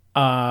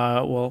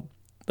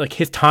 like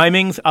his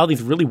timings, all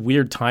these really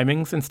weird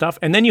timings and stuff.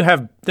 And then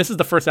this is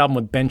the first album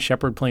with Ben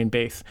Shepherd playing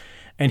bass.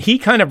 And he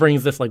kind of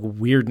brings this like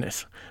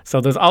weirdness.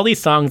 So there's all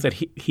these songs that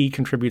he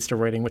contributes to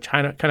writing, which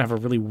kind of have a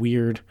really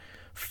weird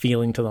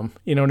feeling to them.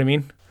 You know what I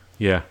mean?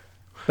 Yeah.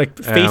 Like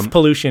Face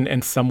Pollution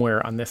and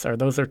Somewhere on this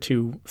those are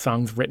 2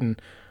 songs written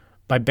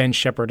by Ben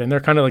Shepherd. And they're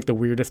kind of like the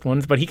weirdest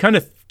ones. But he kind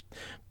of,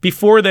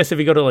 before this, if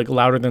you go to like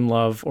Louder Than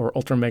Love or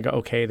Ultra Mega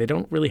OK, they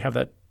don't really have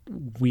that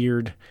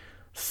weird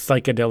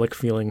psychedelic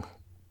feeling.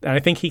 And I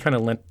think he kind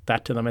of lent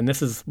that to them. And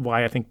this is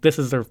why I think this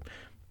is their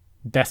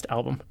best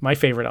album. My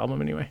favorite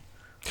album, anyway.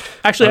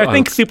 Actually, I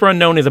think Super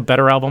Unknown is a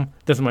better album.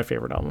 This is my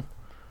favorite album.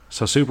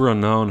 So Super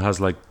Unknown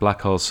has like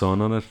Black Hole Sun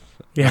on it.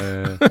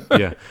 Yeah.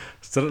 Yeah.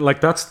 So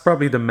like that's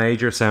probably the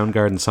major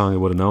Soundgarden song I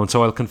would have known.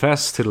 So I'll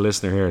confess to the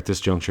listener here at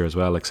this juncture as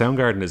well. Like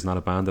Soundgarden is not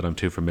a band that I'm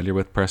too familiar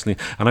with personally.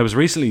 And I was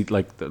recently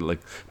like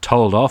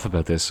told off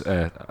about this.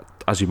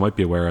 As you might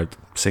be aware, I'm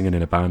singing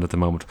in a band at the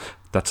moment.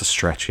 That's a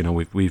stretch, you know.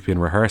 We've been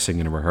rehearsing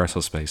in a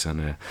rehearsal space,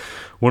 and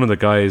one of the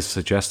guys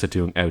suggested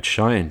doing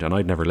Outshined, and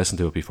I'd never listened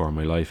to it before in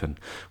my life. And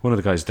one of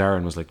the guys,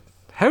 Darren, was like,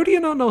 how do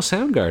you not know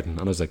Soundgarden? And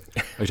I was like,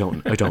 I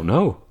don't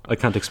know. I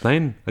can't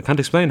explain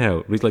how.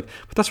 And he's like,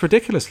 but that's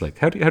ridiculous. Like,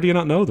 how do you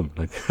not know them?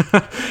 Like,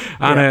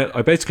 and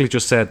I basically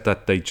just said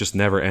that they just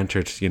never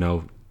entered,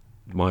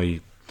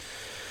 my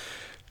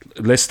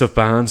list of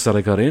bands that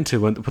I got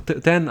into.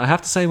 But then I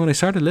have to say, when I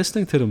started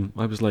listening to them,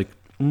 I was like,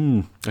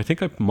 I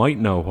think I might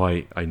know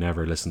why I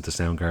never listened to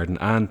Soundgarden.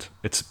 And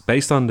it's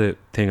based on the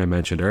thing I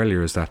mentioned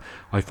earlier, is that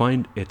I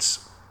find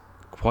it's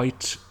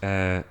quite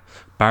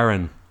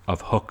barren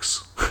of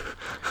hooks.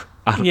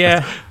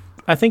 Yeah,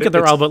 I think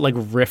they're all about like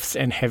riffs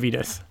and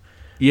heaviness.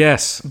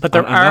 Yes, but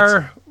there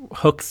are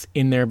hooks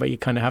in there, but you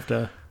kind of have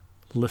to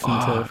listen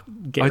to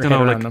get your head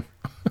around them.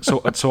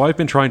 So I've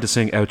been trying to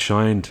sing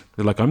Outshined.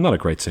 Like, I'm not a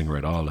great singer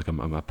at all. Like,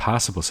 I'm a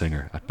passable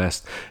singer at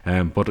best.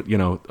 But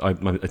I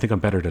think I'm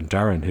better than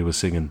Darren, who was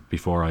singing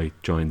before I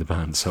joined the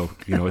band. So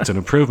it's an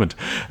improvement.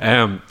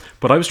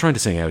 But I was trying to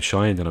sing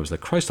Outshined, and I was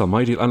like, Christ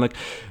Almighty! And like,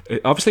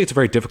 obviously, it's a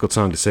very difficult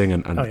song to sing,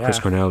 and Chris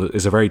Cornell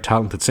is a very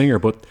talented singer.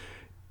 But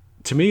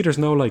to me, there's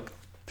no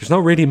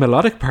really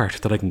melodic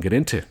part that I can get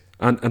into.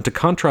 And to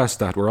contrast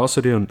that, we're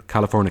also doing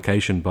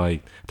Californication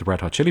by the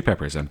Red Hot Chili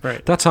Peppers. And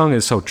that song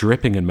is so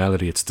dripping in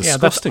melody, it's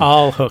disgusting. Yeah, that's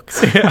all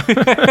hooks.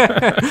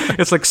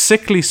 It's like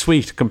sickly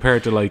sweet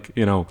compared to like,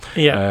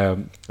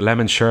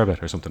 lemon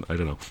sherbet or something. I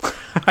don't know.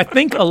 I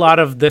think a lot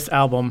of this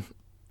album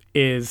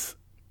is,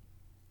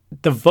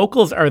 the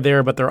vocals are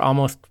there, but they're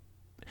almost,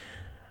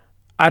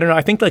 I don't know,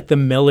 I think like the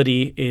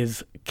melody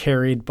is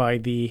carried by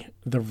the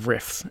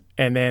riffs,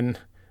 and then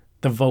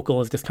the vocal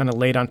is just kind of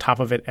laid on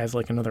top of it as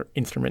like another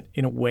instrument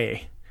in a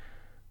way.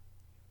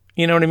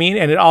 You know what I mean?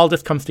 And it all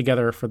just comes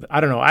together for I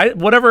don't know.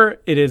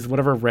 Whatever it is,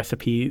 whatever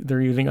recipe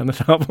they're using on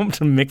this album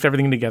to mix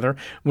everything together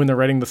when they're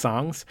writing the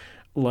songs,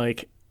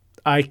 like,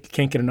 I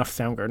can't get enough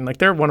Soundgarden. Like,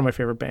 they're one of my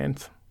favorite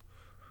bands.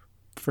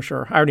 For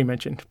sure. I already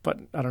mentioned, but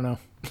I don't know.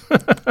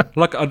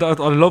 Like, I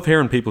love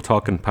hearing people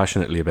talking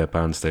passionately about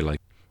bands they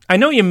like. I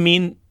know what you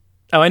mean.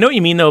 Oh, I know what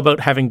you mean, though, about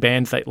having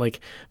bands that,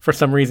 like, for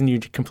some reason you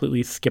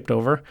completely skipped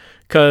over.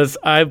 Because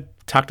I've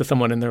talked to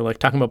someone and they're, like,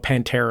 talking about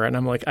Pantera. And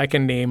I'm like, I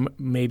can name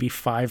maybe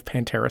 5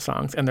 Pantera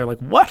songs. And they're like,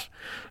 what?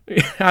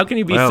 How can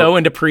you be so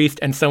into Priest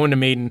and so into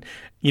Maiden?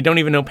 You don't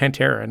even know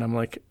Pantera. And I'm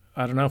like,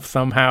 I don't know.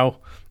 Somehow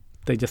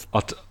they just...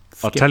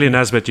 I'll tell you,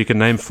 Nesbitt, you can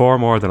name 4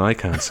 more than I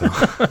can. So,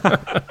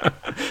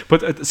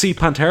 but see,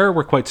 Pantera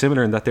were quite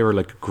similar in that they were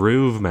like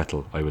groove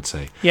metal, I would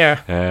say.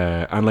 Yeah.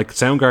 And like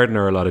Soundgarden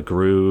are a lot of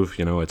groove.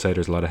 I'd say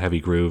there's a lot of heavy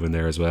groove in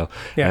there as well.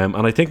 Yeah.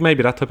 And I think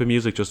maybe that type of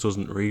music just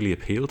doesn't really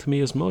appeal to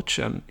me as much.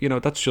 And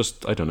that's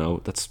just, I don't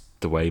know. That's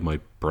the way my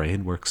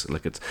brain works.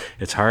 Like,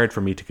 it's hard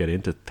for me to get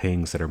into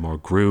things that are more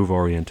groove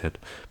oriented,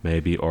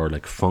 maybe, or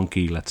like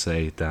funky, let's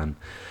say, than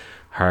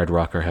hard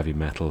rock or heavy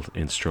metal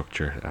in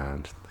structure.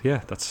 And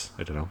yeah, that's,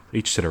 I don't know,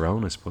 each to their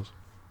own, I suppose.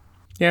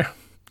 Yeah,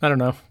 I don't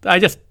know.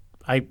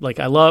 I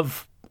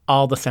love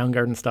all the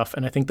Soundgarden stuff,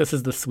 and I think this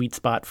is the sweet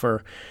spot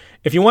for,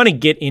 if you want to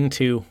get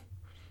into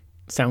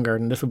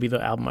Soundgarden, this would be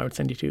the album I would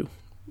send you to.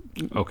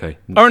 Okay.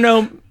 Or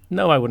no,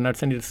 I wouldn't. I'd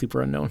send you to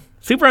Super Unknown.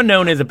 Super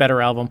Unknown is a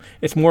better album.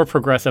 It's more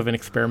progressive and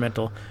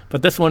experimental,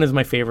 but this one is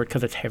my favorite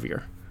because it's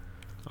heavier.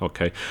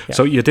 Okay. Yeah.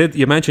 So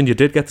you mentioned you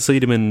did get to see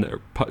them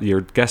in,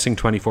 you're guessing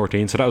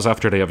 2014, so that was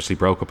after they obviously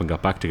broke up and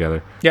got back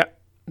together.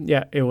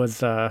 Yeah, it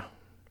was, I'm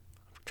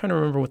trying to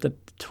remember what the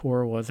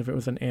tour was, if it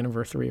was an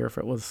anniversary or if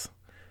it was,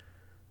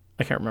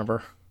 I can't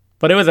remember.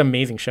 But it was an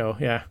amazing show,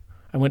 yeah.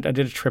 I did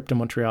a trip to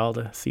Montreal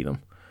to see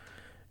them.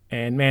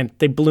 And man,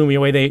 they blew me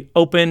away. They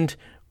opened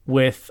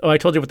with, I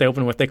told you what they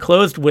opened with. They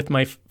closed with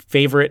my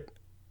favorite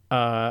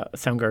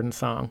Soundgarden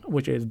song,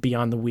 which is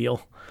Beyond the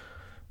Wheel.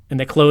 And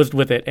they closed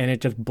with it, and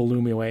it just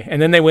blew me away.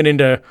 And then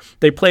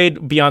they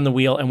played Beyond the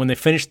Wheel, and when they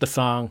finished the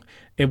song,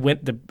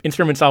 the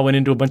instruments all went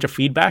into a bunch of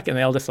feedback, and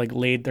they all just like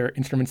laid their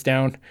instruments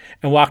down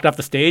and walked off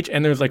the stage,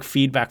 and there was like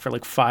feedback for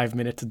like 5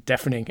 minutes,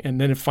 deafening,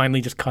 and then it finally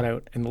just cut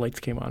out, and the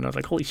lights came on. I was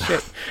like, holy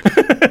shit.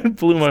 It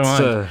blew my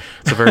mind.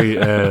 It's a very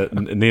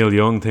Neil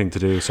Young thing to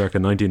do, circa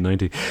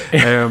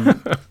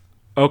 1990.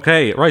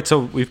 Okay, right, so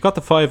we've got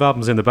the 5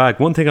 albums in the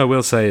bag. One thing I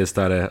will say is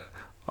that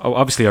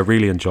obviously I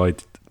really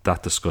enjoyed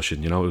that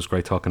discussion. It was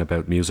great talking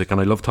about music, and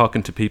I love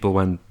talking to people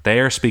when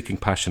they're speaking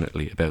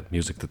passionately about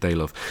music that they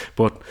love.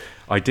 But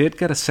I did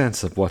get a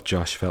sense of what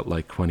Josh felt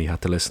like when he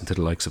had to listen to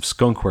the likes of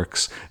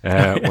Skunkworks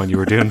when you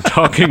were doing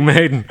Talking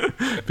Maiden,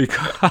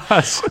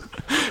 because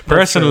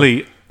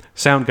personally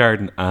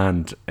Soundgarden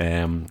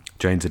and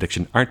Jane's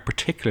Addiction aren't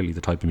particularly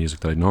the type of music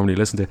that I normally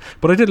listen to,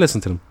 but I did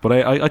listen to them. But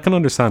I can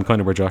understand kind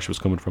of where Josh was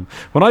coming from.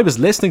 When I was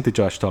listening to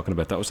Josh talking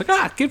about that, I was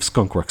like, give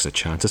Skunkworks a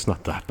chance, it's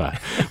not that bad.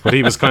 But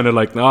he was kind of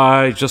like, no,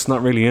 I'm just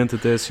not really into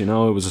this, it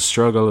was a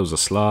struggle, it was a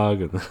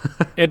slog.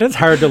 It is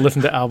hard to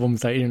listen to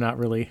albums that you're not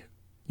really,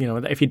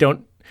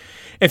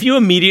 if you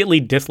immediately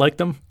dislike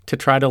them, to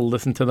try to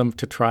listen to them,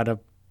 to try to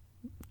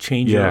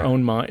change your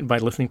own mind by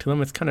listening to them,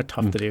 it's kind of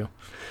tough to do.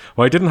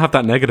 Well, I didn't have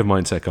that negative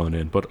mindset going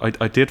in, but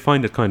I did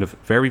find it kind of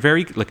very,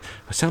 very, like,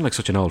 I sound like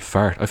such an old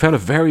fart. I found it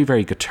very,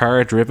 very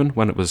guitar driven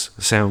when it was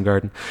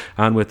Soundgarden,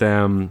 and with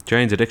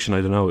Jane's Addiction, I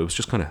don't know, it was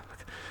just kind of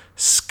like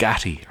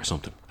scatty or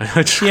something.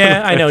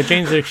 Yeah, I know.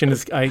 Jane's Addiction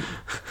is, I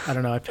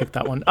don't know, I picked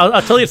that one.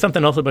 I'll tell you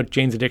something else about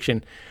Jane's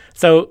Addiction.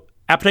 So,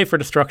 Appetite for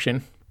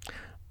Destruction,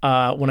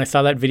 when I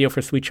saw that video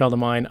for Sweet Child of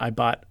Mine,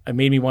 it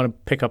made me want to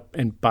pick up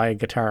and buy a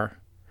guitar.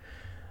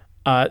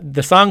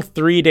 The song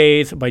 3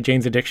 Days by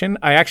Jane's Addiction,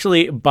 I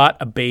actually bought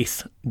a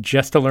bass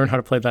just to learn how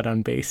to play that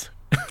on bass.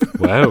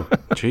 Wow,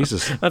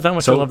 Jesus. That's how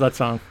much I love that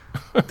song.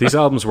 These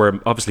albums were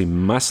obviously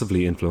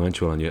massively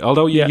influential on you,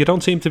 although you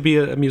don't seem to be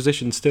a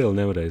musician still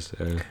nowadays.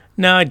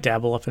 No, I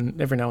dabble up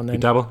in every now and then.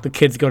 You dabble? The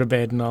kids go to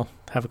bed and I'll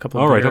have a couple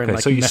of All right, beer okay.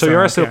 and, So you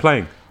are still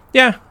playing?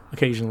 Yeah,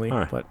 occasionally. All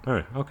right, but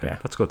okay. Yeah.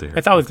 That's good to hear.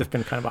 It's always just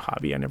been kind of a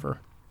hobby. I never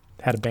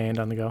had a band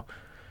on the go.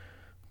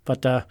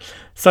 But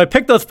so I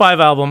picked those 5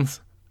 albums.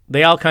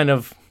 They all kind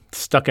of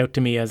stuck out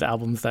to me as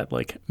albums that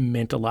like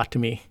meant a lot to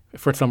me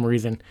for some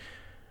reason.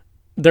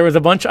 There was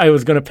a bunch I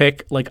was going to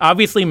pick, like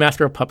obviously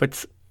Master of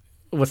Puppets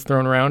was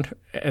thrown around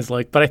as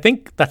like, but I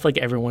think that's like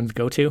everyone's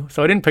go-to.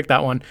 So I didn't pick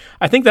that one.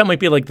 I think that might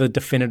be like the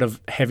definitive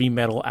heavy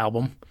metal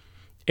album.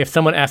 If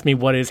someone asked me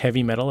what is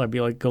heavy metal, I'd be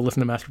like, go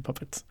listen to Master of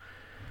Puppets.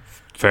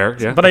 Fair,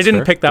 yeah. But I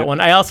didn't pick that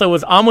one. I also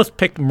was almost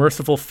picked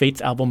Merciful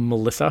Fate's album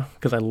Melissa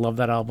because I love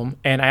that album.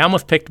 And I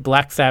almost picked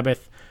Black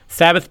Sabbath,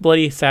 Sabbath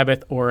Bloody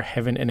Sabbath, or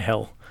Heaven and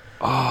Hell.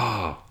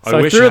 Oh, so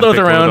I threw those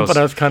around, but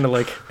I was kind of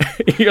like,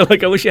 you're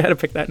like, I wish you had to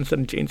pick that instead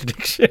of Jane's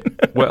Addiction.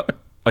 Well,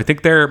 I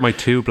think they're my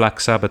 2 Black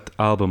Sabbath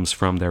albums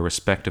from their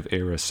respective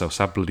eras. So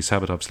Sabbath Bloody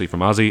Sabbath, obviously, from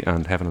Ozzy,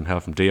 and Heaven and Hell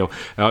from Dio.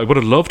 I would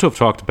have loved to have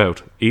talked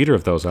about either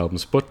of those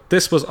albums, but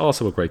this was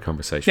also a great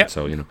conversation. Yep.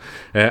 So,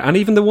 and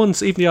even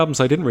the albums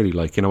I didn't really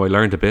like, I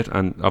learned a bit,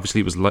 and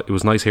obviously it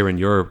was nice hearing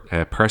your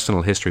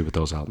personal history with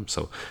those albums.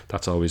 So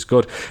that's always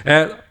good.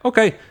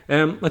 Okay,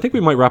 I think we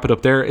might wrap it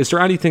up there. Is there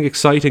anything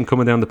exciting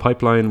coming down the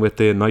pipeline with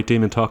the Night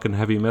Demon Talking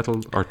Heavy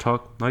Metal, or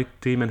Night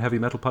Demon Heavy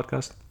Metal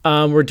podcast?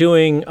 We're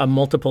doing a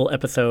multiple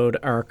episode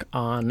arc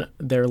on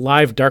their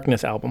Live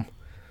Darkness album.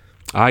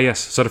 Ah, yes.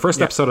 So the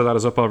first episode of that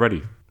is up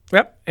already.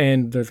 Yep.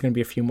 And there's going to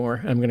be a few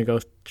more. I'm going to go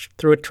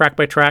through it track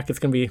by track. It's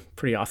going to be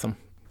pretty awesome.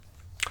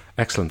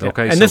 Excellent. Yeah.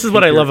 Okay. And this is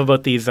what I love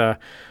about these,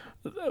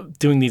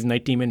 doing these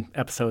Night Demon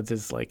episodes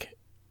is like,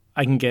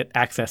 I can get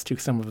access to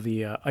some of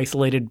the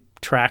isolated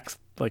tracks,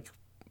 like,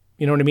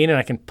 you know what I mean? And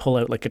I can pull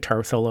out like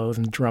guitar solos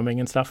and drumming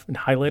and stuff and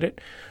highlight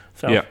it.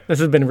 So this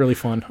has been really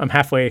fun. I'm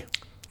halfway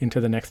into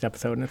the next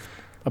episode and it's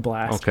a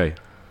blast. Okay.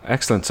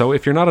 Excellent. So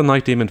if you're not a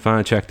Night Demon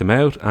fan, check them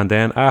out. And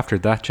then after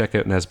that, check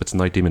out Nesbitt's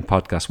Night Demon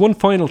podcast. One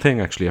final thing,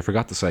 actually, I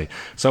forgot to say.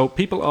 So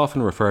people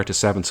often refer to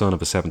Seventh Son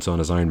of a Seventh Son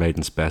as Iron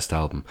Maiden's best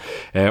album.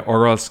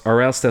 Or else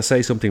they'll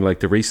say something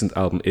like the recent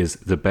album is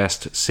the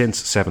best since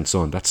Seventh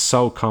Son. That's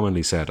so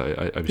commonly said.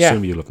 I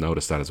assume you'll have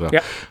noticed that as well.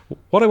 Yeah.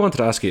 What I wanted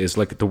to ask you is,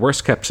 like, the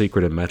worst kept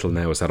secret in metal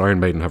now is that Iron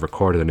Maiden have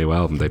recorded a new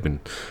album. They've been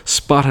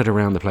spotted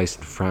around the place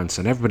in France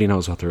and everybody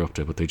knows what they're up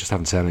to, but they just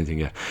haven't said anything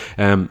yet.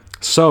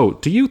 So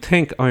do you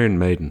think Iron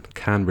Maiden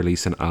can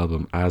release an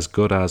album as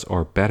good as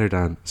or better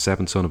than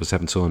Seventh Son of a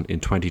Seventh Son in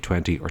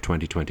 2020 or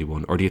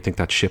 2021? Or do you think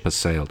that ship has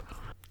sailed?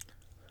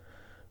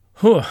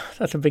 Whew,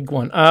 that's a big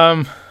one.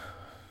 I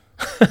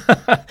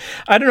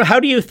don't know. How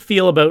do you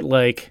feel about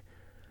like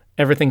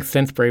everything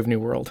since Brave New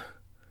World?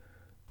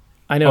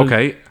 I know.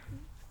 Okay.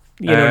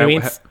 You know what I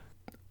mean?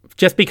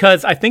 Just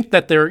because I think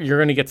that you're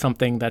going to get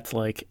something that's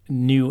like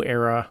new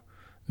era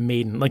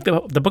Maiden. Like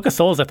the Book of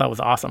Souls I thought was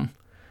awesome.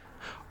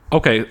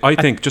 Okay, I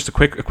think just a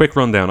quick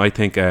rundown. I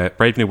think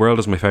Brave New World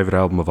is my favourite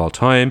album of all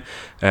time.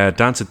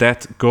 Dance of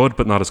Death, good,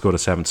 but not as good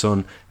as Seventh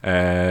Son.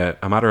 A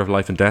Matter of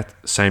Life and Death,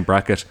 same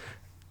bracket.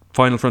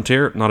 Final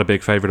Frontier, not a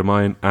big favourite of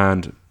mine.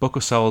 And Book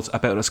of Souls,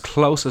 about as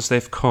close as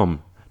they've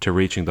come to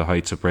reaching the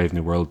heights of Brave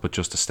New World, but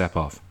just a step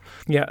off.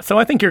 Yeah, so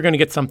I think you're going to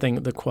get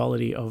something the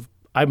quality of,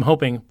 I'm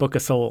hoping, Book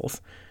of Souls,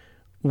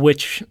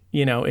 which,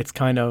 it's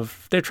kind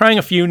of, they're trying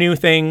a few new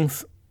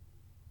things.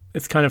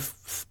 It's kind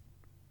of,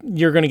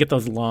 you're going to get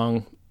those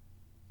long,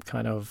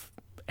 kind of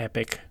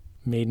epic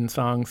Maiden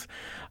songs.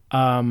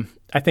 I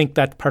think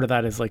that part of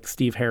that is like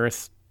Steve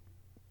Harris.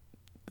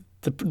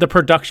 The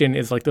production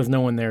is like there's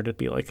no one there to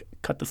be like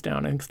cut this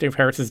down. I think Steve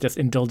Harris is just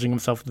indulging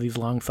himself with these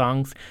long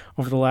songs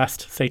over the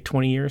last, say,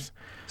 20 years.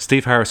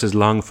 Steve Harris's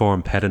long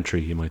form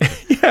pedantry, you might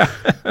say. Yeah.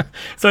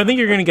 So I think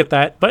you're going to get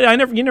that, but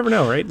you never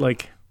know, right?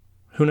 Like,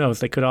 who knows?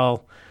 They could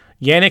all.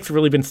 Yannick's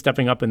really been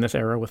stepping up in this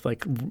era with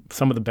like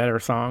some of the better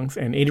songs,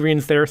 and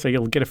Adrian's there, so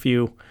you'll get a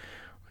few.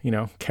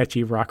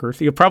 Catchy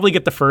rockers. You'll probably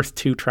get the first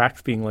 2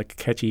 tracks being like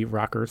catchy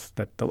rockers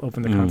that they'll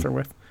open the concert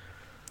with.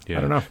 Yeah.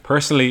 I don't know.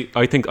 Personally,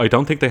 I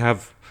don't think they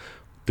have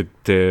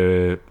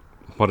the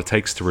what it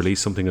takes to release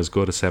something as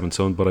good as Seventh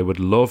Son, but I would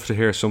love to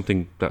hear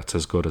something that's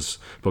as good as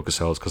Book of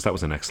Souls, because that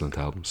was an excellent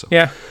album. So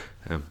yeah,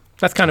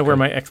 that's kind of where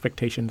my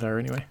expectations are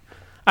anyway.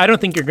 I don't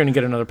think you're going to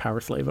get another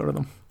Power Slave out of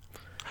them.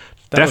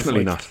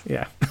 Definitely not.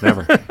 Yeah.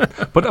 Never.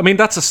 But I mean,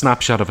 that's a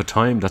snapshot of a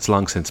time that's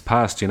long since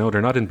passed. You know,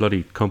 they're not in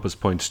bloody Compass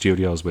Point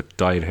studios with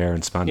dyed hair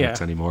and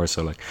spandex anymore.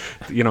 So, like,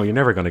 you know, you're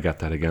never going to get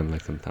that again.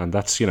 Like, and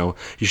that's, you know,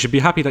 you should be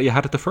happy that you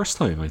had it the first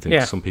time. I think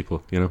some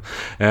people, you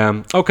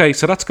know. Okay,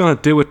 so that's going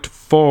to do it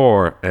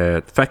for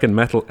Feckin'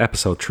 Metal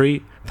episode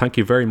 3. Thank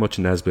you very much,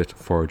 Nesbitt,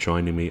 for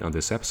joining me on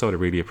this episode. I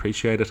really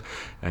appreciate it.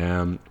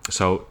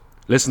 So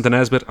listen to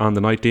Nesbitt on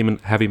the Night Demon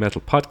Heavy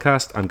Metal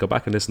podcast, and go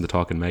back and listen to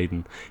Talking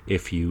Maiden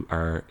if you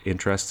are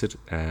interested,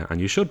 and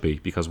you should be,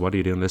 because what are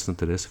you doing listening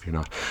to this if you're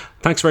not?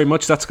 Thanks very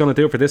much. That's going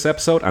to do it for this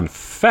episode, and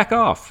feck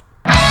off.